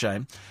bit of the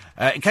shame.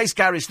 In case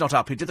Gary's not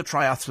up, he did the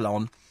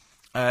triathlon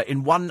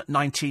in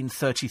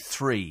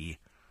 1:19:33.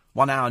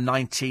 1 hour,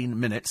 19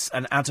 minutes.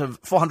 And out of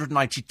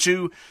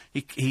 492,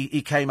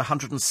 he came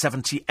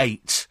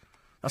 178.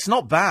 That's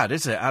not bad,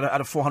 is it? Out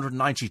of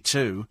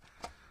 492.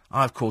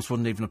 I, of course,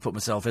 wouldn't even have put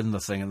myself in the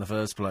thing in the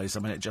first place. I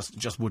mean, it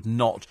just would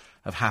not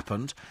have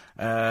happened.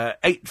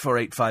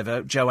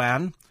 84850,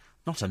 Joanne.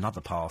 Not another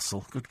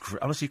parcel. Good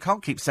honestly, you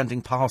can't keep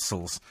sending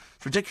parcels.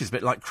 It's ridiculous, a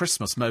bit like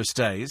Christmas most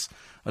days.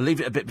 I'll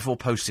leave it a bit before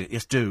posting it.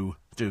 Yes, do.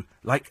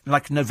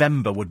 Like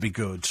November would be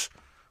good.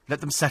 Let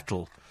them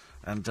settle.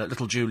 And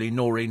little Julie,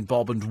 Noreen,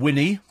 Bob and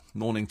Winnie,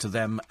 morning to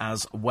them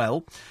as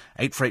well.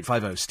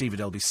 84850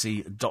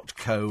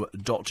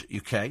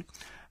 steve@lbc.co.uk.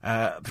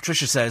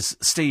 Patricia says,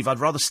 Steve, I'd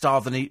rather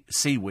starve than eat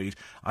seaweed.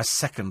 I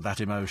second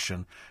that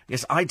emotion.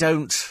 Yes, I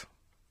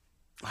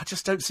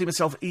just don't see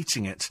myself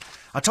eating it.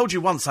 I told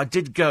you once I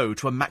did go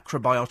to a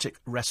macrobiotic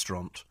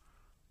restaurant.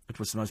 It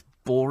was the most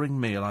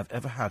boring meal I've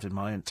ever had in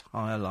my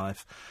entire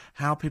life.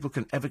 How people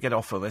can ever get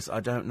off of this,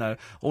 I don't know.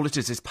 All it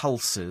is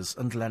pulses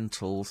and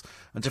lentils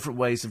and different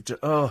ways of...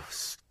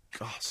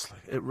 ghastly.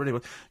 It really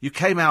was. You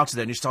came out of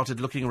there and you started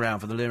looking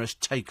around for the nearest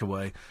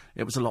takeaway.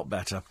 It was a lot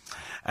better.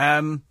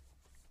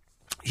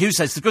 Hugh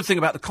says, the good thing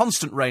about the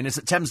constant rain is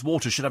that Thames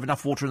Water should have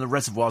enough water in the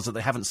reservoirs that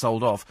they haven't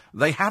sold off.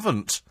 They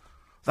haven't.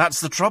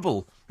 That's the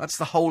trouble. That's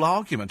the whole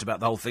argument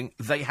about the whole thing.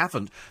 They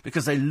haven't,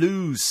 because they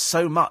lose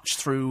so much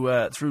through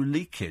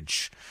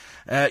leakage.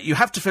 You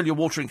have to fill your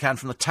watering can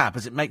from the tap,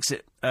 as it makes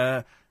it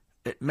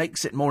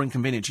more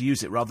inconvenient to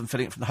use it rather than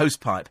filling it from the hose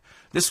pipe.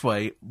 This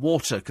way,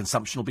 water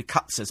consumption will be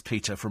cut, says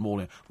Peter from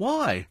Morley.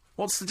 Why?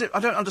 I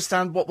don't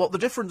understand what the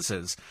difference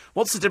is.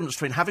 What's the difference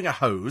between having a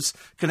hose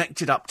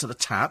connected up to the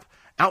tap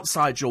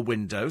outside your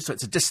window, so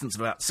it's a distance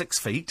of about 6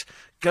 feet,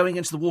 going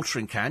into the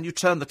watering can, you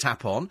turn the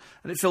tap on,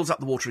 and it fills up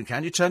the watering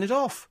can, you turn it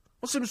off?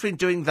 What's the difference between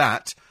doing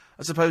that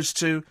as opposed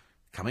to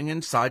coming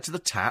inside to the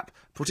tap,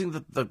 putting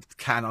the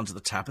can onto the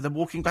tap, and then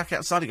walking back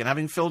outside again,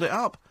 having filled it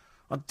up?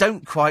 I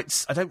don't quite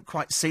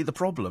see the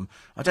problem.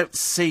 I don't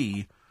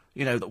see,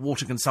 that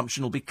water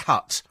consumption will be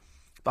cut.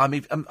 But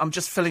I'm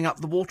just filling up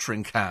the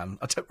watering can.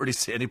 I don't really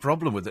see any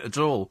problem with it at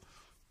all.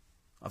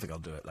 I think I'll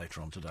do it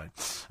later on today.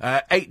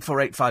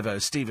 84850,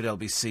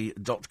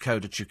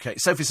 steve@lbc.co.uk.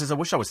 Sophie says, I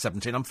wish I was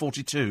 17. I'm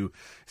 42.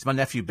 It's my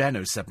nephew Ben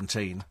who's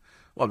 17.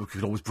 Well, we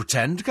could always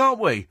pretend, can't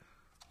we?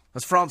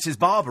 As Frances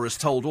Barber has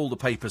told all the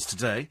papers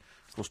today.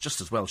 Of course,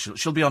 just as well,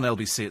 she'll be on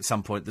LBC at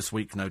some point this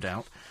week, no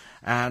doubt.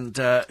 And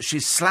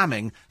she's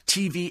slamming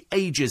TV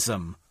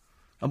ageism.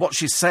 And what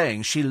she's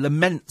saying, she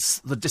laments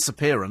the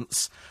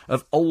disappearance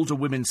of older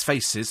women's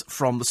faces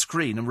from the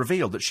screen and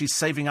revealed that she's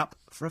saving up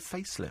for a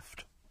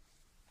facelift.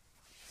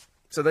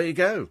 So there you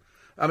go.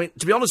 I mean,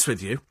 to be honest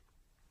with you,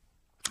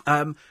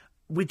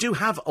 we do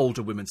have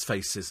older women's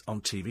faces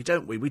on TV,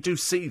 don't we? We do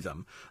see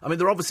them. I mean,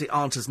 there obviously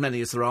aren't as many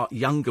as there are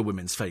younger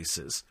women's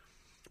faces.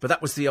 But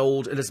that was the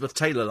old Elizabeth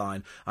Taylor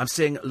line. I'm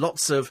seeing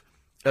lots of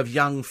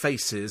young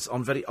faces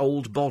on very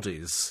old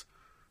bodies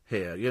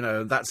here.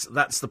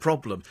 That's the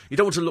problem. You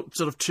don't want to look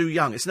sort of too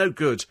young. It's no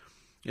good,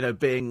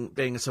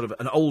 being a sort of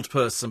an old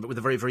person but with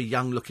a very, very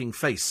young-looking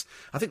face.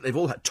 I think they've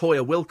all had...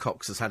 Toya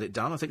Wilcox has had it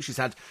done. I think she's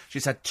had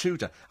 2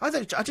 done. I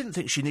didn't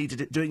think she needed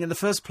it doing in the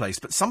first place,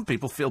 but some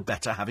people feel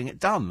better having it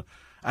done.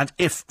 And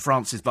if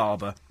Frances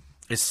Barber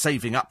is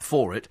saving up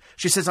for it,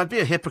 she says, I'd be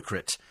a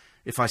hypocrite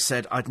if I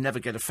said I'd never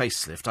get a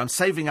facelift. I'm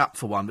saving up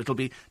for one. It'll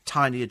be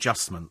tiny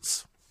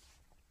adjustments.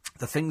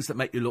 The things that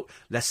make you look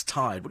less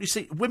tired. Well, you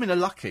see, women are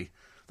lucky.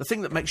 The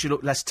thing that makes you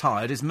look less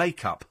tired is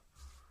makeup.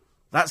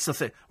 That's the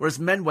thing. Whereas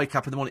men wake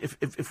up in the morning,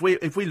 if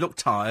we look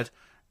tired,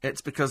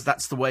 it's because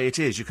that's the way it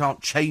is. You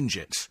can't change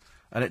it.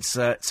 And it's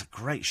a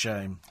great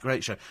shame.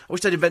 Great shame. I wish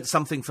they'd invent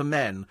something for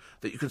men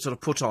that you can sort of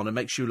put on and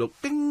makes you look,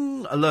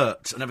 bing,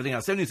 alert and everything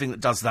else. The only thing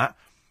that does that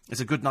is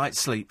a good night's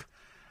sleep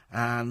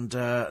and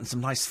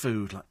some nice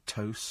food like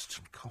toast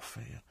and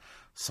coffee and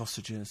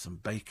sausages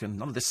and bacon.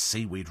 None of this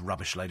seaweed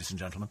rubbish, ladies and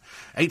gentlemen.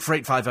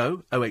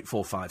 84850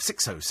 0845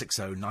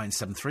 6060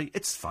 973.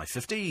 It's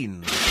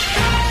 5:15.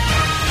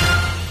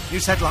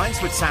 News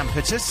headlines with Sam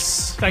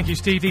Pittis. Thank you,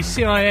 Steve. The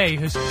CIA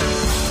has...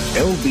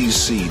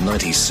 LBC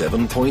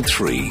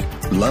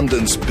 97.3,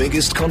 London's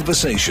biggest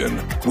conversation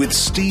with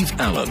Steve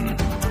Allen.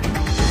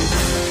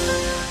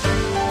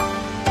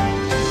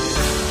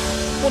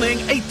 Morning,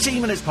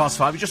 18 minutes past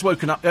 5. You've just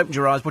woken up, opened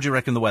your eyes. What do you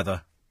reckon the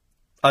weather?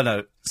 I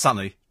know,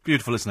 sunny.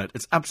 Beautiful, isn't it?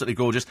 It's absolutely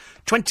gorgeous.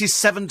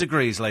 27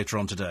 degrees later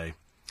on today.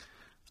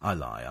 I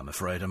lie, I'm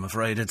afraid.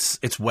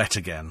 It's wet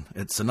again.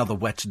 It's another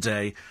wet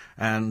day.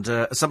 And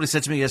somebody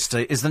said to me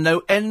yesterday, is there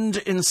no end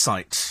in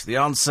sight? The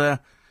answer,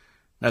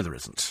 no, there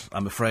isn't.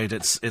 I'm afraid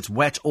it's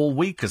wet all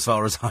week as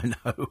far as I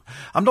know.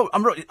 I'm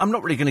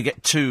not really going to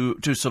get too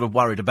sort of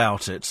worried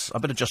about it. I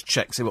better just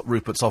check, see what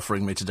Rupert's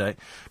offering me today.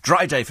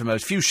 Dry day for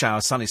most, few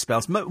showers, sunny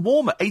spells,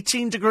 warmer,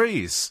 18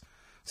 degrees.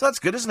 So that's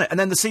good, isn't it? And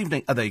then this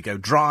evening, there you go,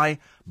 dry,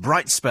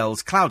 bright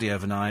spells, cloudy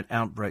overnight,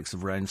 outbreaks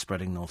of rain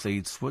spreading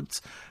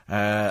northeastwards,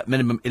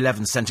 minimum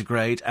 11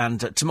 centigrade, and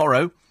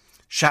tomorrow,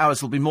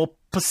 showers will be more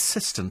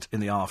persistent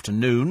in the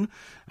afternoon.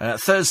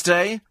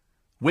 Thursday,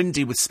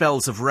 windy with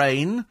spells of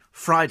rain.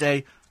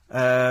 Friday,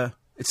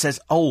 it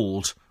says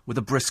old with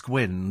a brisk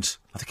wind.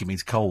 I think it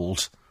means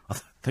cold. I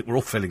think we're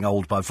all feeling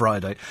old by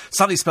Friday.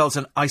 Sunny spells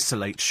and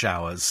isolate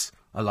showers.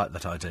 I like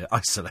that idea,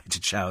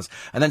 isolated showers.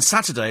 And then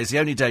Saturday is the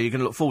only day you're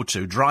going to look forward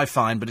to. Dry,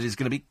 fine, but it is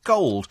going to be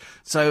cold.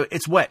 So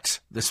it's wet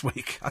this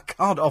week. I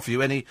can't offer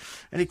you any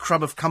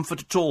crumb of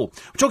comfort at all.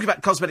 We're talking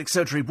about cosmetic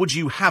surgery. Would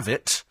you have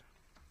it?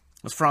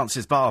 As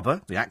Frances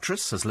Barber, the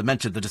actress, has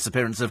lamented the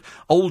disappearance of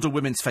older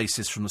women's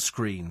faces from the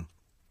screen.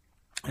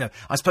 You know,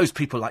 I suppose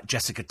people like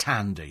Jessica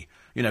Tandy,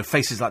 you know,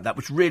 faces like that,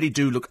 which really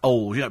do look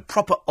old, you know,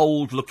 proper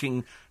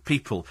old-looking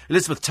people.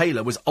 Elizabeth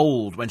Taylor was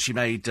old when she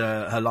made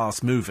her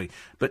last movie,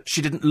 but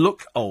she didn't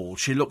look old.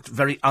 She looked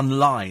very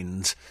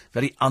unlined,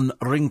 very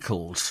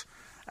unwrinkled.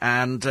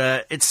 And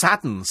it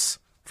saddens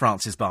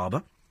Frances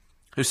Barber,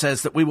 who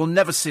says that we will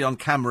never see on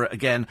camera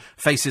again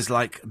faces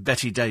like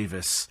Betty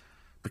Davis,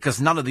 because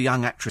none of the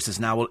young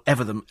actresses now will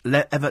ever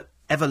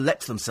let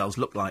themselves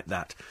look like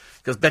that.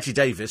 Because Betty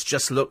Davis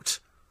just looked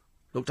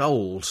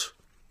old,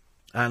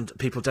 and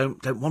people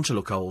don't want to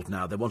look old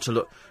now. They want to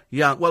look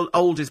young. Well,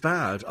 old is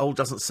bad. Old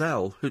doesn't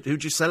sell. Who do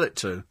you sell it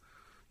to?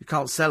 You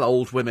can't sell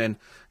old women.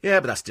 Yeah,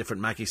 but that's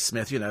different. Maggie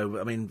Smith, you know,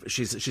 I mean,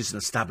 she's an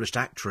established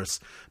actress.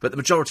 But the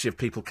majority of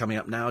people coming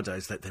up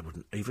nowadays, they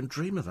wouldn't even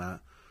dream of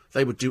that.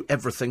 They would do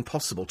everything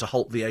possible to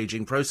halt the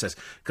ageing process.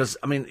 Because,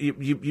 I mean,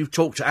 you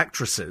talk to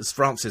actresses,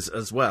 Frances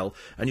as well,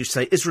 and you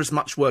say, is there as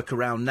much work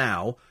around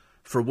now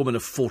for a woman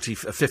of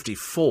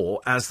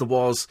 54 as there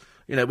was,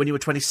 you know, when you were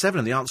 27?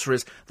 And the answer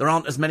is there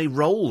aren't as many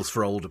roles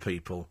for older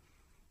people.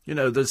 You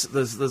know, there's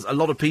a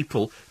lot of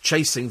people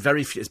chasing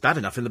very few. It's bad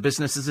enough in the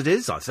business as it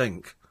is, I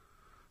think.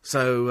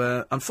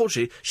 So,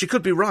 unfortunately, she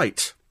could be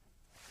right.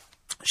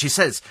 She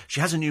says she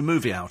has a new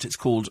movie out. It's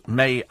called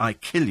May I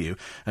Kill You,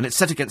 and it's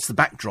set against the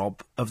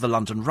backdrop of the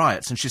London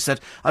riots. And she said,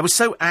 I was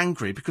so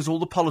angry because all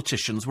the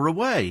politicians were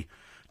away.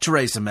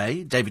 Theresa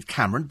May, David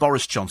Cameron,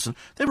 Boris Johnson,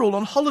 they were all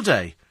on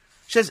holiday.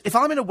 She says, if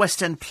I'm in a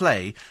West End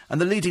play and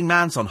the leading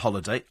man's on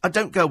holiday, I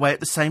don't go away at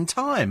the same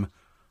time.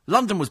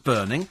 London was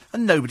burning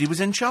and nobody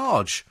was in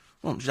charge.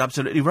 Well, she's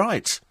absolutely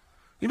right.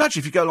 You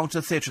imagine if you go along to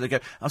the theatre and they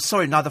go, I'm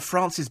sorry, neither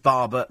Frances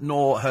Barber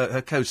nor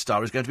her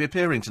co-star is going to be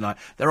appearing tonight.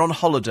 They're on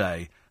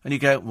holiday. And you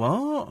go,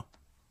 what?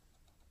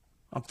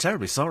 I'm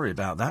terribly sorry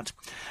about that.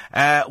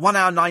 1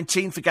 hour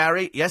 19 for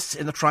Gary, yes,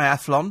 in the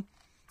triathlon.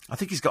 I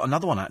think he's got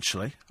another one,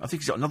 actually. I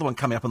think he's got another one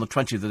coming up on the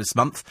 20th of this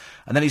month.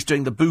 And then he's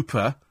doing the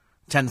Booper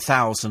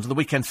 10,000. And the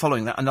weekend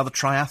following that, another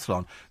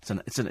triathlon.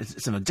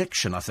 It's an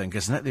addiction, I think,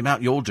 isn't it? The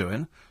amount you're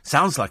doing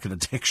sounds like an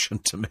addiction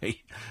to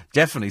me.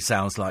 Definitely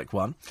sounds like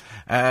one.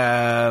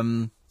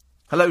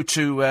 Hello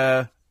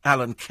to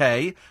Alan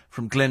Kay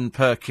from Glyn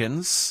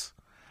Perkins.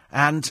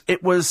 And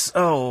it was,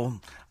 I'll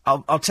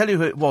tell you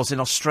who it was in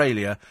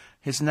Australia.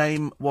 His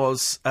name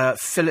was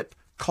Philip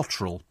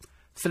Cottrell.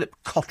 Philip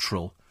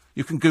Cottrell.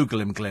 You can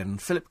Google him, Glyn.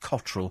 Philip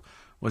Cottrell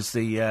was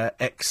the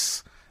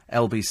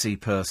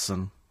ex-LBC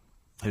person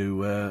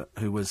who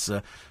was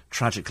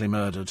tragically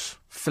murdered.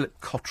 Philip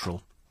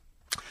Cottrell.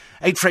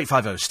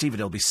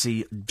 84850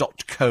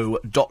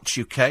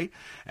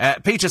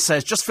 steve@lbc.co.uk. Peter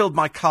says, just filled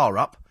my car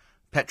up.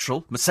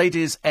 Petrol.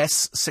 Mercedes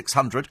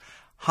S600.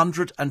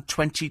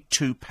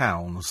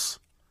 £122.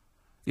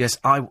 Yes,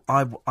 I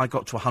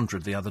got to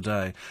 100 the other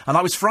day. And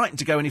I was frightened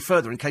to go any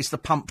further in case the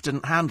pump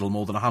didn't handle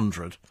more than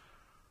 100.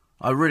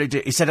 I really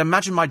did. He said,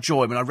 imagine my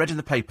joy when I read in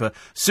the paper,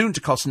 soon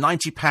to cost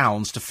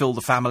 £90 to fill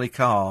the family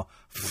car.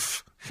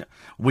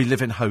 We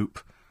live in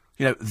hope.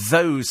 You know,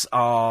 those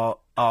are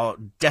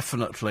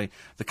definitely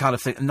the kind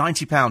of thing.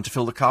 £90 to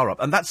fill the car up.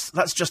 And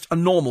that's just a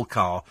normal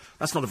car.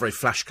 That's not a very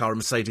flash car, a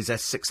Mercedes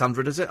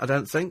S600, is it? I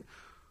don't think.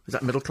 Is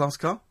that a middle-class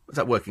car? Is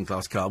that a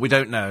working-class car? We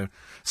don't know.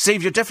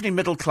 Steve, you're definitely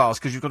middle-class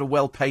because you've got a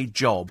well-paid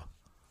job.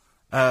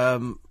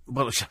 Well,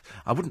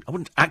 I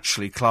wouldn't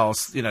actually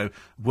class, you know,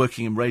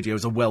 working in radio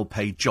as a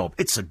well-paid job.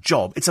 It's a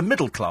job. It's a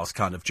middle-class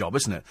kind of job,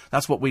 isn't it?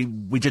 That's what we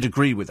did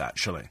agree with,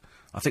 actually.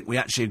 I think we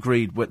actually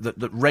agreed with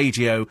that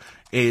radio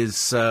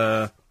is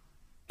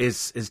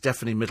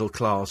definitely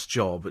middle-class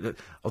job.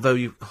 Although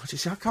you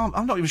see,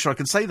 I'm not even sure I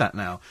can say that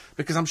now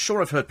because I'm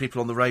sure I've heard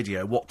people on the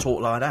radio talk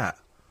like that.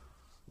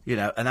 You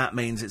know, and that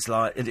means it's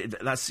like,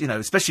 that's, you know,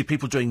 especially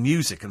people doing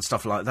music and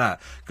stuff like that,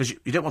 because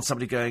you don't want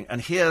somebody going, and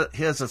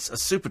here's a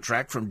super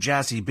track from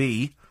Jazzy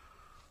B.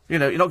 You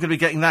know, you're not going to be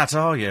getting that,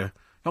 are you?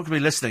 You're not going to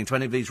be listening to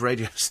any of these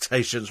radio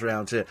stations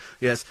around here.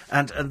 Yes,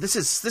 and this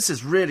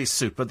is really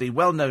super. The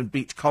well-known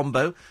beat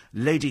combo,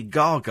 Lady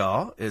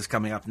Gaga, is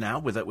coming up now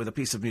with a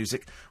piece of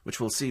music which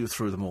will see you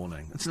through the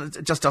morning.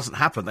 It just doesn't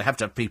happen. They have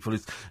to have people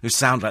who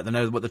sound like they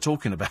know what they're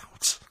talking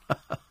about.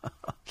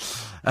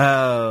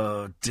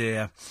 Oh,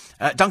 dear.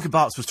 Duncan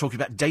Bartz was talking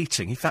about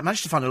dating. He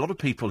managed to find a lot of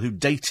people who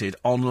dated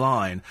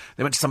online.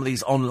 They went to some of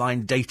these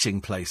online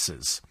dating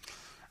places.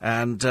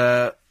 And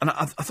I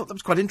thought that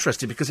was quite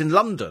interesting, because in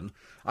London,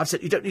 I've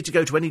said you don't need to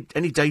go to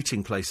any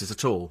dating places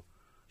at all.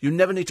 You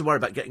never need to worry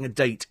about getting a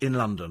date in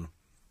London.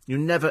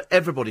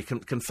 Everybody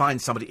can find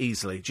somebody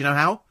easily. Do you know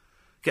how?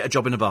 Get a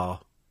job in a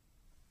bar.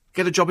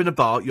 Get a job in a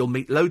bar, you'll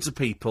meet loads of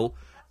people,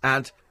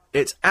 and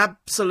it's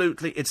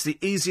the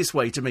easiest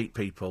way to meet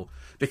people,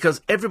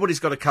 because everybody's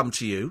got to come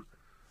to you.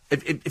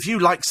 If you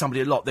like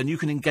somebody a lot, then you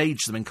can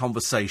engage them in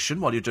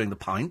conversation while you're doing the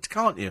pint,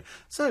 can't you?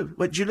 So,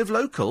 do you live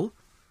local?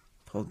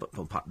 A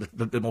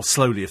bit more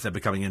slowly if they're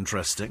becoming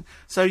interesting.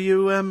 So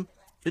you,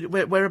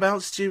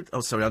 whereabouts do you...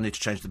 Oh, sorry, I need to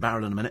change the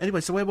barrel in a minute.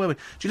 Anyway, so where were we? Do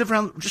you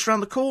live just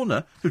round the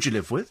corner? Who do you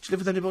live with? Do you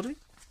live with anybody?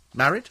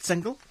 Married?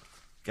 Single?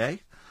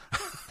 Gay?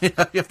 You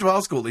have to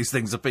ask all these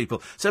things of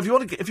people. So if you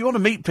want to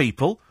meet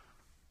people...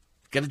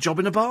 get a job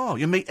in a bar.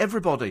 You meet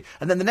everybody.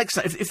 And then the next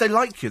night, if they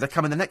like you, they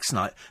come in the next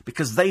night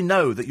because they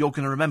know that you're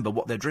going to remember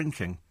what they're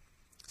drinking.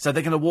 So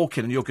they're going to walk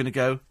in and you're going to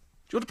go, do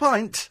you want a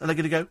pint? And they're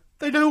going to go,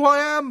 they know who I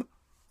am.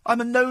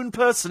 I'm a known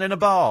person in a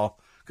bar.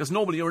 Because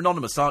normally you're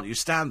anonymous, aren't you? You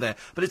stand there.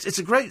 But it's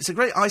a great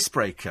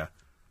icebreaker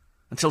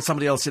until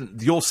somebody else in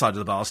your side of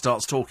the bar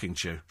starts talking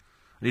to you.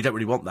 And you don't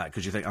really want that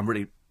because you think, I'm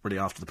really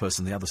after the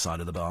person on the other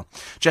side of the bar.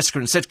 Jessica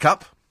in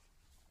Sidcup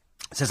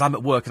says, I'm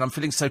at work and I'm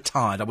feeling so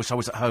tired. I wish I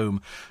was at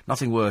home.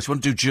 Nothing worse. You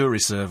want to do jury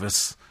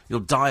service,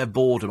 you'll die of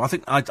boredom. I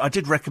think I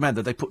did recommend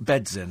that they put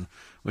beds in,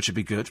 which would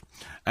be good.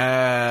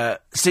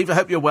 Steve, I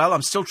hope you're well.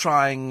 I'm still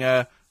trying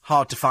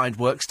hard to find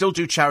work. Still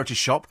do charity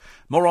shop.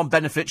 More on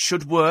benefits.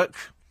 Should work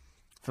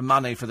for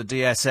money for the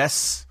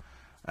DSS.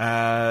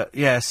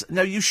 Yes.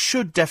 No, you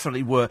should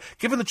definitely work.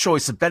 Given the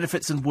choice of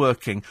benefits and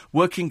working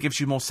gives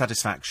you more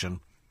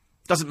satisfaction.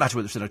 Doesn't matter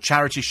whether it's in a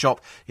charity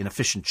shop, in a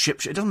fish and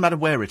chip shop. It doesn't matter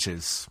where it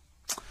is.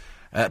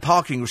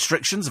 Parking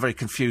restrictions are very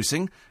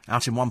confusing.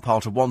 Out in one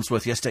part of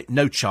Wandsworth yesterday,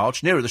 no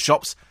charge. Nearer the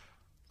shops,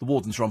 the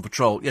wardens are on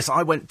patrol. Yes,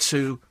 I went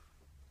to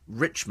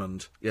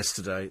Richmond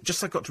yesterday.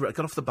 Just as I got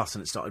off the bus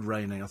and it started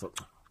raining. I thought,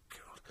 oh,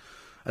 God.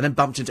 And then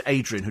bumped into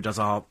Adrian, who does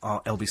our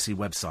LBC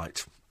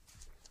website.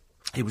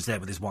 He was there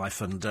with his wife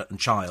and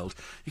child.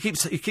 He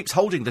keeps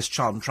holding this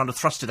child and trying to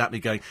thrust it at me,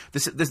 going,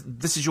 "This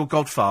is your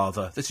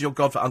godfather. This is your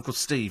godfather, Uncle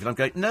Steve." And I'm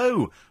going,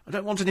 "No, I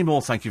don't want any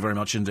more. Thank you very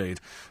much indeed."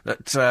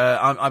 But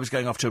I was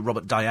going off to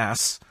Robert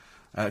Dias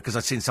because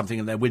I'd seen something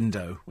in their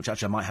window, which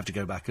actually I might have to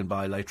go back and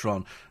buy later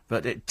on.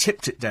 But it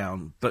tipped it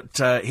down.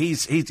 But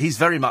he's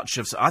very much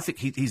of. I think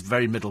he's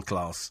very middle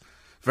class.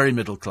 Very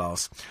middle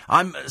class.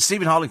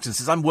 Stephen Harlington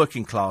says, I'm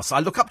working class. I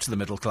look up to the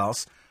middle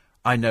class.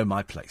 I know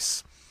my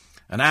place.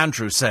 And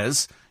Andrew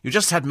says, you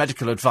just had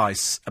medical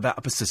advice about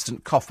a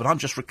persistent cough, but I'm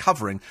just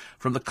recovering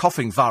from the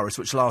coughing virus,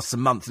 which lasts a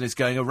month and is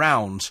going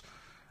around.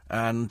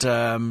 And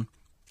I'm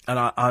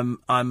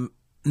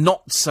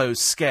not so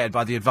scared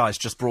by the advice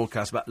just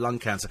broadcast about lung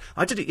cancer.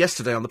 I did it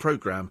yesterday on the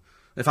programme.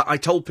 In fact, I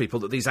told people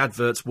that these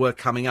adverts were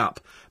coming up.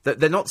 That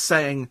they're not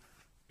saying,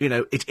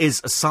 it is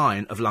a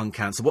sign of lung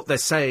cancer. What they're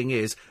saying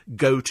is,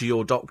 go to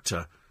your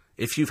doctor.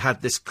 If you've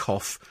had this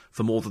cough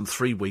for more than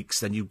 3 weeks,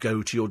 then you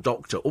go to your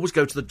doctor. Always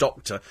go to the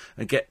doctor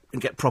and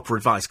get proper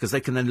advice, because they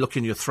can then look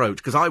in your throat.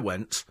 Because I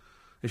went,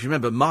 if you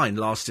remember, mine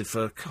lasted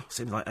for,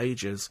 seemed like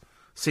ages.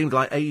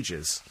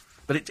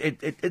 But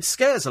it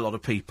scares a lot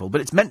of people.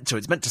 But it's meant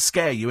to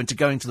scare you into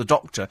going to the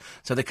doctor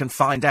so they can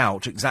find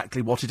out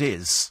exactly what it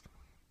is.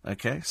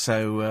 Okay,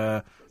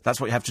 so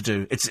that's what you have to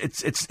do.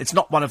 It's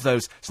not one of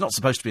those. It's not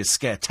supposed to be a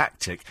scare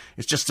tactic.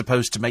 It's just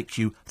supposed to make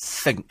you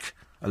think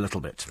a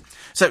little bit.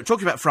 So,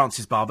 talking about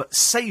Francis Barber,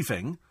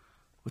 saving,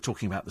 we're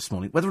talking about this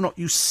morning, whether or not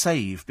you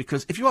save,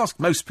 because if you ask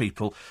most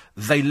people,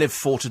 they live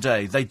for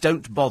today. They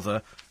don't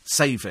bother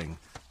saving.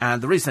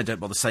 And the reason they don't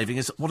bother saving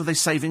is, what are they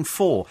saving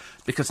for?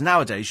 Because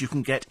nowadays you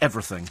can get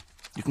everything.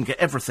 You can get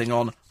everything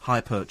on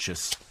hire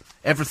purchase.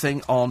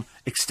 Everything on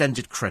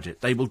extended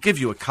credit. They will give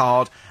you a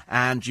card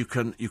and you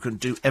can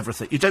do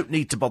everything. You don't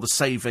need to bother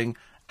saving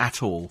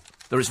at all.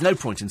 There is no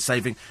point in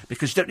saving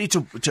because you don't need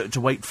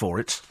to wait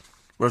for it.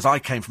 Whereas I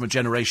came from a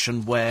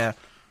generation where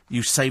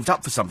you saved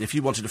up for something. If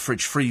you wanted a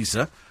fridge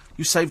freezer,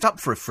 you saved up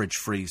for a fridge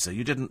freezer.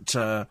 You didn't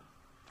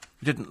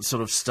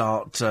sort of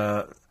start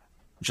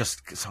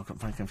just. So I'm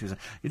very confused.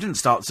 You didn't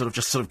start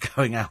just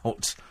going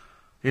out,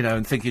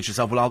 and thinking to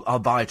yourself, well, I'll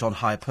buy it on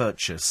hire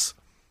purchase.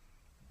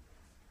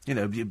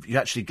 You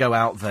actually go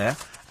out there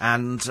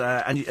and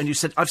you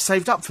said, I've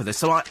saved up for this,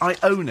 so I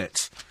own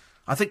it.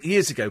 I think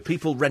years ago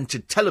people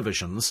rented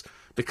televisions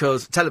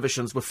because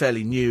televisions were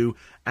fairly new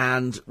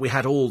and we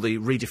had all the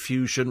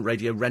rediffusion,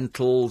 radio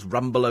rentals,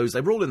 rumbelows.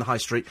 They were all in the high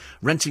street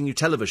renting new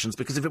televisions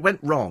because if it went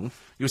wrong,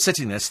 you were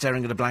sitting there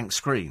staring at a blank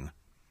screen.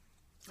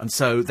 And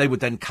so they would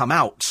then come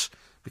out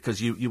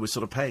because you were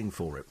sort of paying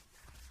for it.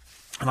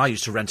 And I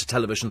used to rent a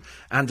television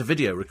and a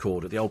video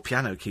recorder, the old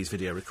Piano Keys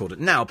video recorder.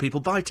 Now people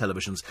buy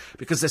televisions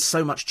because they're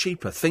so much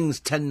cheaper. Things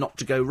tend not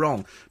to go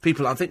wrong.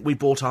 I think we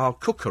bought our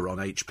cooker on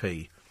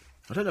HP.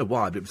 I don't know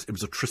why, but it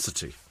was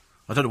Atricity.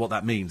 I don't know what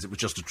that means. It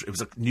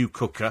was a new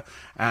cooker,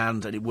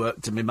 and it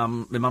worked. And my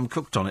mum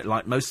cooked on it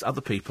like most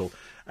other people.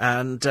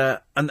 And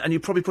you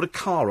probably put a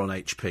car on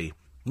HP.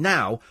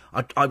 Now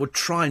I would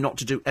try not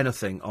to do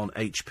anything on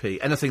HP,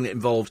 anything that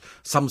involved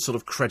some sort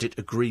of credit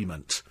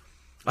agreement.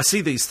 I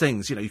see these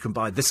things, you can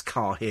buy this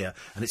car here,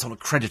 and it's on a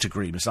credit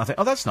agreement. And I think,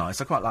 oh, that's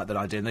nice. I quite like that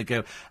idea. And they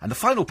go, and the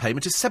final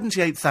payment is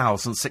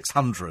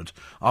 $78,600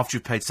 after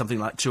you've paid something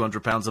like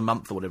 £200 a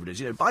month or whatever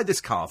it is. Buy this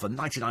car for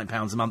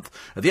 £99 a month.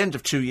 At the end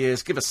of 2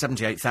 years, give us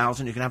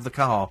 $78,000, you can have the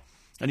car.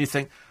 And you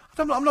think,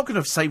 I'm not going to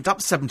have saved up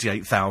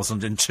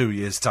 $78,000 in 2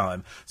 years'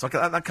 time. So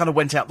that kind of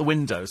went out the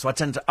window. So I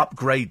tend to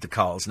upgrade the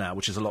cars now,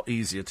 which is a lot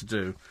easier to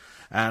do.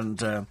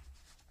 And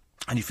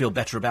you feel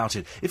better about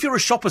it. If you're a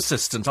shop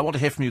assistant, I want to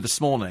hear from you this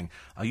morning.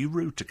 Are you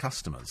rude to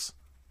customers?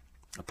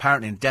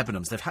 Apparently in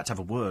Debenhams, they've had to have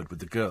a word with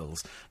the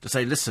girls to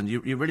say, listen,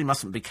 you really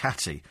mustn't be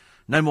catty.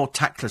 No more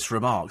tactless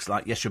remarks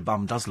like, yes, your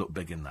bum does look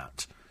big in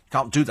that. You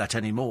can't do that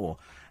anymore.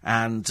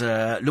 And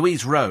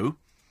Louise Rowe,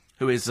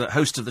 who is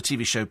host of the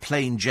TV show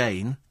Plain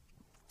Jane.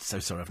 So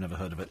sorry, I've never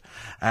heard of it.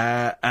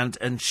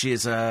 And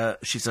she's a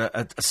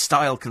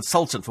style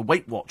consultant for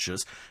Weight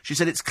Watchers. She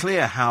said it's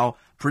clear how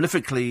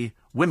prolifically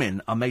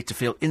women are made to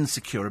feel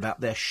insecure about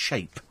their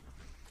shape.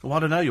 Well, I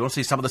don't know. You want to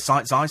see some of the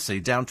sights I see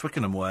down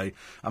Twickenham way.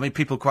 I mean,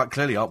 people quite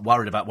clearly aren't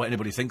worried about what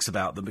anybody thinks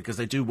about them because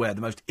they do wear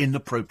the most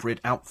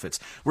inappropriate outfits.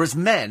 Whereas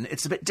men,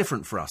 it's a bit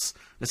different for us.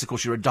 Unless, of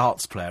course, you're a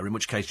darts player, in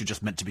which case you're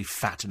just meant to be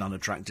fat and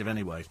unattractive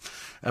anyway.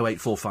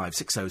 0845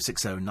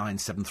 6060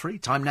 973.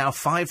 Time now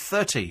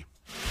 5:30.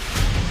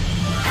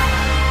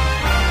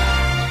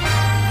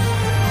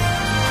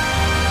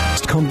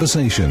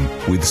 Conversation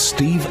with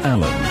Steve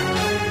Allen.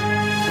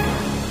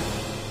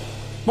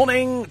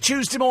 Morning,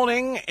 Tuesday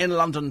morning in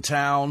London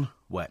town.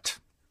 Wet.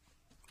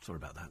 Sorry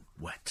about that.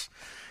 Wet.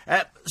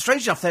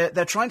 Strange enough,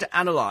 they're trying to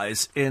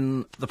analyse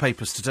in the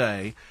papers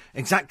today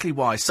exactly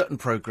why certain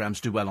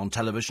programmes do well on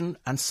television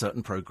and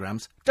certain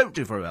programmes don't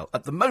do very well.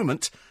 At the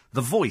moment,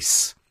 The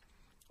Voice,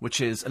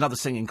 which is another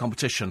singing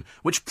competition,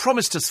 which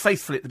promised us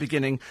faithfully at the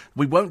beginning,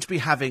 we won't be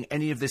having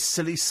any of this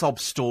silly sob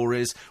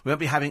stories, we won't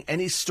be having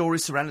any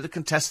stories surrounding the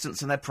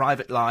contestants and their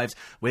private lives,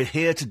 we're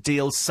here to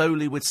deal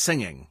solely with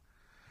singing.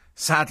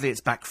 Sadly,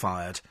 it's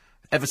backfired.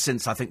 Ever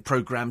since, I think,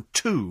 programme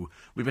 2,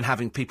 we've been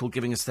having people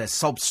giving us their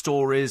sob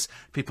stories,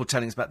 people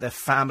telling us about their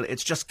family.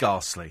 It's just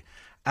ghastly.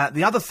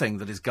 The other thing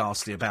that is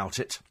ghastly about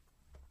it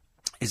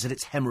is that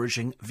it's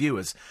hemorrhaging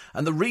viewers.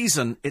 And the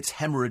reason it's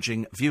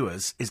hemorrhaging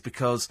viewers is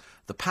because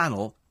the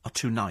panel are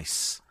too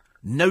nice.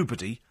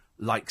 Nobody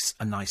likes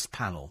a nice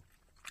panel.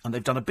 And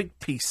they've done a big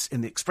piece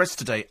in the Express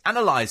today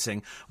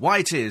analysing why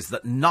it is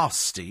that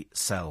nasty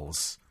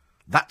sells.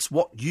 That's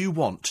what you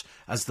want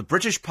as the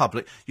British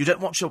public. You don't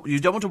want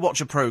to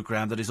watch a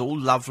programme that is all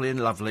lovely and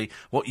lovely.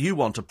 What you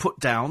want are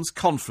put-downs,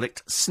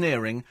 conflict,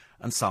 sneering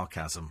and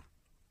sarcasm.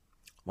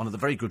 One of the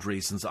very good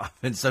reasons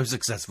I've been so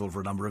successful for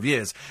a number of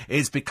years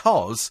is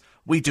because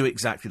we do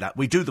exactly that.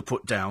 We do the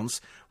put-downs.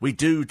 We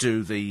do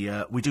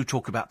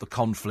talk about the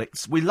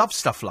conflicts. We love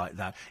stuff like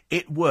that.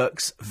 It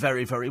works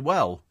very, very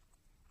well.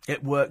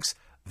 It works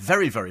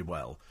very, very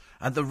well.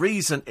 And the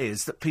reason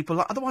is that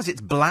otherwise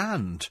it's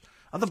bland.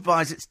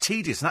 Otherwise, it's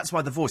tedious, and that's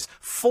why The Voice,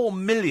 4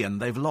 million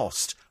they've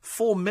lost.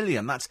 4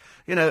 million, that's,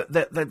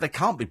 they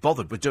can't be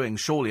bothered with doing,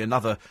 surely,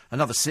 another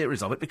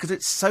series of it, because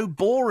it's so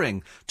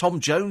boring. Tom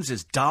Jones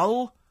is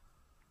dull.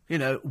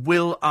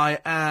 Will I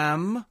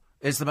Am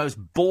is the most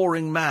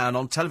boring man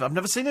on television. I've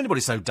never seen anybody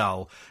so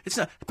dull.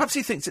 Perhaps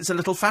he thinks it's a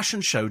little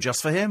fashion show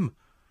just for him.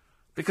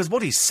 Because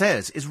what he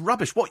says is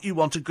rubbish. What you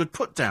want are good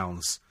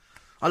put-downs.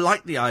 I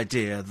like the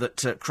idea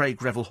that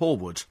Craig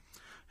Revel-Horwood,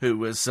 who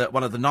was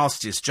one of the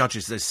nastiest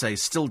judges, they say,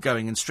 still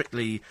going in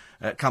Strictly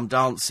Come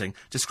Dancing,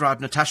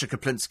 described Natasha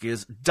Kaplinsky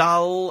as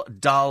dull,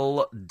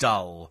 dull,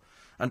 dull.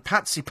 And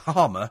Patsy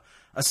Palmer,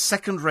 a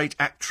second-rate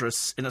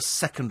actress in a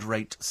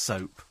second-rate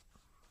soap.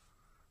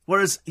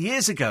 Whereas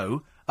years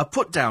ago, a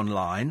put-down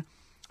line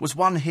was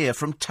one here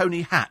from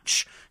Tony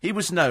Hatch. He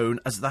was known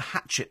as the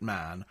Hatchet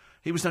Man.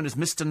 He was known as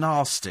Mr.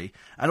 Nasty.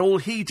 And all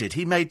he did,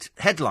 he made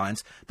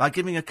headlines by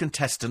giving a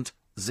contestant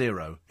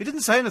 0. He didn't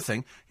say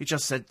anything. He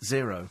just said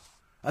 0.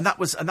 And that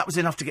was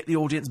enough to get the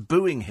audience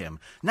booing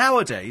him.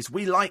 Nowadays,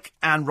 we like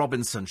Anne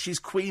Robinson. She's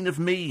Queen of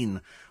Mean.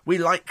 We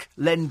like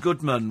Len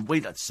Goodman.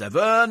 We like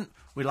Severn.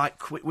 We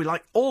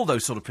like all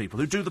those sort of people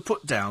who do the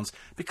put-downs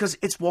because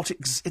it's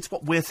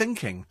what we're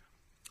thinking.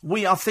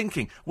 We are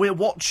thinking. We're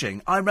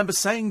watching. I remember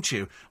saying to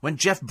you, when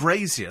Jeff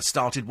Brazier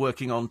started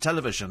working on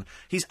television,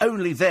 he's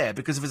only there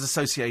because of his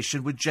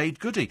association with Jade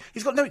Goody.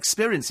 He's got no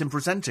experience in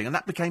presenting, and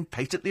that became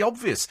patently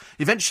obvious.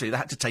 Eventually, they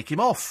had to take him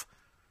off,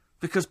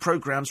 because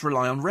programmes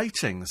rely on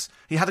ratings.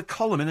 He had a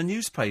column in a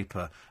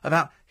newspaper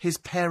about his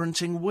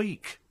parenting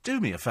week. Do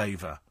me a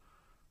favour.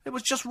 It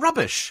was just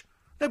rubbish.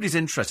 Nobody's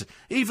interested.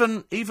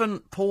 Even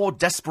poor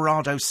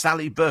desperado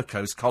Sally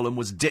Burko's column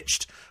was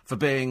ditched for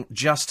being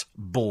just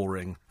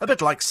boring. A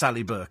bit like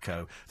Sally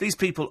Burko. These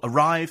people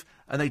arrive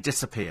and they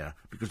disappear,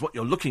 because what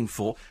you're looking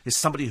for is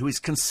somebody who is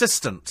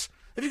consistent.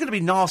 If you're going to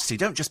be nasty,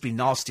 don't just be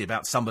nasty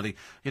about somebody,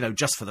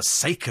 just for the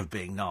sake of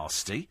being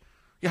nasty.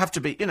 You have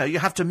to be, you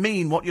have to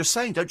mean what you're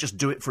saying. Don't just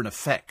do it for an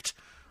effect.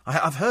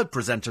 I've heard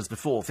presenters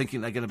before thinking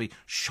they're going to be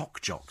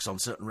shock jocks on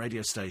certain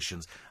radio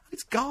stations.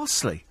 It's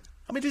ghastly.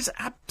 I mean, it is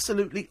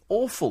absolutely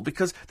awful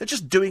because they're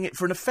just doing it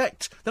for an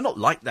effect. They're not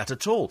like that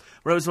at all.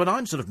 Whereas when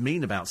I'm sort of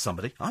mean about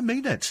somebody, I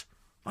mean it.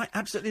 I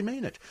absolutely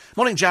mean it.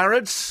 Morning,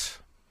 Jared.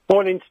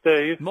 Morning,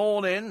 Steve.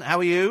 Morning. How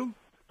are you?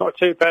 Not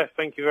too bad,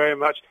 thank you very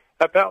much.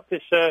 About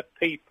this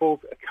people,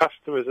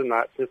 customers and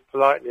that, this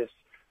politeness.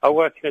 I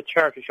work in a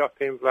charity shop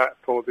in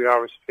Blackpool,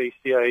 the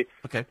RSPCA.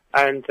 Okay.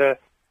 And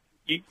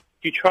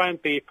you try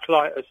and be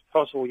polite as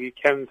possible you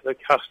can to the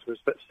customers,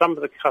 but some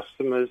of the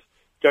customers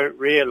don't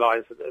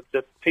realise that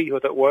the people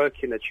that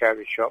work in the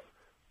charity shop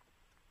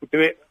do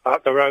it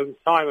at their own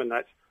time and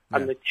that. Yeah.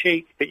 And the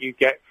cheek that you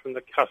get from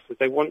the customers,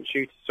 they want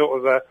you to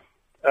sort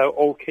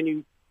of, can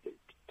you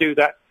do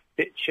that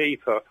bit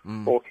cheaper?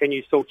 Or can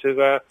you sort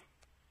of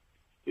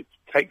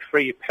take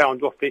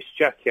 £3 off this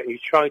jacket, and you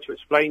try to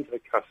explain to the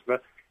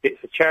customer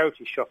it's a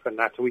charity shop and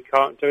that, and we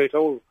can't do it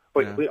all.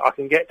 I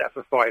can get that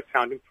for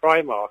 £5 in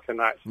Primark and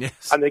that.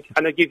 Yes. And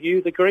they give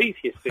you the grief,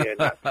 you see, and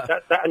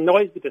that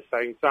annoys me at the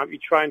same time. You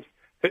try and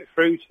put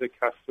through to the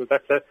customer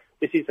that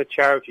this is a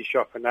charity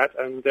shop and that,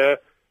 and you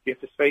have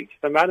to speak to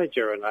the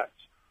manager and that.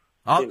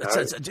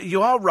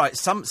 You are right.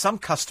 Some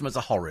customers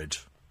are horrid.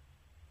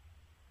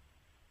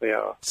 They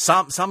are.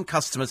 Some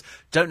customers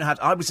don't know how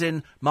to... I was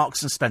in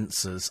Marks and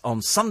Spencer's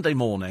on Sunday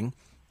morning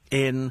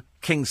in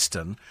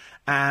Kingston,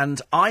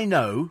 and I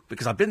know,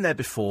 because I've been there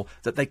before,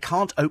 that they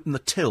can't open the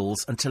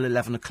tills until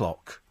 11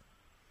 o'clock.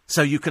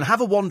 So you can have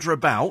a wander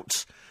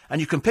about,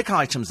 and you can pick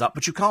items up,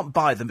 but you can't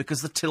buy them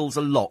because the tills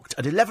are locked.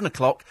 At 11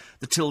 o'clock,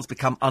 the tills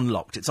become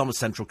unlocked. It's on a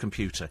central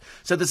computer.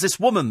 So there's this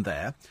woman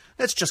there,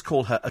 let's just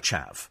call her a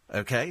chav,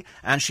 OK?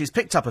 And she's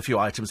picked up a few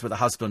items with her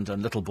husband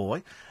and little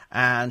boy,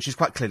 and she's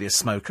quite clearly a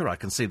smoker. I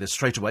can see this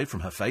straight away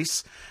from her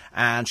face.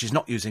 And she's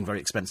not using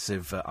very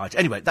expensive items.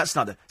 Anyway, that's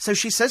neither. So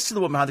she says to the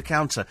woman behind the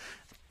counter,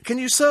 "Can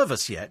you serve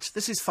us yet?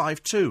 This is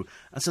 5:02.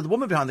 And so the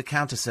woman behind the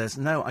counter says,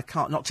 "No, I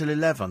can't, not till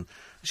 11.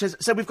 She says,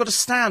 "So we've got to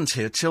stand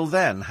here till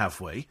then, have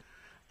we?"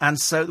 And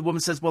so the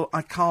woman says, "Well,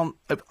 I can't..."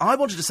 I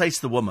wanted to say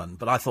to the woman,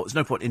 but I thought there's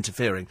no point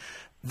interfering.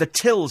 The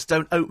tills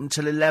don't open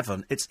till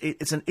 11.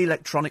 It's an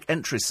electronic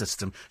entry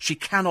system. She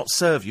cannot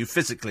serve you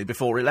physically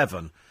before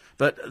 11.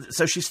 But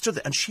so she stood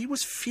there, and she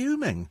was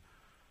fuming.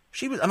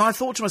 And I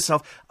thought to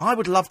myself, I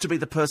would love to be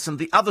the person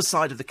the other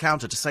side of the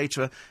counter to say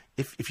to her,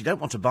 if you don't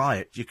want to buy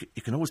it, you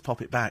can always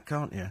pop it back,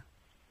 can't you?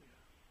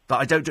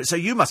 But I don't do it, so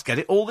you must get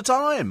it all the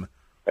time.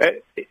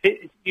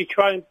 You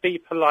try and be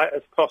polite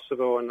as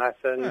possible and that,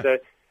 and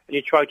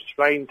you try to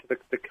explain to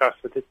the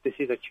customer that this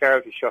is a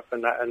charity shop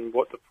and that, and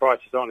what the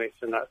price is on it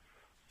and that.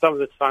 Some of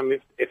the time,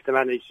 if the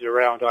manager's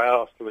around, I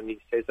ask him, and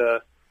he says,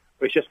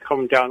 "It's just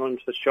come down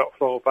onto the shop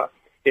floor." But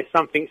if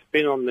something's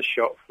been on the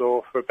shop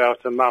floor for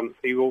about a month,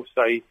 he will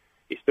say,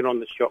 "It's been on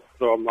the shop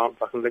floor a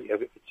month. I can let you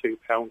have it for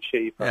 £2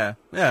 cheaper."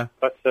 Yeah.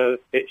 But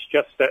it's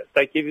just that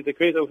they give you the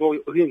grief. "Oh, well,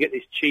 we can get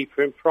this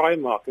cheaper in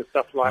Primark and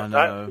stuff like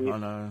that." I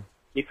know.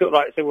 You feel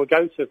like saying, "Well,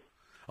 go to."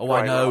 Oh,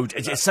 I know.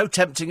 It's so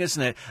tempting,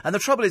 isn't it? And the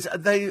trouble is,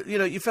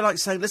 you feel like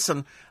saying,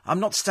 "Listen, I'm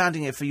not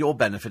standing here for your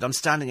benefit. I'm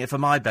standing here for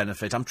my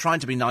benefit. I'm trying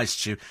to be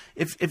nice to you.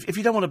 If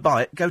you don't want to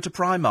buy it, go to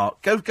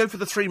Primark. Go for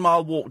the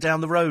 3-mile walk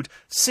down the road.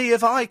 See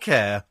if I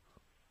care."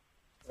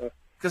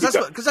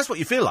 Because that's what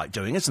you feel like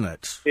doing, isn't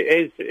it?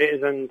 It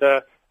is. And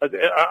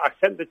I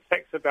sent the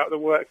text about the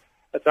work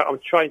that I'm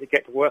trying to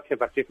get to work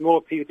about. If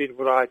more people did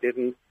what I did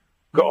and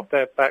got off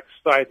their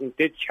backside and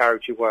did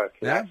charity work,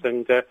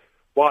 and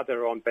while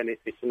they're on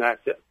benefits and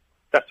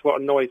that's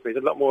what annoys me.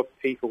 There's a lot more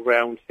people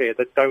around here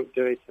that don't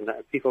do it, and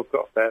that people have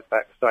got off their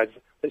backside.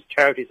 There's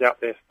charities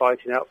out there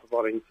fighting out for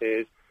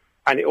volunteers.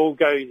 And it all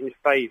goes in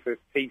favour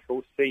of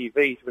people's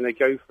CVs when they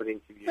go for an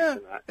interview. Yeah.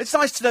 And that. It's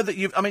nice to know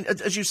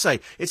that as you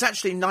say, it's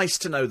actually nice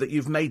to know that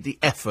you've made the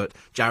effort,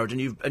 Jared, and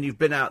you've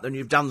been out there and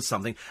you've done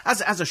something.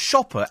 As a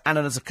shopper and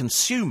as a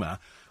consumer,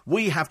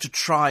 we have to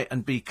try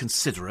and be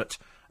considerate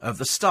of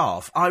the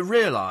staff. I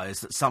realise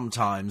that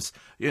sometimes,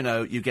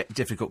 you get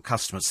difficult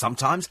customers.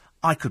 Sometimes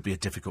I could be a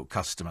difficult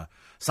customer.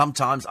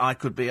 Sometimes I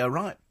could be a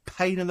right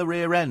pain in the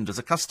rear end as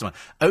a customer,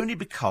 only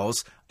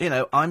because,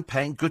 I'm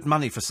paying good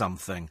money for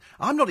something.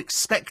 I'm not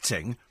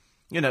expecting,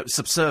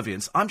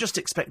 subservience. I'm just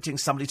expecting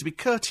somebody to be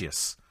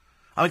courteous.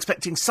 I'm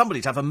expecting somebody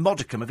to have a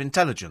modicum of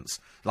intelligence.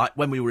 Like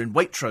when we were in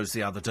Waitrose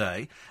the other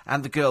day,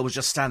 and the girl was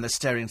just standing there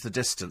staring into the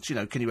distance.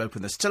 "Can you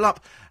open this till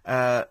up?"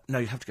 "No,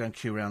 you have to go and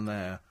queue around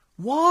there."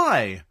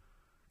 Why?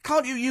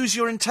 Can't you use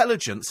your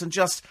intelligence and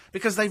just...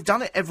 Because they've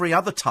done it every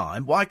other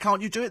time, why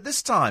can't you do it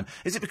this time?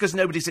 Is it because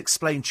nobody's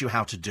explained to you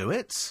how to do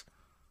it?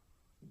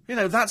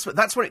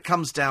 That's where it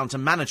comes down to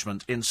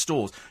management in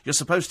stores. You're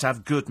supposed to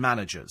have good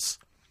managers.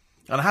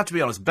 And I have to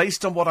be honest,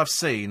 based on what I've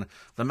seen,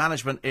 the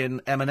management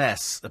in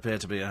M&S appear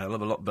to be a hell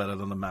of a lot better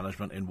than the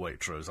management in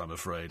Waitrose, I'm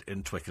afraid,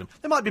 in Twickenham.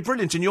 They might be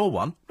brilliant in your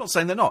one. I'm not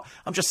saying they're not.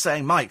 I'm just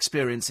saying my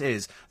experience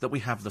is that we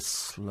have the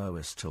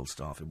slowest till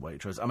staff in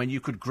Waitrose. I mean,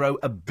 you could grow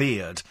a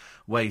beard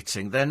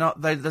waiting.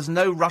 There's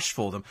no rush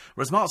for them.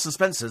 Whereas Marks and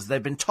Spencer's,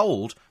 they've been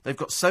told they've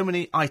got so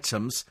many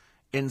items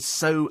in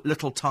so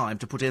little time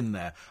to put in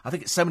there. I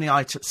think it's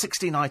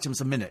 16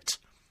 items a minute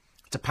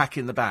to pack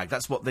in the bag.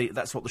 That's what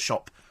the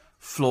shop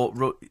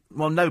floor...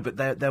 Well, no, but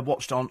they're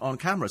watched on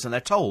cameras, and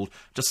they're told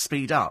to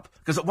speed up.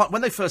 Because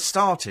when they first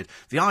started,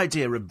 the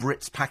idea of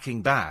Brits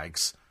packing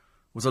bags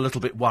was a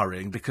little bit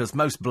worrying, because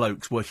most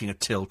blokes working a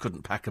till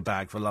couldn't pack a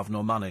bag for love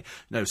nor money.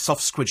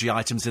 Soft, squidgy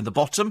items in the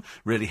bottom,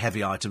 really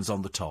heavy items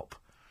on the top.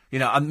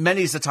 And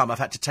many's the time I've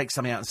had to take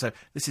something out and say,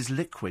 "This is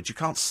liquid. You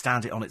can't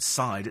stand it on its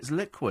side. It's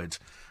liquid."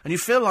 And you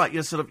feel like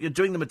you're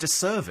doing them a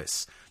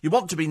disservice. You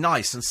want to be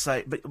nice and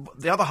say... But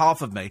the other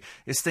half of me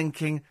is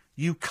thinking,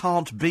 you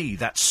can't be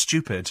that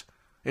stupid.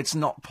 It's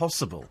not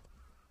possible.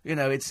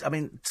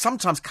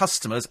 Sometimes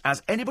customers,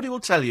 as anybody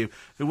will tell you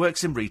who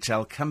works in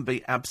retail, can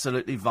be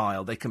absolutely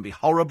vile. They can be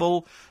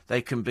horrible.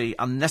 They can be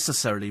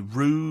unnecessarily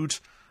rude.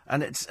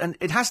 And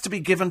it has to be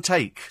give and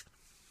take.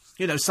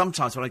 You know,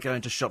 sometimes when I go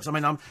into shops, I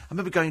mean, I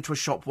remember going to a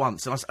shop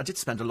once, and I did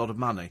spend a lot of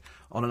money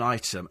on an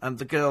item, and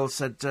the girl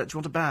said, do you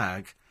want a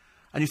bag?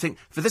 And you think,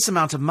 for this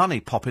amount of money,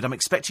 Poppet, I'm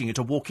expecting you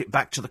to walk it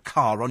back to the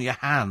car on your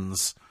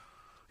hands.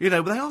 You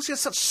know, but they ask you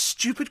such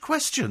stupid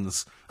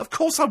questions. Of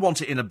course I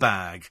want it in a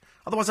bag.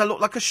 Otherwise I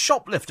look like a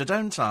shoplifter,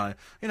 don't I?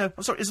 You know,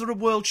 I'm sorry, is there a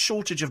world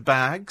shortage of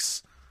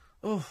bags?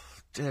 Oh,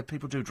 dear,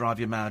 people do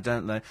drive you mad,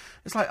 don't they?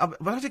 It's like,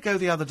 when I did go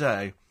the other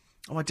day...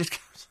 Oh, I did go...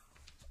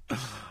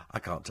 I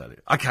can't tell you.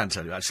 I can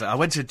tell you, actually. I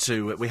went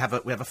into... We have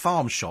a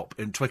farm shop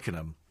in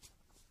Twickenham.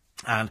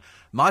 And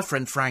my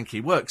friend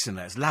Frankie works in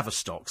there. It's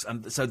Lavastocks.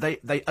 And so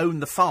they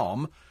own the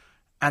farm,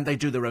 and they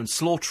do their own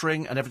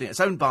slaughtering and everything. It's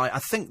owned by, I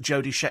think,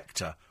 Jodie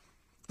Scheckter,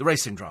 the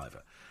racing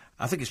driver.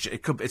 I think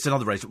it's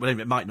another race, but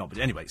it might not. But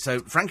anyway, so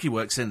Frankie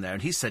works in there,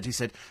 and he said,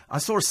 I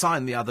saw a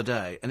sign the other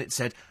day, and it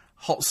said,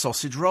 hot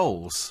sausage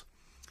rolls.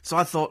 So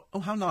I thought,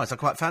 oh, how nice, I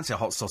quite fancy a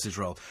hot sausage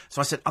roll.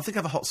 So I said, I think I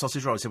have a hot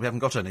sausage roll. He said, we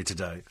haven't got any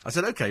today. I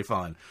said, OK,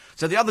 fine.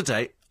 So the other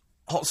day,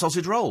 hot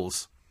sausage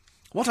rolls.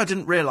 What I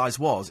didn't realise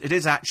was, it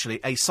is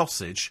actually a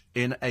sausage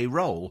in a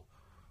roll,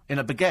 in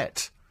a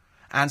baguette.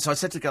 And so I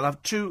said to the girl, I'll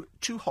have two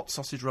hot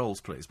sausage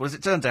rolls, please. Well, as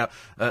it turned out,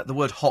 the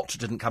word hot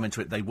didn't come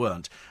into it, they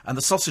weren't. And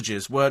the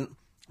sausages weren't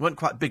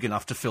quite big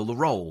enough to fill the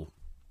roll.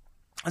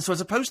 And so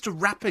as opposed to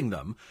wrapping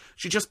them,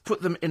 she just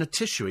put them in a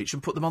tissue each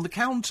and put them on the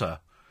counter.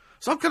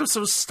 So I'm kind of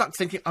sort of stuck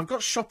thinking, I've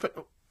got to shop it.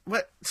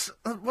 What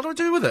do I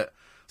do with it?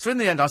 So in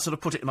the end, I sort of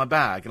put it in my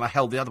bag, and I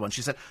held the other one.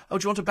 She said, oh,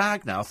 do you want a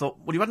bag now? I thought,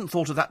 well, you hadn't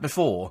thought of that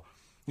before.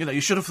 You know,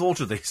 you should have thought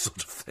of these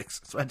sort of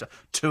things. So I had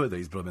 2 of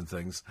these blooming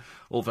things.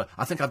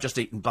 I think I've just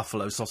eaten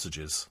buffalo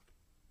sausages.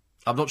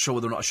 I'm not sure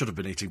whether or not I should have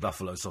been eating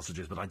buffalo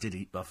sausages, but I did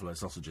eat buffalo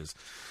sausages.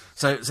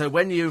 So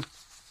when you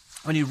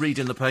read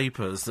in the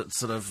papers that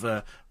sort of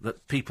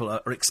that people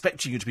are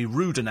expecting you to be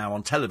ruder now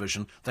on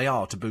television, they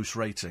are, to boost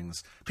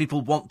ratings.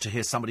 People want to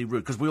hear somebody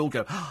rude, because we all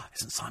go,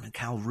 isn't Simon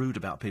Cowell rude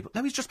about people?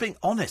 No, he's just being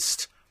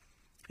honest.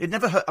 It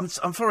never hurt. I'm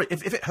sorry,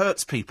 if it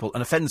hurts people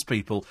and offends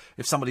people,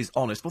 if somebody's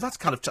honest, well, that's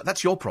kind of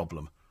that's your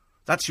problem.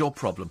 That's your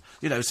problem.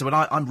 You know, so when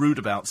I'm rude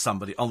about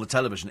somebody on the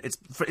television,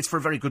 it's for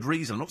a very good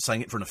reason. I'm not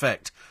saying it for an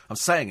effect. I'm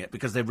saying it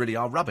because they really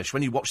are rubbish.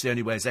 When you watch The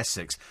Only Way is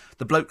Essex,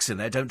 the blokes in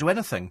there don't do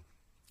anything.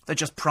 They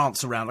just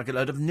prance around like a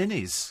load of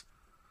ninnies.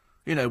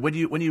 You know, when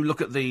you look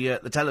at the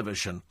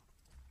television,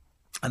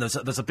 and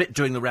there's a bit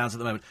doing the rounds at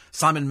the moment.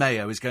 Simon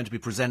Mayo is going to be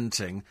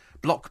presenting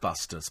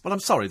Blockbusters. Well, I'm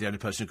sorry, the only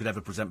person who could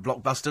ever present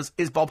Blockbusters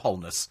is Bob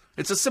Holness.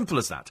 It's as simple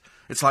as that.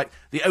 It's like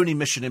the only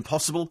Mission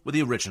Impossible were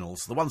the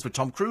originals. The ones with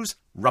Tom Cruise,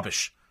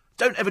 rubbish.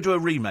 Don't ever do a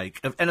remake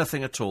of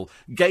anything at all,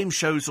 game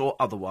shows or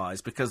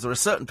otherwise, because there are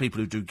certain people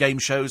who do game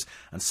shows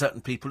and certain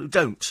people who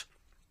don't.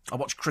 I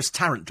watched Chris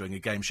Tarrant doing a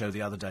game show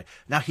the other day.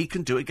 Now he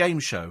can do a game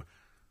show.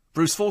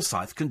 Bruce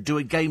Forsyth can do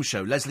a game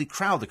show. Leslie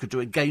Crowther could do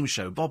a game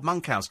show. Bob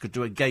Monkhouse could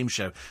do a game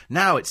show.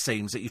 Now it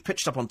seems that you've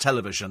pitched up on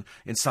television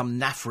in some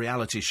naff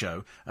reality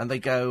show, and they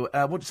go,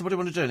 what do you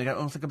want to do? And they go,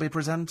 I think I'll be a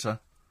presenter.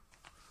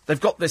 They've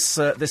got this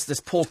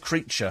poor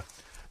creature,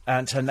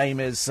 and her name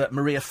is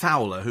Maria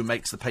Fowler, who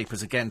makes the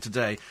papers again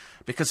today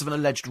because of an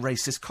alleged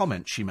racist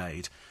comment she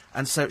made.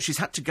 And so she's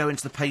had to go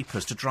into the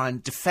papers to try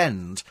and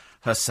defend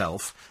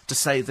herself, to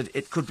say that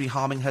it could be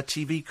harming her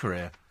TV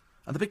career.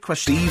 And the big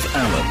question... Steve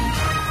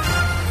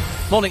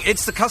Allen. Morning,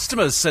 it's the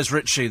customers, says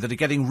Richie, that are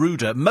getting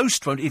ruder.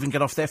 Most won't even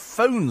get off their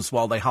phones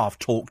while they half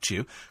talk to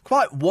you.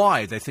 Quite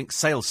why they think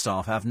sales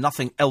staff have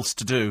nothing else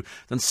to do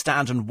than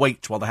stand and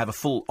wait while they have a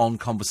full-on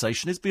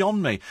conversation is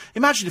beyond me.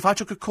 Imagine if I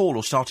took a call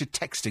or started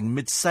texting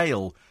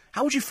mid-sale.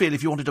 How would you feel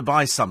if you wanted to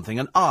buy something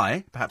and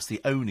I, perhaps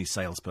the only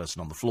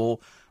salesperson on the floor,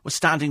 was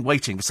standing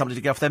waiting for somebody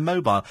to get off their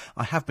mobile?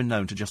 I have been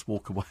known to just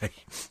walk away.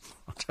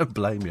 I don't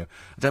blame you.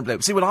 I don't blame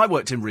you. See, when I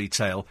worked in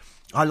retail,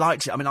 I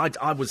liked it. I mean,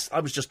 I was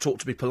just taught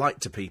to be polite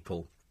to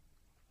people.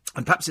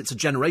 And perhaps it's a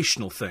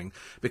generational thing,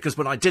 because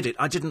when I did it,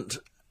 I didn't...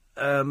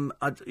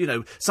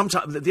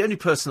 sometimes the only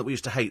person that we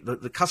used to hate,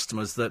 the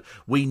customers that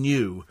we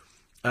knew...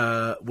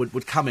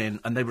 would come in,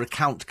 and they were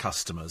account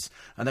customers,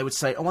 and they would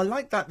say, oh, I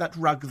like that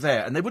rug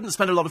there, and they wouldn't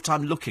spend a lot of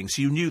time looking,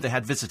 so you knew they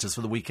had visitors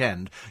for the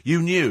weekend.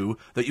 You knew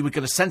that you were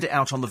going to send it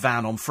out on the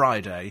van on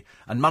Friday,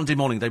 and Monday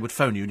morning they would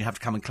phone you and you have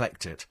to come and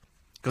collect it,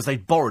 because they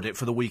borrowed it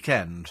for the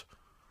weekend.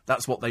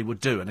 That's what they would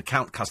do, and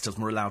account customers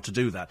were allowed to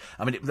do that.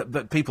 I mean,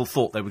 but people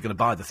thought they were going to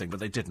buy the thing, but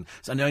they didn't.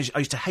 So, and I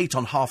used to hate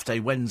on Half-Day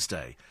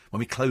Wednesday, when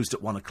we closed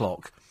at 1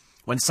 o'clock,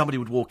 when somebody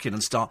would walk in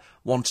and start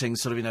wanting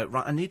sort of,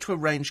 right, I need to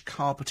arrange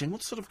carpeting.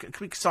 What sort of, can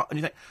we start? And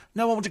you think,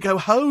 no, I want to go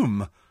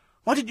home.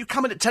 Why didn't you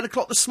come in at 10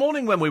 o'clock this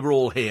morning when we were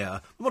all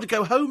here? We want to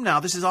go home now.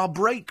 This is our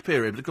break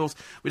period. But, of course,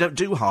 we don't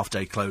do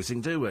half-day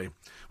closing, do we?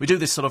 We do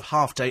this sort of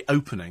half-day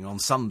opening on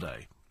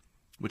Sunday,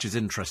 which is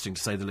interesting,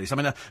 to say the least. I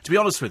mean, to be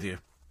honest with you,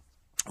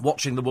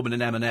 watching the woman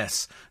in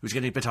M&S who's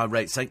getting a bit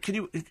irate saying,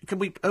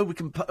 we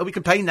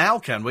can pay now,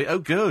 can we? Oh,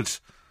 good.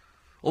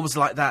 Almost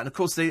like that. And, of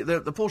course,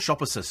 the poor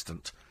shop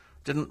assistant...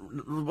 there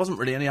wasn't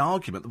really any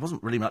argument. There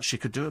wasn't really much she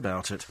could do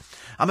about it.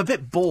 I'm a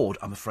bit bored,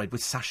 I'm afraid,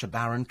 with Sacha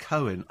Baron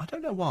Cohen. I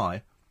don't know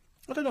why.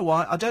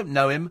 I don't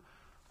know him.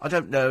 I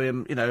don't know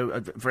him,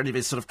 for any of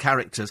his sort of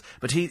characters,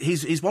 but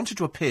he's wanted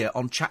to appear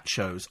on chat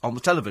shows on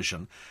the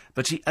television,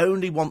 but he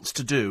only wants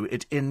to do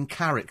it in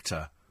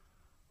character.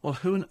 Well,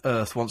 who on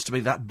earth wants to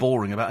be that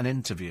boring about an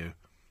interview?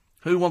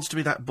 Who wants to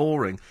be that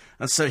boring?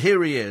 And so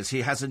here he is.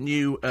 He has a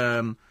new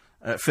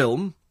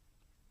film,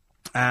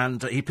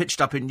 and he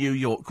pitched up in New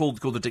York called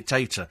The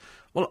Dictator.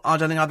 Well, I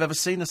don't think I've ever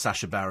seen a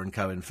Sacha Baron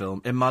Cohen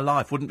film in my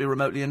life. Wouldn't be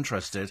remotely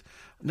interested.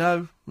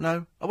 No.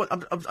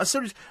 I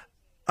seriously...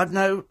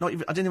 No, not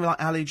even. I didn't even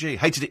like Ali G.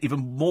 Hated it even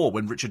more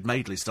when Richard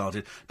Madeley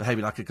started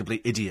behaving like a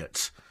complete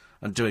idiot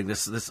and doing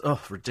this.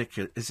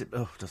 Ridiculous. Is it?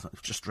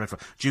 It's just dreadful.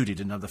 Judy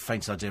didn't have the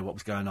faintest idea what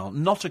was going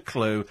on. Not a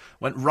clue.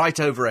 Went right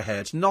over her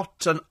head.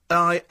 Not an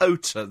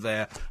iota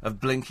there of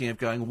blinking, of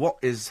going, what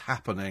is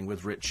happening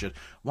with Richard?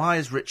 Why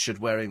is Richard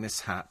wearing this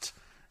hat?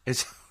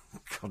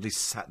 God, he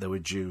sat there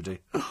with Judy.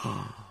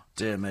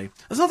 Dear me.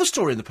 There's another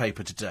story in the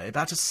paper today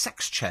about a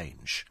sex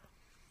change.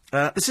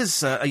 This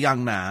is a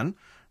young man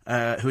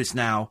who is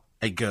now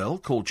a girl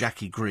called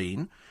Jackie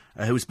Green,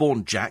 who was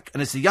born Jack,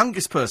 and is the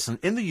youngest person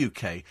in the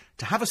UK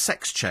to have a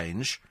sex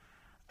change,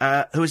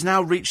 who has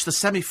now reached the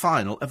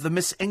semi-final of the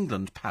Miss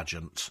England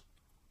pageant.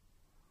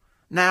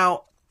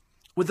 Now,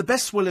 with the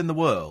best will in the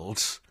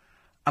world,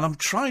 and I'm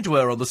trying to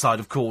err on the side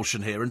of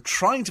caution here and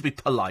trying to be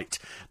polite,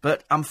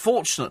 but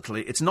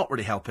unfortunately it's not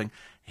really helping,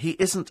 he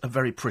isn't a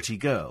very pretty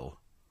girl.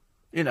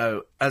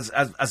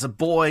 As a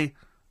boy...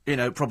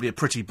 probably a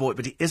pretty boy,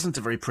 but he isn't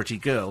a very pretty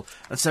girl.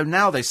 And so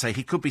now they say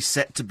he could be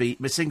set to be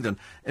Miss England.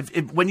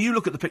 When you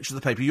look at the picture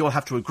of the paper, you'll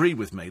have to agree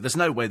with me. There's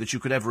no way that you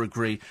could ever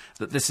agree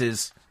that this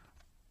is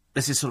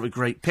sort of a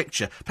great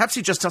picture. Perhaps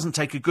he just doesn't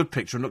take a good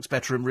picture and looks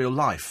better in real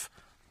life.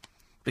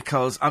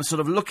 Because I'm sort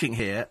of looking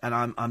here, and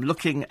I'm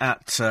looking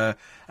at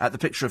the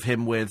picture of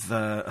him with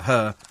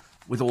her...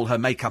 with all her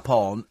makeup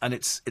on, and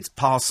it's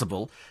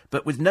passable,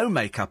 but with no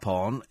makeup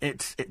on,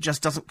 it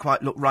just doesn't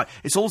quite look right.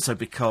 It's also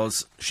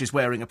because she's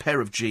wearing a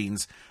pair of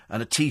jeans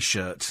and a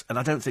T-shirt, and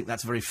I don't think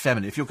that's very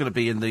feminine if you're going to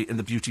be in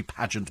the beauty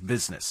pageant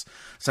business.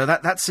 So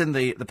that's in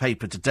the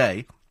paper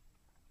today.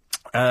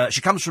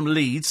 She comes from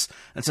Leeds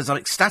and says, I'm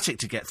ecstatic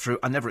to get through.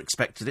 I never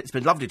expected it. It's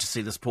been lovely to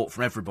see the support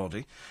from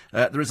everybody.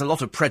 There is a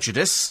lot of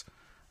prejudice,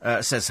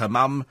 says her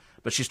mum,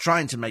 but she's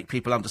trying to make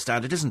people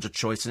understand it isn't a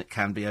choice and it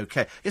can be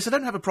okay. Yes, I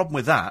don't have a problem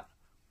with that.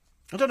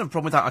 I don't have a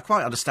problem with that. I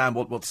quite understand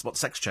what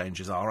sex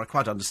changes are. I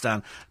quite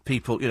understand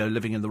people,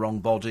 living in the wrong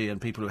body and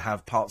people who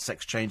have part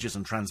sex changes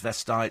and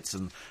transvestites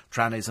and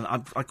trannies, and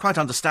I quite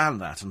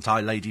understand that, and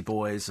Thai lady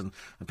boys and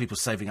people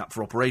saving up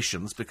for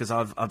operations, because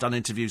I've done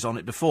interviews on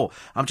it before.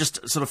 I'm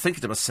just sort of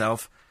thinking to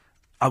myself,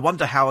 I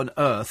wonder how on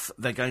earth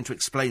they're going to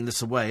explain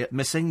this away at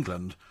Miss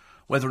England,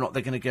 whether or not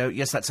they're going to go,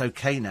 yes, that's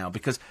okay now,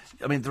 because,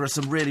 there are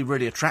some really,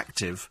 really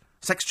attractive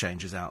sex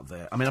changes out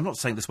there. I'm not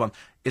saying this one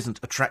isn't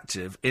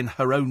attractive. In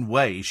her own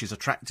way, she's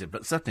attractive,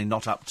 but certainly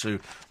not up to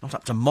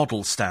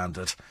model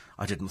standard,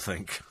 I didn't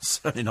think.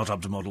 Certainly not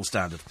up to model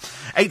standard.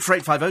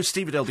 84850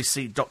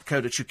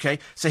 steve@lbc.co.uk.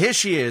 So here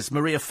she is,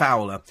 Maria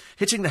Fowler,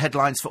 hitting the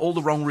headlines for all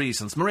the wrong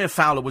reasons. Maria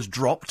Fowler was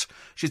dropped.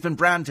 She's been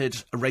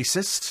branded a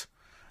racist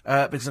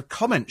because of a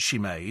comment she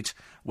made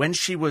when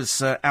she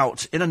was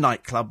out in a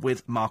nightclub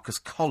with Marcus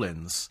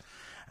Collins.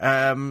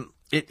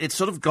 It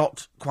sort of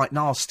got quite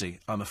nasty,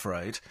 I'm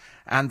afraid.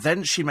 And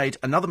then she made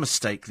another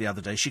mistake the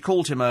other day. She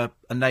called him a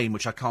name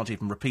which I can't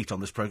even repeat on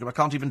this programme. I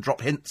can't even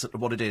drop hints at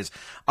what it is.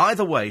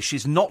 Either way,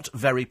 she's not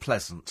very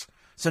pleasant.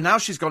 So now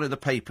she's gone in the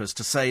papers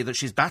to say that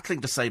she's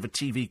battling to save a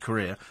TV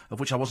career, of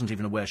which I wasn't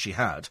even aware she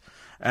had,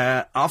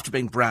 after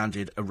being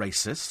branded a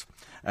racist.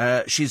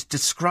 She's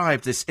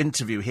described this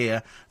interview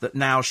here that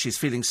now she's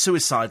feeling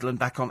suicidal and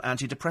back on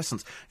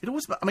antidepressants.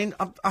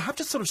 I have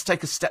to sort of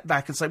take a step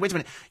back and say, wait a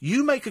minute,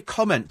 you make a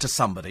comment to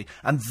somebody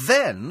and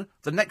then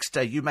the next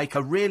day you make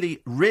a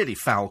really, really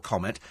foul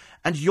comment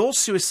and you're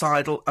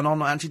suicidal and on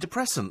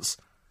antidepressants.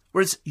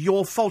 Whereas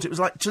your fault, it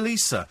was like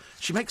Talisa.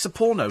 She makes a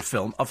porno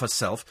film of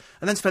herself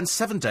and then spends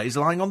 7 days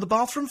lying on the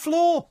bathroom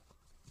floor.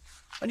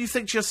 And you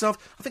think to yourself,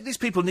 I think these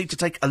people need to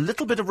take a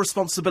little bit of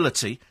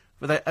responsibility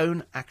for their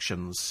own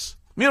actions.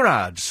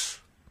 Murad.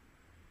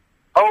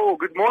 Oh,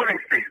 good morning,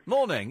 Steve.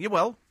 Morning. You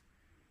well?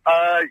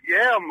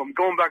 Yeah, I'm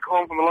going back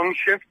home from a long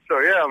shift, so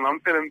yeah, I'm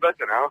feeling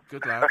better now.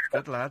 Good lad,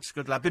 good lad,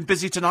 good lad. Been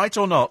busy tonight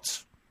or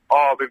not?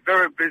 Oh, I've been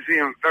very busy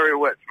and very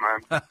wet,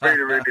 man.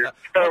 Really, really.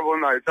 Terrible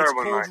night,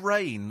 terrible night. It's called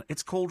rain.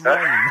 It's called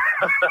rain.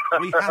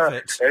 We have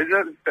it. Is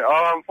it?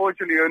 Oh,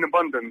 unfortunately, in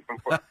abundance.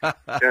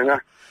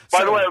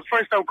 By the way,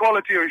 first time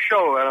calling to your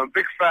show, and I'm a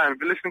big fan. I've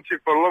been listening to you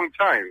for a long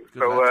time.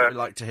 Good, that's what we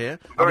like to hear.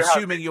 I'm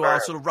assuming you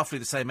are sort of roughly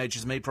the same age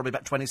as me, probably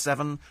about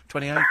 27,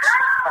 28?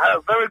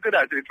 Very good,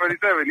 actually.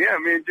 27, yeah,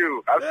 me and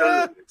you.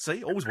 Absolutely.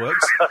 See, always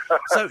works.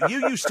 So,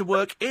 you used to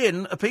work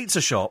in a pizza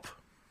shop.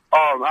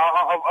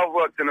 I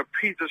worked in a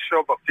pizza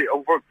shop.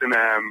 I've worked in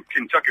a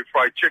Kentucky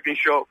Fried Chicken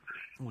shop.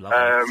 Ooh,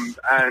 and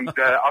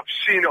I've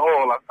seen it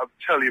all. I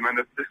tell you, man,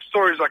 the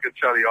stories I can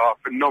tell you are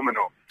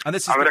phenomenal. And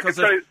this is because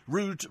of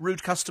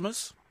rude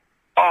customers?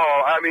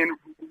 Oh,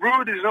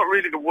 rude is not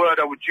really the word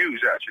I would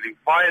use, actually.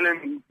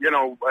 Violent,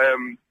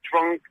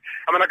 drunk.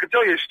 I mean, I could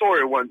tell you a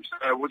story once.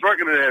 I was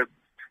working in a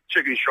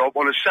chicken shop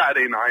on a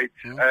Saturday night,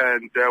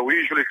 and we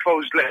usually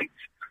close late.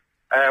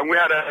 And we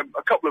had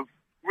a couple of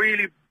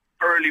really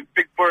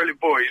big burly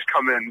boys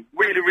come in,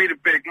 really, really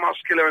big,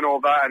 muscular and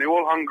all that, and they're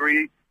all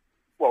hungry,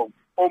 well,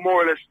 all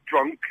more or less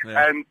drunk,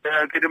 and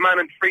they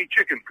demanded free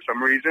chicken for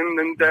some reason,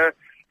 and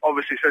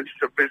obviously, since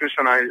it's a business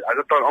and I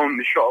don't own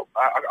the shop,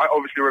 I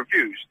obviously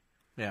refused.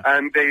 Yeah.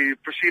 And they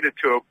proceeded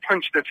to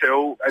punch the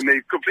till, and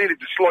they completely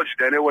dislodged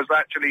it, and it was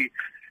actually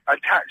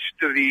attached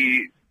to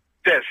the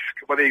desk,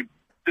 where they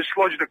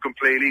dislodged it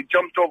completely,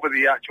 jumped over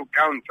the actual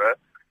counter,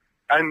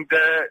 and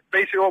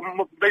basically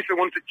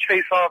wanted to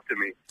chase after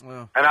me.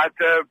 Wow. And I had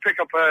to pick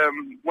up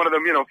one of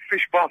them,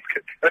 fish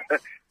baskets,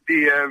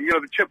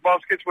 the chip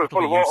baskets full of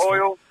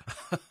oil.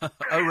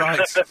 Oh, right.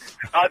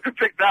 I had to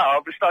pick that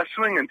up and start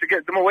swinging to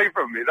get them away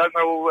from me. That's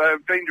how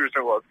dangerous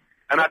it was.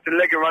 And I had to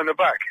leg it around the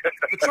back.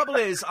 The trouble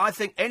is, I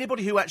think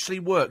anybody who actually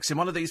works in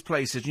one of these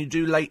places and you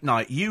do late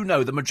night,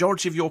 the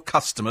majority of your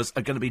customers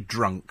are going to be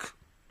drunk.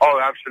 Oh,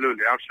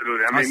 absolutely.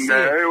 I mean, it was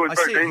very dangerous.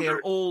 I see it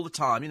here all the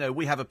time.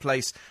 We have a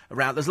place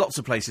around, there's lots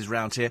of places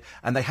around here,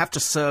 and they have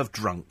to serve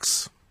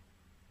drunks.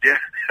 Yeah.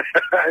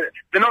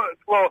 They're not,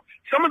 well,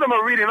 some of them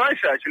are really nice,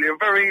 actually. They're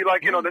very,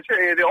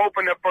 they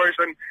open their purse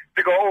and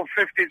they go,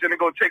 50s, and they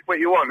go, take what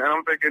you want. And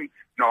I'm thinking,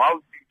 no,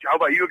 how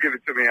about you give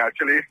it to me,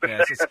 actually?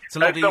 Yeah, it's a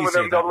lot easier. Some of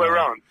them the other way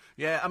around.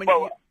 Yeah, I mean,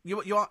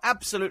 you are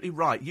absolutely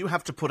right. You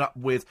have to put up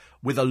with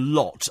a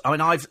lot. I mean,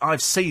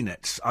 I've seen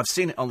it. I've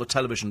seen it on the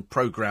television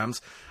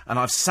programmes, and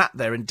I've sat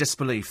there in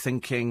disbelief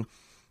thinking,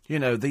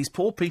 these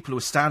poor people who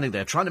are standing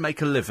there trying to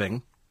make a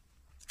living,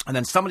 and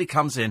then somebody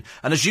comes in,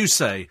 and as you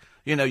say,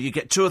 you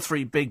get 2 or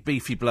 3 big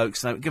beefy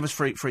blokes, and give us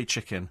free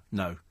chicken.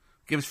 No.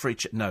 Give us free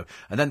chicken. No.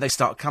 And then they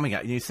start coming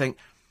at you, and you think,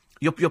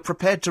 you're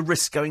prepared to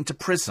risk going to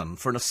prison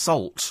for an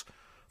assault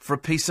for a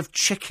piece of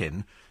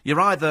chicken. You're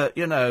either,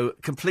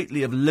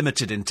 completely of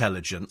limited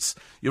intelligence,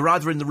 you're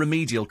either in the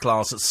remedial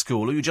class at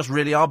school, or you just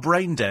really are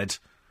brain dead.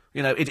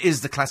 It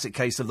is the classic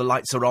case of the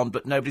lights are on,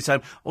 but nobody's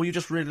home. Oh, you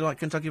just really like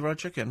Kentucky Fried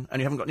Chicken, and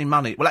you haven't got any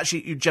money. Well,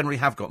 actually, you generally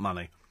have got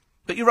money.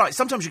 But you're right,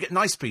 sometimes you get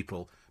nice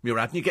people,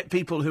 Murad, and you get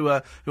people who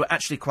are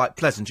actually quite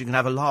pleasant, you can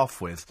have a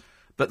laugh with.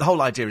 But the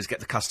whole idea is get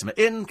the customer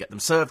in, get them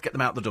served, get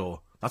them out the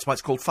door. That's why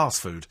it's called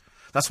fast food.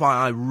 That's why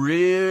I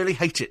really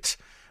hate it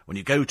when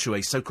you go to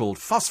a so-called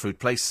fast food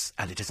place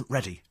and it isn't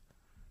ready.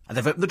 And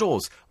they've opened the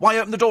doors. Why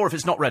open the door if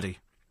it's not ready?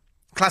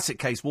 Classic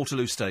case,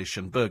 Waterloo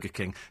Station, Burger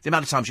King. The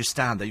amount of times you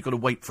stand there, you've got to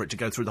wait for it to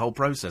go through the whole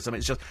process. I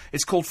mean,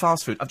 it's called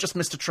fast food. I've just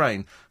missed a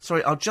train.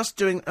 Sorry, I'm just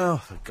doing... Oh,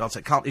 for God's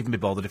sake, can't even be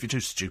bothered if you're too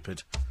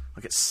stupid.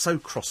 I get so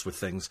cross with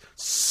things.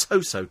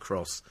 So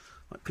cross.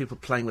 Like people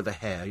playing with their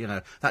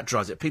hair, that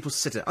drives it. People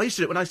sitting... I used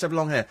to do it when I used to have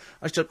long hair.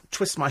 I used to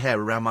twist my hair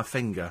around my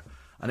finger.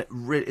 And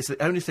it's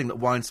the only thing that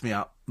winds me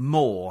up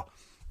more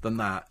than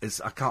that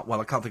is... I can't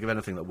think of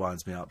anything that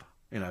winds me up.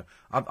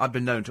 I've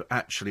been known to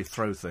actually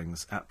throw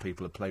things at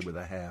people who play with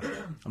their hair.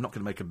 I'm not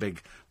going to make a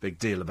big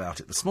deal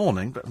about it this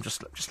morning, but I'm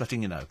just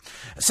letting you know.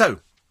 So,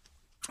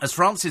 as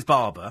Frances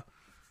Barber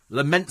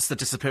laments the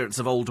disappearance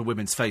of older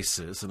women's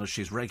faces, and as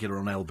she's regular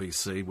on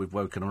LBC, we've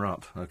woken her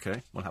up,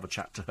 OK? We'll have a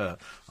chat to her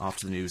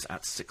after the news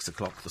at 6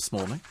 o'clock this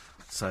morning.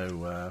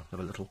 So, have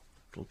a little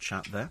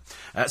chat there.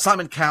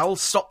 Simon Cowell,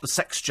 stop the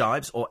sex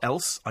jibes or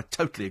else. I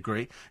totally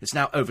agree. It's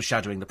now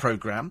overshadowing the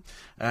programme.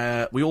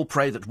 We all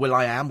pray that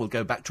will.i.am will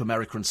go back to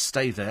America and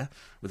stay there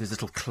with his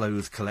little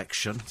clothes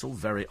collection. It's all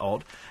very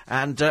odd.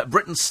 And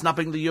Britain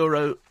snubbing the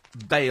Euro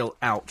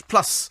bail-out.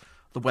 Plus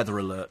the weather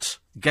alert.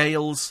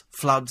 Gales,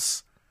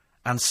 floods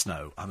and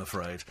snow, I'm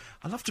afraid.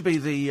 I love to be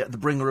the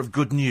bringer of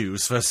good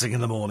news first thing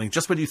in the morning,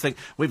 just when you think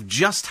we've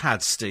just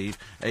had, Steve,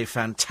 a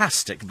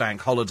fantastic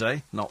bank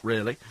holiday. Not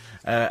really.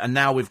 And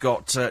now we've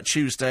got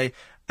Tuesday,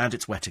 and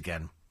it's wet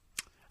again.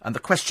 And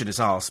the question is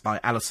asked by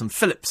Alison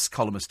Phillips,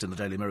 columnist in the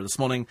Daily Mirror this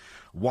morning,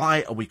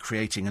 why are we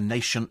creating a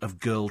nation of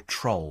girl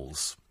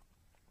trolls?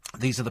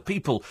 These are the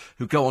people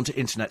who go onto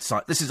internet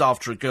sites. This is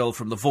after a girl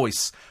from The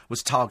Voice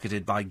was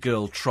targeted by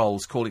girl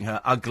trolls, calling her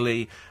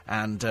ugly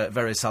and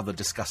various other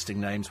disgusting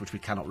names, which we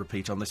cannot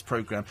repeat on this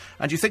programme.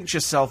 And you think to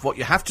yourself, what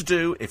you have to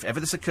do, if ever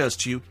this occurs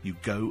to you, you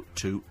go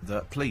to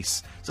the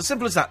police. It's as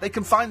simple as that. They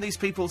can find these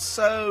people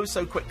so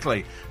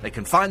quickly. They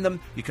can find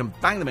them, you can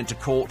bang them into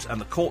court, and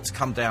the courts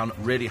come down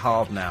really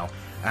hard now.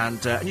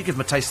 And you give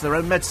them a taste of their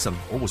own medicine.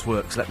 Always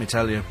works, let me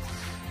tell you.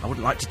 I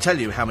wouldn't like to tell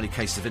you how many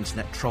cases of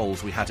internet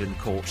trolls we had in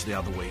court the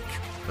other week,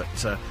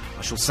 but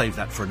I shall save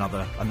that for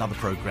another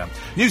programme.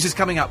 News is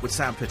coming up with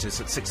Sam Pittis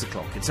at 6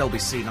 o'clock. It's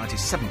LBC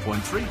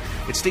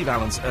 97.3. It's Steve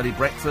Allen's Early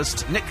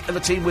Breakfast. Nick and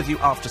the team with you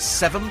after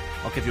 7.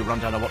 I'll give you a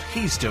rundown of what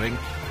he's doing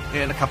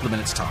in a couple of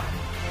minutes' time.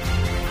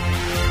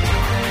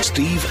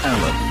 Steve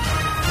Allen.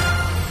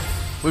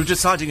 We were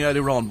deciding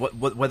earlier on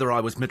whether I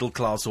was middle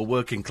class or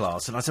working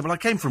class, and I said, well, I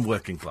came from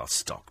working class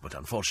stock, but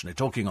unfortunately,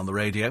 talking on the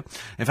radio.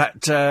 In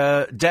fact,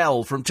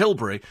 Dell from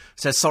Tilbury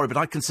says, sorry, but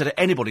I consider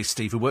anybody,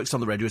 Steve, who works on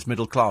the radio as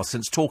middle class,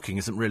 since talking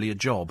isn't really a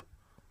job.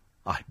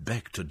 I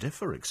beg to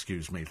differ,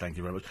 excuse me, thank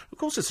you very much. Of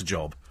course it's a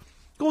job.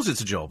 Of course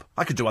it's a job.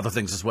 I could do other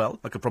things as well.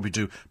 I could probably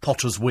do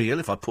potter's wheel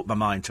if I put my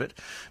mind to it.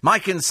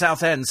 Mike in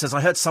Southend says,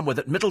 I heard somewhere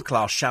that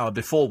middle-class shower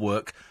before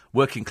work,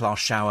 working-class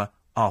shower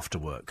after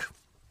work.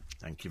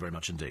 Thank you very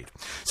much indeed.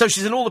 So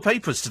she's in all the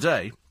papers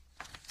today.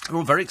 We're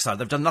all very excited.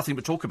 They've done nothing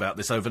but talk about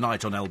this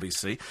overnight on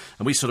LBC,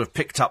 and we sort of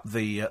picked up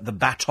the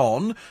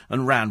baton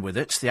and ran with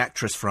it. The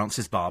actress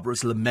Frances Barber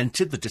has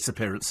lamented the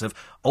disappearance of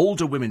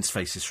older women's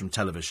faces from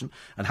television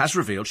and has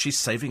revealed she's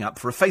saving up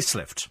for a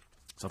facelift.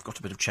 So I've got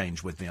a bit of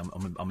change with me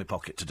on my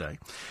pocket today.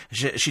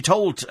 She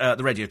told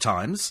the Radio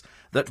Times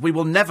that we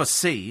will never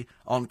see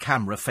on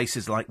camera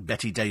faces like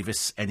Betty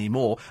Davis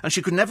anymore, and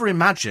she could never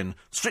imagine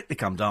Strictly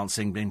Come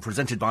Dancing being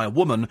presented by a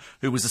woman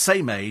who was the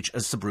same age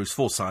as Sir Bruce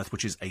Forsyth,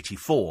 which is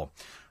 84.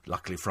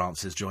 Luckily,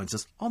 Frances joins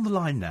us on the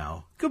line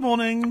now. Good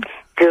morning.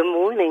 Good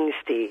morning,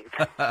 Steve.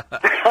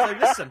 So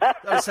listen,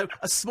 so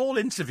a small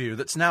interview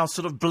that's now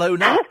sort of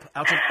blown up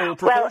out of all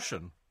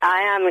proportion. Well,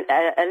 I am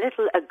a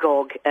little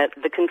agog at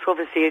the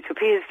controversy it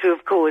appears to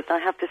have caused, I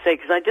have to say,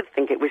 because I did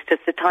think it was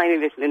just a tiny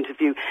little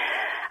interview,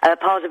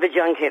 part of a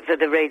junket for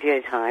the Radio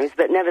Times,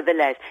 but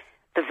nevertheless,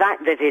 the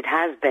fact that it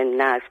has been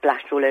now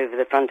splashed all over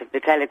the front of the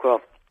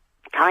Telegraph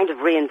kind of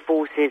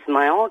reinforces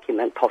my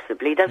argument,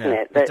 possibly, doesn't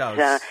it? That, it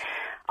does.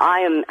 I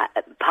am,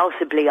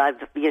 possibly I've,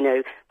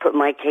 put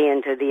my key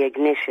into the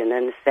ignition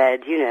and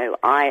said,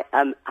 I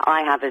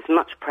have as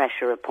much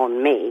pressure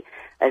upon me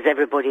as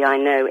everybody I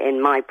know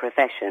in my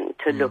profession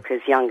to look as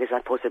young as I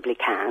possibly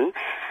can.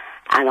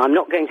 And I'm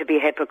not going to be a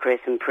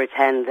hypocrite and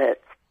pretend that,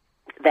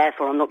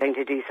 therefore, I'm not going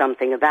to do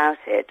something about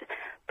it.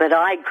 But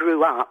I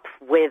grew up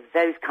with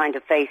those kind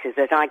of faces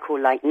that I call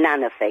like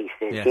nana faces,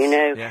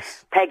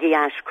 yes. Peggy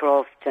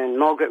Ashcroft and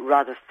Margaret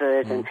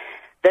Rutherford and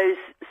those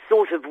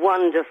sort of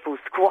wonderful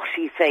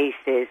squashy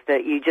faces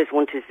that you just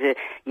wanted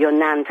your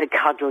nan to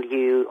cuddle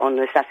you on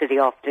a Saturday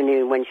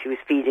afternoon when she was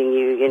feeding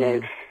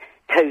you,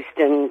 toast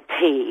and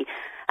tea.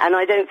 And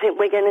I don't think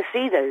we're going to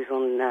see those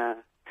on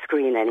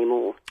screen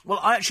anymore. Well,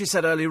 I actually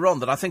said earlier on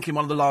that I think in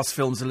one of the last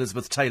films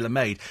Elizabeth Taylor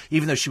made,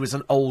 even though she was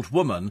an old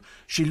woman,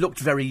 she looked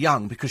very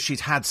young because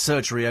she'd had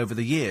surgery over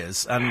the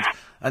years. And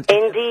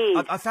indeed.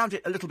 I found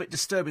it a little bit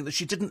disturbing that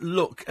she didn't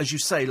look, as you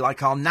say,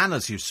 like our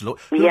nanas used to look,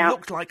 who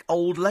looked like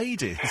old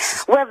ladies.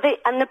 Well,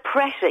 and the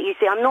pressure, you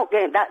see,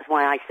 that's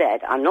why I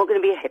said I'm not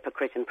going to be a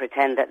hypocrite and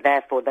pretend that,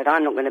 therefore, that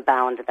I'm not going to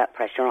bow under that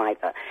pressure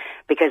either.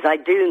 Because I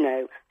do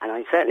know, and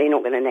I'm certainly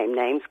not going to name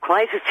names,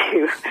 quite a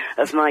few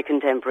of my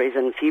contemporaries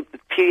and a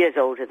few years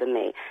older than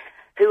me,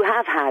 who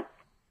have had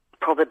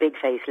proper big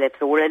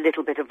facelifts or a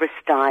little bit of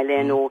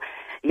restyling or,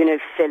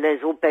 fillers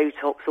or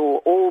Botox or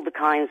all the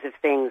kinds of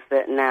things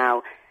that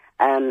now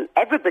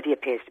everybody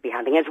appears to be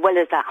having, as well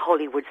as that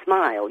Hollywood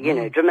smile. Do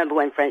you remember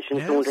when French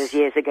and Saunders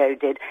years ago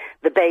did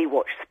the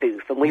Baywatch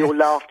spoof and we all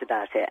laughed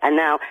about it? And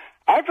now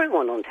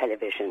everyone on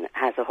television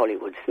has a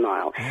Hollywood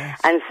smile. Yes.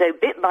 And so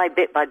bit by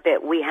bit by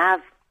bit, we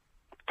have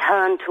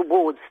turned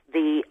towards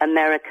the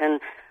American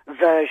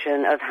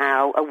version of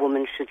how a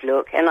woman should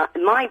look. And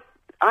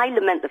I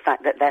lament the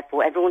fact that,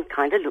 therefore, everyone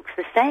kind of looks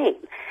the same.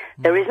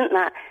 There isn't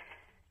that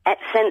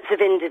sense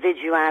of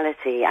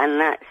individuality and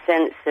that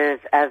sense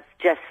of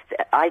just,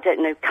 I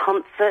don't know,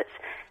 comfort,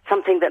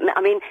 something that,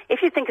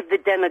 if you think of the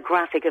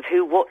demographic of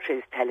who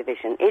watches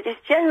television, it is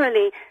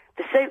generally,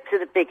 the soaps are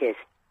the biggest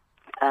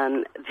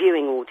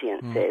viewing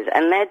audiences,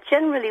 and they're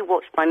generally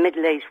watched by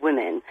middle-aged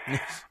women,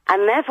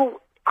 and therefore,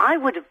 I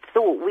would have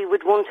thought we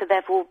would want to,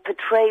 therefore,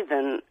 portray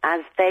them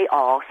as they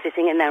are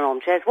sitting in their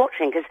armchairs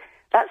watching, because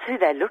that's who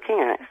they're looking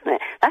at, isn't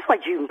it? That's why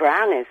June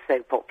Brown is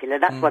so popular.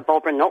 That's why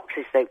Barbara Knox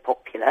is so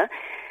popular.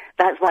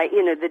 That's why,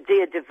 the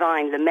dear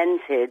divine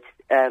lamented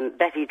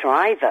Betty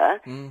Driver,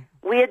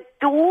 we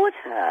adored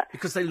her.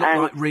 Because they look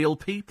like real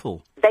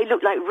people. They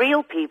look like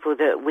real people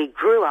that we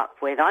grew up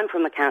with. I'm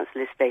from a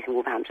council estate in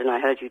Wolverhampton.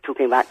 I heard you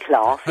talking about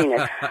class.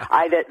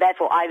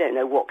 Therefore, I don't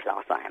know what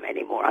class I am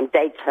anymore. I'm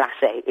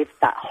déclassée, if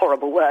that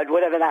horrible word,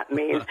 whatever that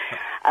means.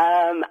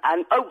 And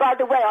by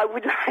the way, I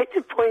would like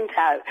to point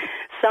out,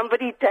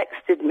 somebody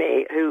texted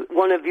me,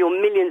 one of your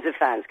millions of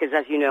fans, because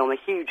as you know, I'm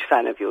a huge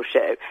fan of your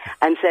show,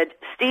 and said,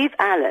 Steve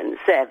Allen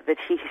said that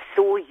he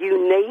saw you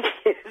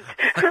naked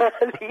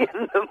early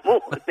in the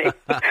morning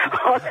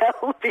on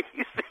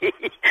LBC.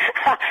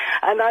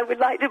 And I would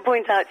like to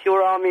point out to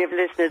your army of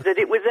listeners that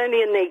it was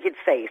only a naked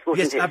face,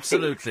 wasn't it? Yes,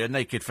 absolutely, a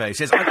naked face.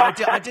 Yes,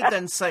 I did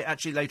then say,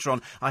 actually, later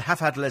on, I have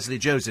had Leslie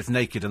Joseph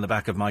naked in the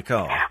back of my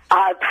car.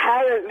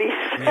 Apparently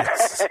so.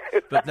 Yes,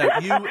 but no,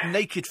 you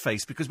naked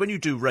face, because when you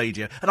do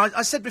radio, and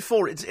I said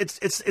before,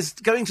 it's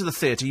going to the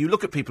theatre, you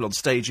look at people on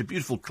stage in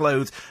beautiful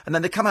clothes, and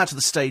then they come out of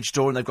the stage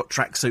door and they've got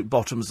tracksuit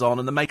bottoms on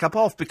and the makeup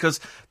off, because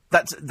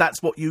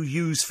that's what you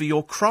use for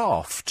your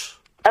craft.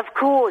 Of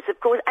course,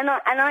 and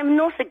I'm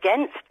not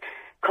against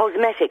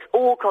cosmetics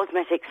or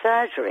cosmetic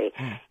surgery.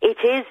 It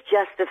is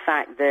just the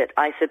fact that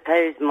I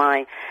suppose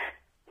my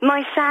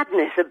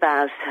sadness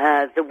about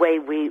the way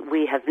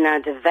we have now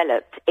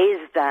developed is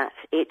that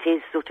it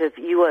is sort of,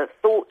 you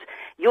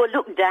you're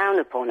looked down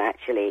upon,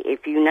 actually,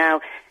 if you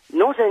now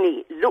not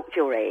only look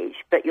your age,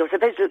 but you're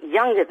supposed to look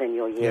younger than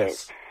your years.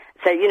 Yes.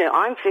 So,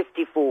 I'm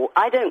 54.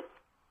 I don't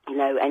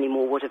know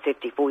anymore what a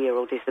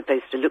 54-year-old is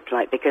supposed to look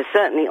like, because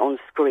certainly on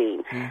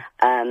screen,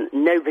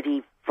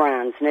 nobody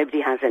frowns,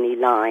 nobody has any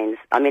lines.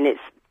 I mean, it's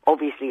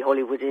obviously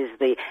Hollywood is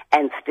the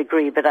nth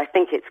degree, but I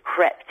think it's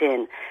crept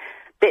in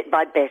bit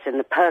by bit, and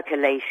the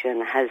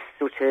percolation has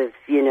sort of,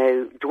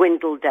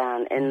 dwindled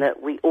down in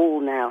that we all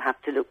now have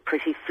to look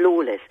pretty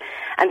flawless.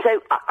 And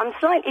so I'm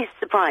slightly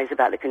surprised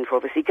about the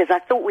controversy, because I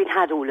thought we'd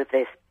had all of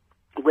this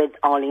with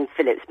Arlene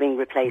Phillips being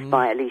replaced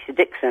by Alicia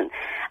Dixon.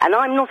 And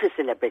I'm not a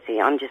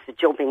celebrity, I'm just a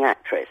jobbing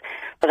actress.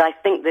 But I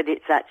think that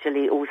it's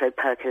actually also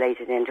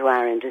percolated into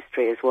our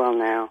industry as well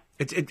now.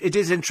 It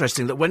is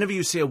interesting that whenever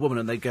you see a woman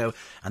and they go,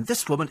 and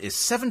this woman is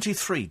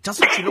 73,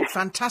 doesn't she look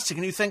fantastic?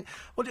 And you think,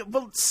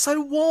 well, so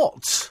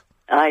what?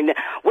 I know.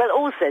 Well,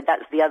 also,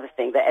 that's the other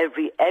thing, that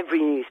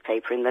every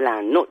newspaper in the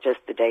land, not just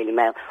the Daily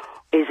Mail,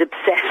 is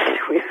obsessed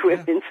with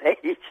women's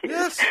ages.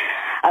 Yes.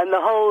 And the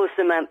whole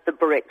Samantha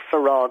Brick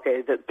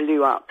Farrago that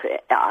blew up,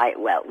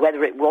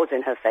 whether it was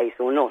in her face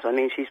or not, I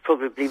mean, she's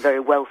probably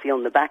very wealthy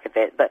on the back of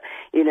it, but,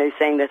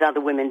 saying that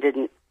other women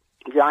didn't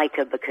like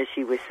her because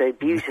she was so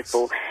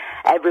beautiful.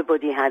 Yes.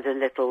 Everybody had a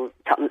little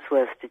tuppence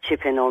worth to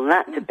chip in on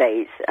that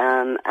debate,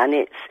 and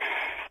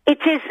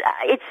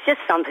it's just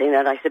something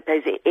that I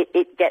suppose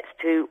it gets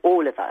to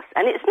all of us.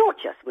 And it's not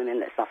just women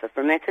that suffer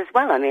from it as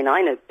well. I mean,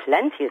 I know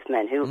plenty of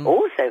men who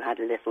also had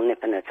a little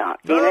nip and a tuck,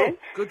 you know?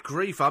 Good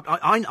grief.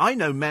 I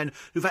know men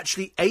who've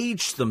actually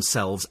aged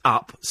themselves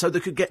up so they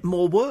could get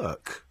more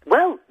work.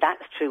 Well,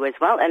 that's true as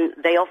well. And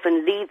they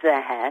often leave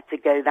their hair to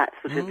go that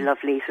sort of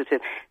lovely sort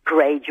of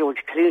grey George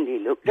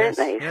Clooney look, don't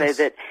they? Yes.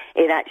 So that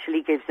it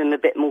actually gives them a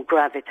bit more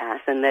gravitas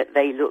and that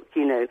they look,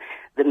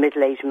 the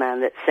middle-aged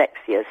man that's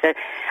sexier. So,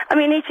 I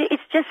mean,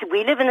 it's just,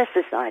 we live in a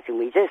society and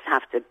we just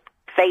have to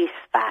face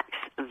facts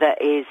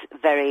that is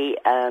very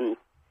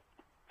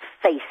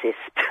fascist.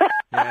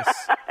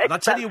 Yes. And I'll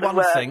tell you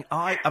one thing.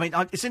 I mean,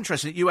 it's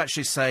interesting that you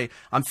actually say,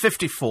 I'm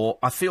 54,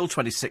 I feel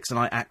 26 and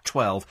I act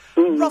 12.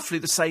 Roughly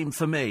the same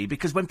for me,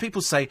 because when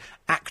people say,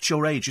 act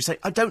your age, you say,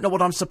 I don't know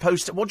what I'm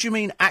supposed to... What do you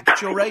mean,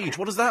 act your age?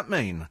 What does that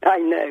mean? I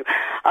know.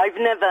 I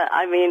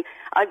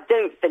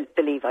don't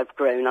believe I've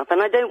grown up,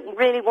 and I don't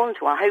really want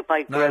to. I hope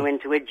I grow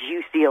into a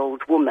juicy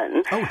old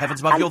woman. Oh,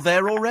 heavens above, you're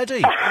there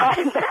already.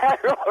 I'm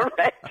there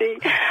already.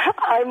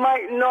 I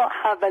might not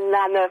have a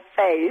nana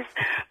face,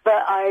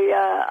 but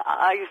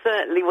I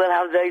certainly will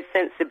have those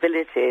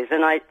sensibilities,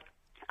 and I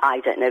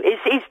don't know.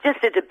 It's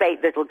just a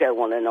debate that'll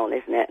go on and on,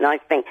 isn't it? And I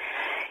think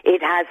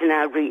it has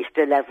now reached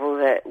a level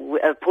that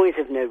a point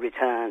of no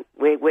return.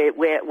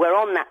 We're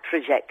on that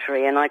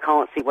trajectory, and I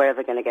can't see we're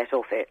ever going to get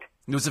off it.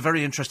 There was a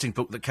very interesting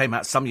book that came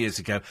out some years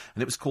ago,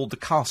 and it was called The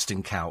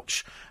Casting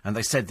Couch. And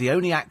they said the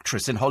only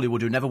actress in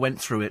Hollywood who never went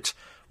through it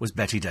was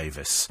Bette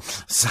Davis.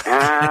 So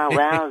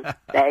well,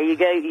 there you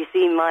go. You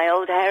see, my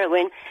old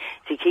heroine,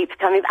 she keeps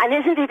coming. And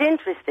isn't it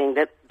interesting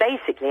that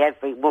basically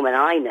every woman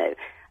I know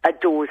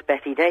adores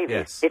Bette Davis?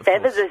 Yes, if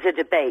ever there's a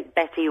debate,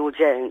 Betty or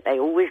Joan, they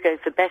always go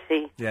for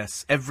Betty.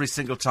 Yes, every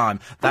single time.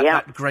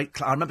 That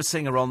great... I remember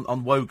seeing her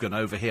on Wogan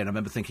over here, and I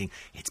remember thinking,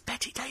 it's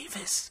Bette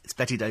Davis. It's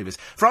Bette Davis.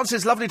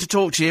 Francis, lovely to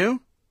talk to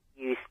you.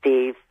 You,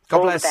 Steve.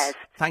 God bless.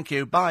 Thank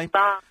you. Bye.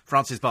 Bye.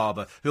 Francis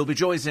Barber, who'll be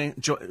joining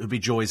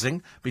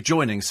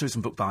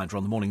Susan Bookbinder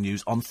on the Morning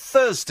News on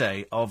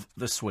Thursday of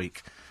this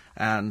week.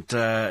 And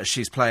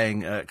she's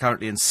playing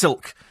currently in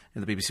Silk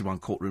in the BBC One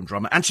courtroom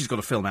drama, and she's got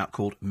a film out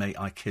called May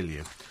I Kill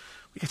You.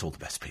 We get all the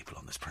best people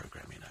on this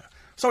programme, you know.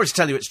 Sorry to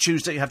tell you it's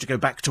Tuesday, you have to go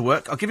back to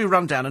work. I'll give you a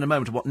rundown in a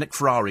moment of what Nick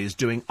Ferrari is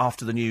doing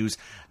after the news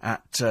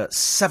at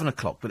 7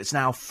 o'clock, but it's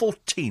now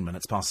 14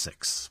 minutes past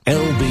 6.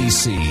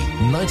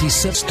 LBC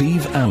 97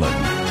 Steve Allen.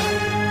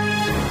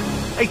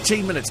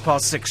 18 minutes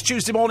past 6,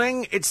 Tuesday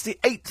morning. It's the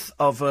 8th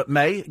of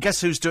May.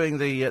 Guess who's doing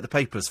the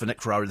papers for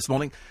Nick Ferrari this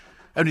morning?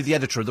 Only the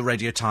editor of the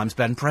Radio Times,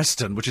 Ben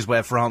Preston, which is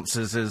where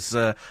Francis's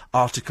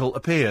article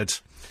appeared.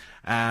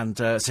 And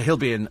so he'll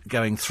be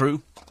going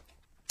through.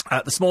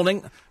 This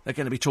morning, they're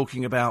going to be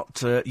talking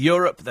about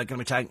Europe. They're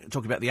going to be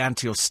talking about the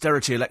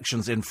anti-austerity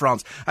elections in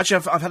France.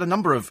 Actually, I've had a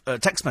number of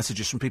text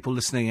messages from people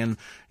listening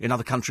in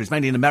other countries,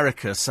 mainly in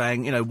America,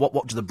 saying,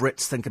 what do the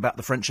Brits think about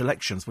the French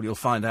elections? Well, you'll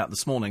find out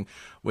this morning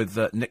with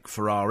Nick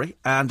Ferrari.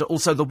 And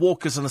also the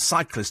walkers and the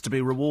cyclists to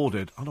be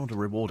rewarded. I don't want to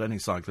reward any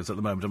cyclists at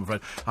the moment, I'm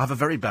afraid. I have a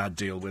very bad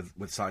deal with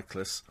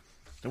cyclists.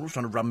 They're all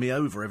trying to run me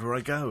over everywhere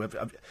I go.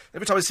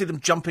 Every time I see them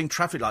jumping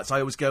traffic lights,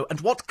 I always go,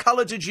 and what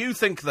colour did you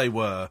think they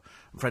were?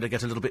 I'm afraid I get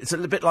it's a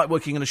little bit like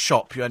working in a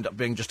shop. You end up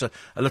being just a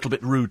little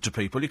bit rude to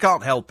people. You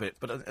can't help it.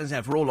 But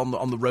if we're all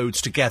on the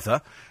roads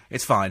together,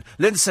 it's fine.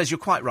 Linda says, you're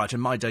quite right. In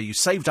my day, you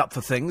saved up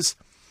for things.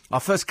 Our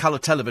first colour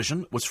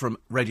television was from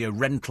Radio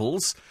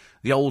Rentals,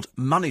 the old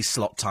money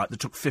slot type that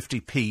took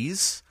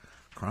 50p's.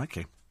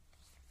 Crikey.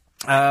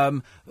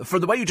 From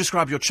the way you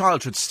describe your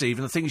childhood, Steve,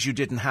 and the things you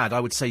did and had,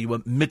 I would say you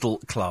were middle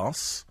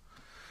class.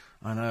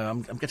 I know,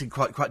 I'm getting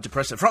quite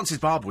depressed. Francis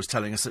Barber was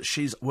telling us that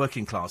she's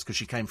working class because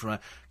she came from a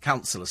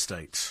council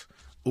estate.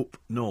 up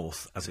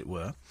north, as it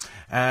were.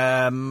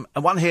 And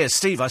one here,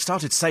 Steve, I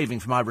started saving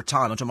for my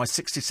retirement on my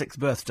 66th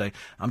birthday.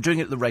 I'm doing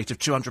it at the rate of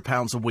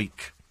 £200 a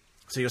week.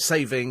 So you're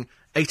saving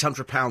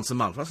 £800 a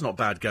month. That's not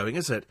bad going,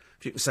 is it?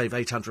 If you can save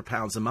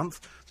 £800 a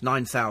month, it's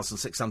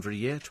 9,600 a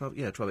year.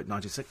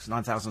 12,896,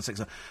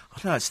 9,600. Oh,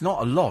 no, it's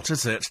not a lot,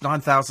 is it?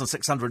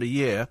 9,600 a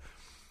year.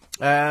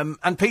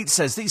 And Pete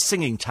says these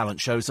singing talent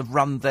shows have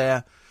run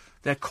their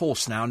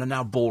course now and are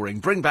now boring.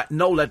 Bring back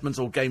Noel Edmonds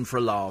or Game for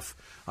a Laugh.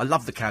 I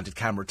love the candid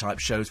camera type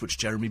shows which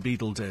Jeremy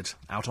Beadle did.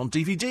 Out on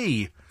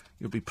DVD.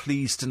 You'll be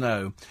pleased to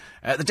know.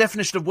 The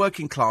definition of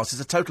working class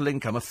is a total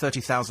income of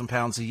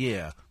 £30,000 a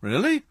year.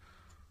 Really?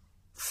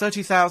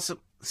 30,000...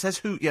 Says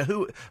who? Yeah,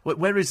 who?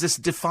 Where is this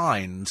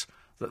defined?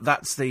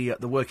 That's the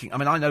working... I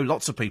mean, I know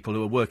lots of people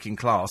who are working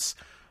class,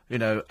 you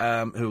know,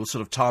 who will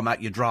sort of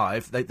tarmac your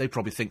drive. They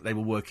probably think they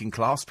were working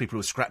class. People who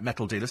are scrap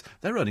metal dealers,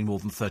 they're earning more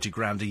than 30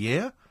 grand a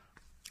year.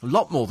 A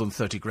lot more than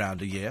 30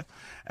 grand a year.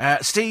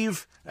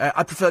 Steve,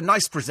 I prefer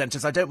nice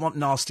presenters. I don't want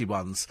nasty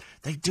ones.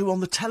 They do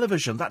on the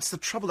television. That's the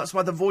trouble. That's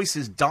why The Voice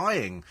is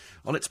dying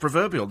on its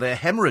proverbial. They're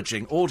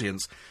hemorrhaging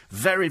audience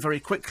very,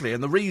 very quickly.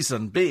 And the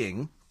reason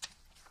being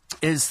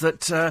is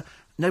that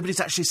nobody's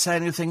actually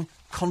saying anything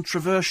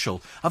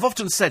controversial. I've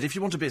often said if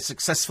you want to be a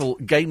successful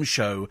game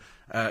show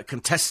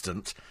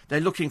contestant, they're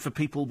looking for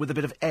people with a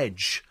bit of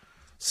edge.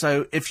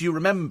 So if you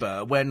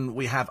remember when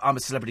we have I'm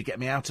a Celebrity, Get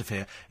Me Out of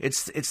Here,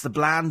 it's the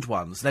bland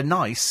ones. They're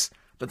nice,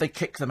 but they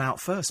kick them out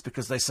first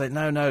because they say,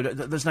 no,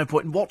 there's no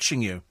point in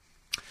watching you.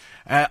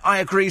 I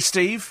agree,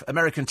 Steve.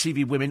 American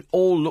TV women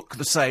all look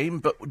the same,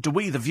 but do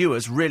we, the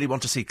viewers, really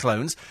want to see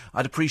clones?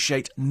 I'd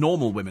appreciate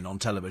normal women on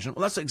television.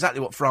 Well, that's exactly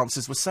what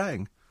Francis was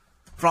saying.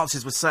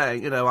 Francis was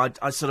saying, you know,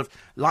 I sort of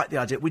like the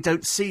idea. We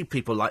don't see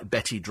people like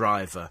Betty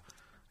Driver.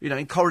 You know,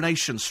 in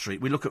Coronation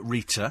Street, we look at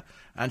Rita,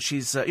 and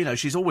she's, you know,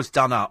 she's always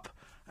done up,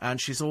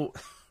 and she's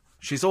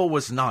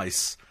always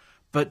nice.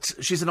 But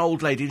she's an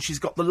old lady, and she's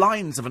got the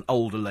lines of an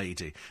older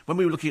lady. When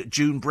we were looking at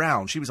June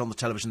Brown, she was on the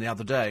television the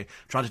other day,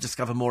 trying to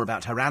discover more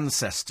about her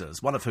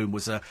ancestors, one of whom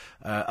was a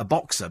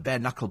boxer,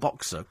 bare-knuckle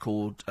boxer,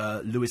 called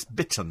Lewis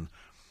Bitton.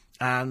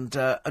 And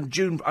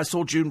I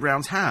saw June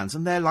Brown's hands,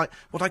 and they're like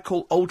what I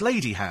call old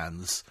lady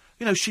hands.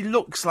 You know, she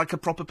looks like a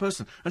proper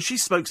person. And she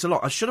smokes a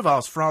lot. I should have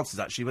asked Frances,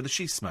 actually, whether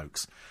she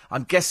smokes.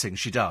 I'm guessing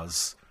she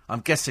does.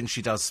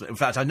 In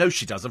fact, I know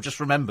she does. I've just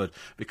remembered,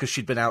 because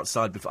she'd been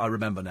outside before. I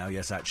remember now,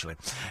 yes, actually.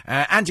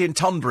 Andy in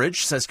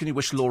Tonbridge says, can you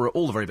wish Laura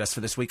all the very best for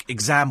this week?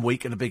 Exam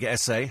week and a big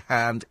essay,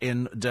 hand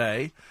in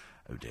day.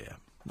 Oh, dear.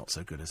 Not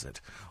so good, is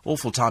it?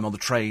 Awful time on the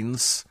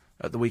trains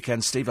at the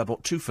weekend, Steve. I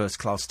bought 2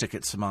 first-class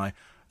tickets for my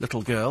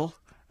little girl,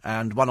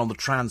 and one on the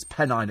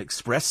Trans-Pennine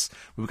Express.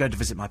 We were going to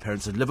visit my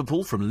parents in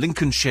Liverpool from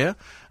Lincolnshire.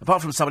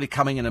 Apart from somebody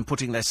coming in and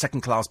putting their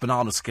second-class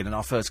banana skin in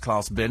our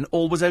first-class bin,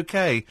 all was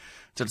OK.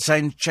 To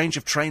the change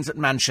of trains at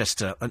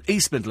Manchester, an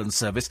East Midlands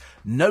service,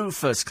 no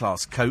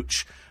first-class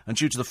coach, and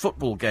due to the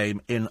football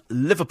game in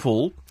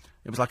Liverpool,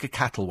 it was like a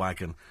cattle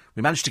wagon.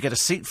 We managed to get a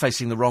seat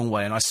facing the wrong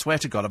way, and I swear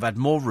to God I've had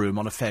more room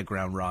on a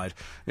fairground ride.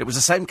 It was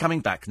the same coming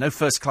back. No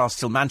first class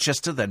till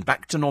Manchester, then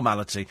back to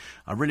normality.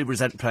 I really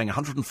resent paying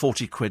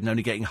 140 quid and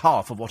only getting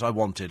half of what I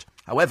wanted.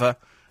 However,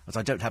 as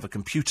I don't have a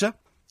computer,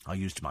 I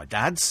used my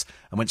dad's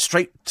and went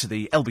straight to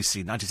the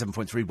LBC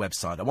 97.3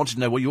 website. I wanted to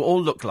know what you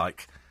all look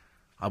like.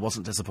 I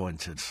wasn't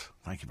disappointed.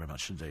 Thank you very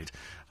much indeed.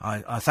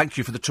 I thank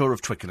you for the tour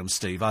of Twickenham,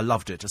 Steve. I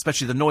loved it,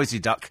 especially the noisy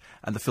duck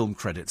and the film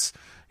credits.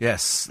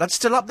 Yes, that's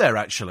still up there,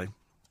 actually,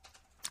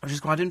 which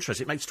is quite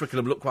interesting. It makes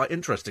Twickenham look quite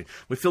interesting.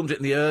 We filmed it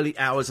in the early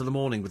hours of the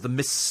morning with the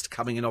mist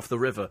coming in off the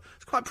river.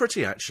 It's quite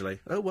pretty, actually.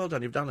 Oh, well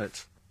done, you've done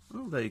it.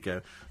 Oh, there you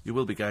go. You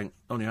will be going...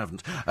 Oh, you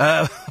haven't.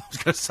 I was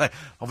going to say,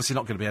 obviously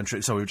not going to be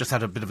entering... Sorry, we've just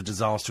had a bit of a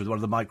disaster with one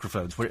of the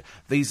microphones.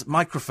 These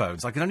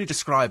microphones, I can only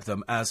describe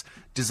them as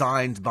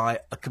designed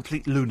by a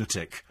complete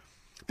lunatic,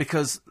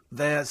 because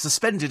they're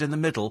suspended in the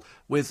middle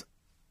with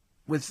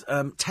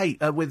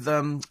tape,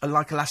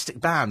 like elastic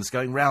bands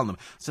going round them.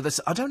 So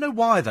I don't know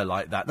why they're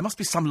like that. There must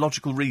be some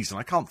logical reason.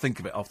 I can't think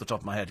of it off the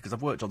top of my head because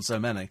I've worked on so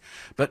many.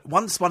 But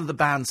once one of the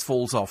bands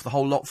falls off, the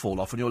whole lot fall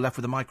off, and you're left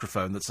with a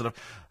microphone that's sort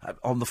of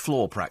on the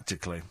floor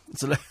practically.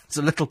 It's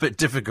a little bit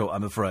difficult,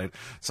 I'm afraid.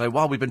 So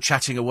while we've been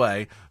chatting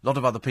away, a lot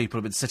of other people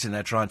have been sitting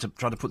there trying to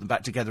put them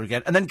back together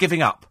again, and then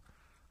giving up.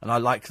 And I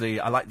like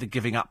the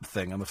giving up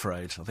thing, I'm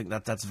afraid. I think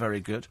that's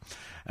very good.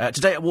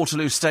 Today at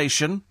Waterloo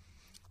Station,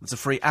 there's a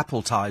free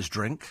apple ties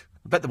drink.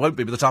 I bet there won't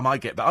be by the time I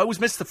get back. I always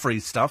miss the free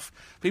stuff.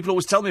 People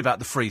always tell me about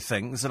the free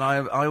things, and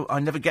I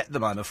never get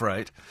them, I'm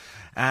afraid.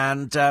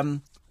 And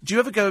do you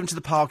ever go into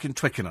the park in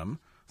Twickenham,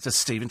 says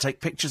Steve, and take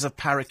pictures of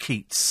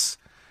parakeets?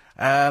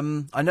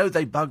 I know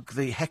they bug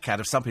the heck out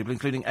of some people,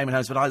 including Eamon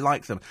Holmes, but I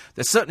like them.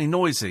 They're certainly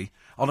noisy.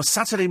 On a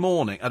Saturday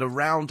morning at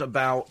around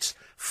about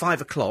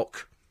 5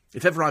 o'clock,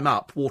 if ever I'm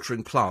up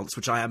watering plants,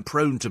 which I am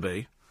prone to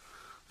be,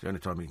 the only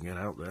time you can get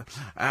out there.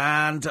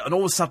 And all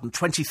of a sudden,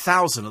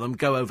 20,000 of them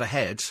go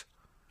overhead.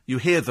 You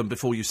hear them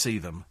before you see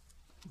them.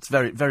 It's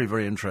very, very,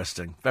 very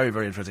interesting. Very,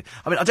 very interesting.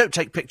 I mean, I don't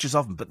take pictures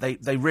of them, but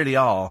they really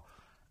are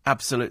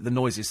Absolutely, the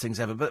noisiest things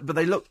ever. But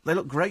they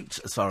look great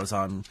as far as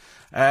I'm...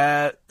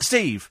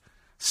 Steve,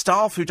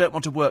 staff who don't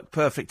want to work,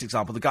 perfect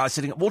example. The guy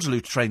sitting at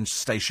Waterloo train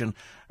station,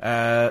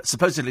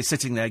 supposedly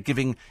sitting there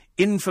giving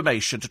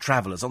information to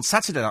travellers. On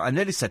Saturday night, I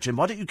nearly said to him,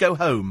 why don't you go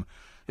home?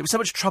 It was so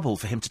much trouble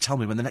for him to tell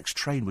me when the next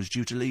train was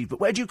due to leave. But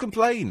where do you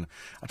complain?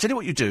 I'll tell you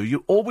what you do.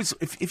 You always,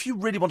 if you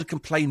really want to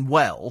complain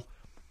well,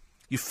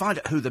 you find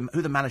out who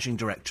the managing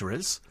director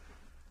is,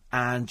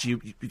 and you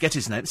get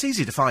his name. It's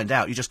easy to find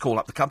out. You just call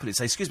up the company and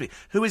say, excuse me,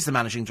 who is the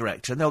managing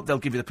director? And they'll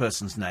give you the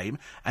person's name,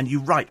 and you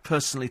write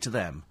personally to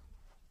them.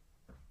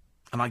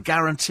 And I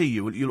guarantee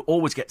you'll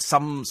always get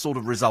some sort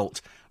of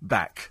result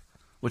back,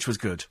 which was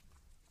good.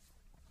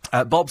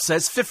 Bob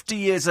says, 50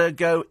 years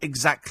ago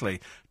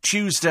exactly,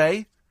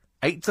 Tuesday,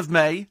 8th of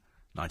May,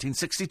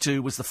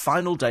 1962, was the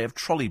final day of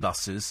trolley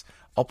buses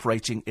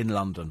operating in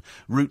London.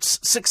 Routes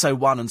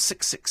 601 and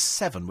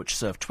 667, which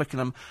served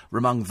Twickenham, were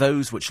among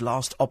those which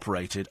last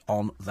operated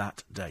on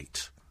that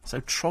date. So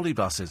trolley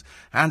buses.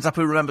 Hands up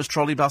who remembers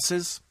trolley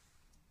buses?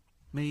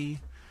 Me.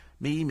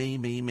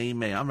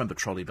 I remember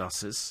trolley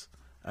buses.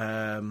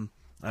 And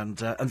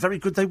very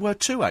good they were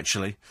too,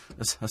 actually,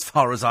 as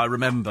far as I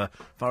remember.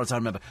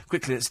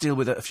 Quickly, let's deal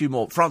with a few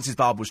more. Francis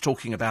Barber was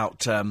talking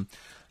about no,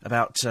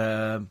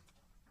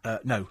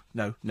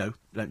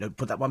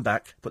 put that one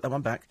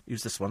back,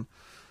 use this one.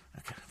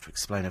 Okay, I have to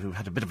explain, we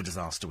had a bit of a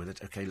disaster with it.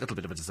 Okay, a little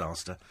bit of a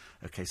disaster.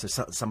 Okay,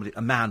 so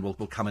a man will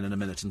come in a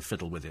minute and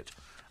fiddle with it,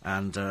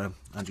 and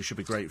you should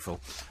be grateful,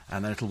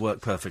 and then it'll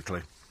work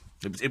perfectly.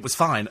 It was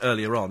fine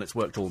earlier on, it's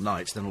worked all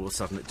night, then all of a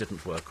sudden it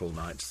didn't work all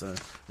night, so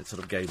it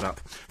sort of gave up.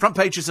 Front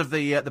pages of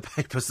the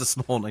papers this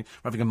morning,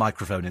 we're having a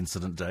microphone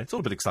incident day. It's all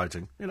a bit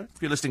exciting, you know.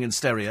 If you're listening in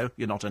stereo,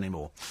 you're not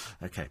anymore.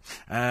 Okay.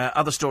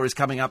 Other stories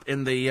coming up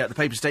in the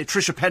papers today.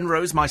 Tricia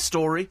Penrose, my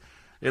story,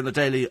 in the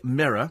Daily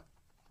Mirror.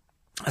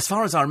 As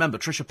far as I remember,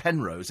 Tricia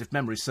Penrose, if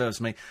memory serves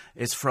me,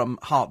 is from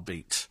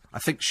Heartbeat. I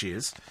think she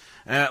is.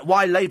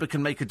 Why Labour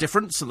can make a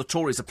difference, and the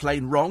Tories are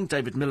plain wrong.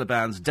 David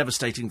Miliband's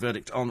devastating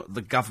verdict on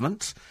the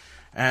government.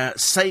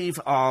 Save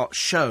Our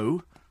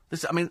Show.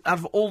 This, I mean, out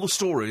of all the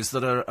stories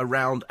that are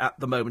around at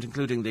the moment,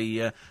 including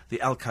the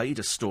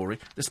Al-Qaeda story,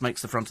 this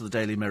makes the front of the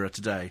Daily Mirror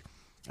today.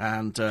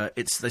 And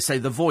they say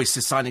The Voice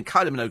is signing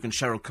Kylie Minogue and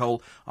Cheryl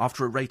Cole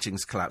after a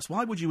ratings collapse.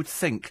 Why would you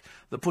think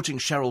that putting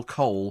Cheryl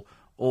Cole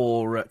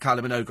or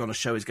Kylie Minogue on a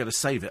show is going to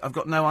save it? I've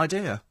got no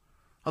idea.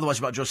 Otherwise,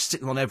 you might just stick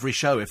them on every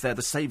show if they're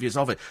the saviours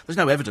of it. There's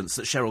no evidence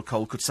that Cheryl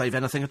Cole could save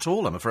anything at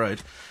all, I'm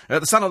afraid.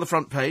 The Sun on the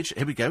front page.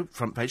 Here we go.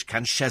 Front page.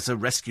 Can Shezza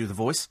rescue The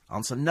Voice?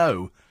 Answer,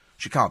 no.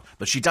 She can't.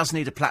 But she does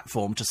need a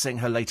platform to sing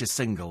her latest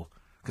single,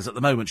 because at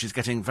the moment she's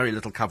getting very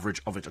little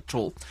coverage of it at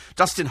all.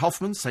 Dustin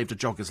Hoffman saved a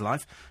jogger's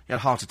life. He had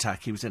a heart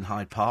attack. He was in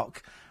Hyde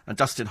Park. And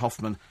Dustin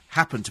Hoffman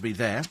happened to be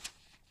there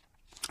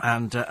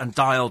and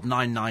dialed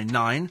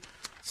 999.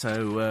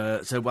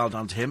 So well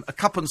done to him. A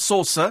cup and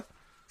saucer,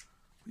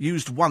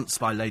 used once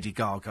by Lady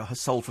Gaga, has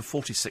sold for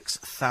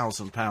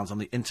 £46,000 on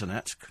the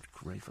internet. Good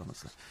grief,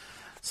 honestly.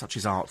 Such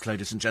is art,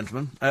 ladies and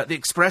gentlemen. The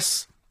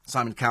Express,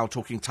 Simon Cowell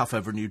talking tough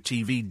over a new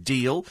TV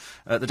deal.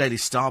 The Daily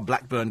Star,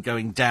 Blackburn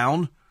going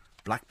down.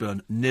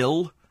 Blackburn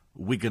 0,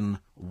 Wigan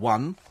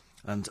 1.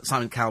 And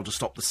Simon Cowell to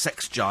stop the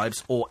sex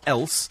jibes, or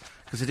else,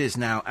 because it is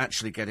now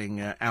actually getting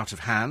out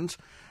of hand.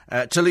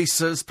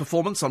 Talisa's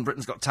performance on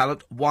Britain's Got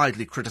Talent,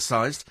 widely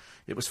criticised.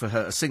 It was for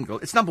her a single.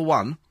 It's number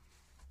one.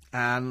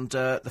 And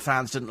the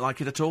fans didn't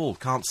like it at all.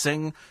 Can't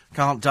sing,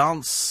 can't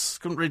dance,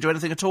 couldn't really do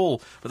anything at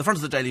all. But the front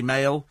of the Daily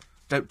Mail,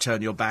 don't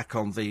turn your back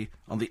on the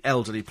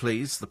elderly,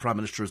 please. The Prime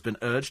Minister has been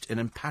urged, an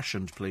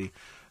impassioned plea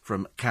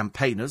from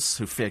campaigners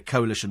who fear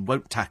coalition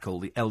won't tackle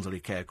the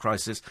elderly care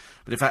crisis.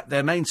 But in fact,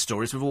 their main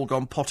stories, we've all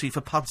gone potty for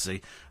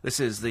Pudsey.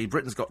 This is the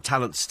Britain's Got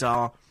Talent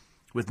star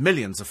with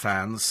millions of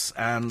fans,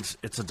 and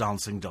it's a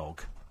dancing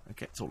dog.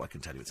 Okay, that's all I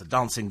can tell you. It's a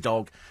dancing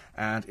dog,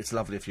 and it's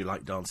lovely if you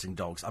like dancing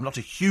dogs. I'm not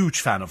a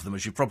huge fan of them,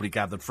 as you've probably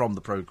gathered from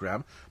the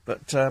programme,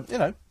 but, you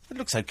know, it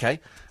looks okay.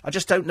 I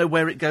just don't know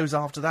where it goes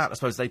after that. I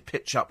suppose they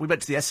pitch up. We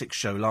went to the Essex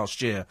show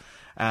last year,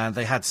 and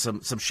they had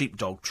some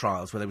sheepdog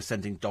trials where they were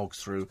sending dogs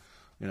through,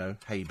 you know,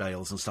 hay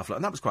bales and stuff like that,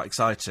 and that was quite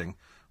exciting.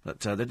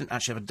 But they didn't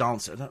actually have a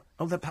dance.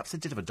 Oh, perhaps they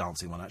did have a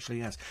dancing one, actually,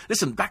 yes.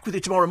 Listen, back with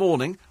you tomorrow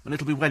morning, and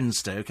it'll be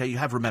Wednesday, OK? You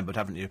have remembered,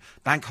 haven't you?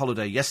 Bank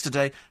holiday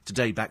yesterday,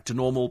 today back to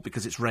normal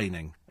because it's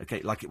raining,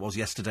 OK? Like it was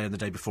yesterday and the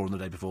day before and the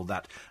day before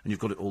that. And you've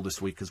got it all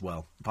this week as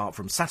well, apart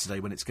from Saturday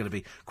when it's going to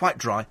be quite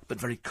dry but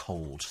very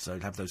cold. So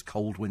you'll have those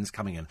cold winds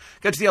coming in.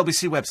 Go to the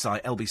LBC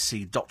website,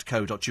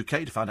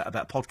 lbc.co.uk, to find out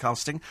about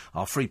podcasting.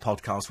 Our free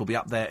podcast will be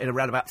up there in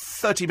around about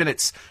 30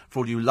 minutes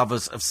for all you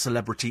lovers of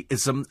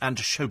celebrityism and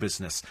show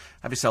business.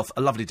 Have yourself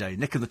a lovely day.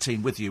 Nick and the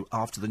team with you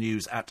after the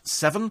news at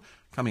 7.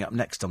 Coming up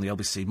next on the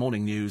LBC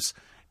Morning News,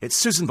 it's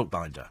Susan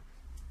Bookbinder.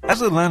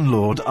 As a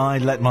landlord, I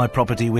let my property with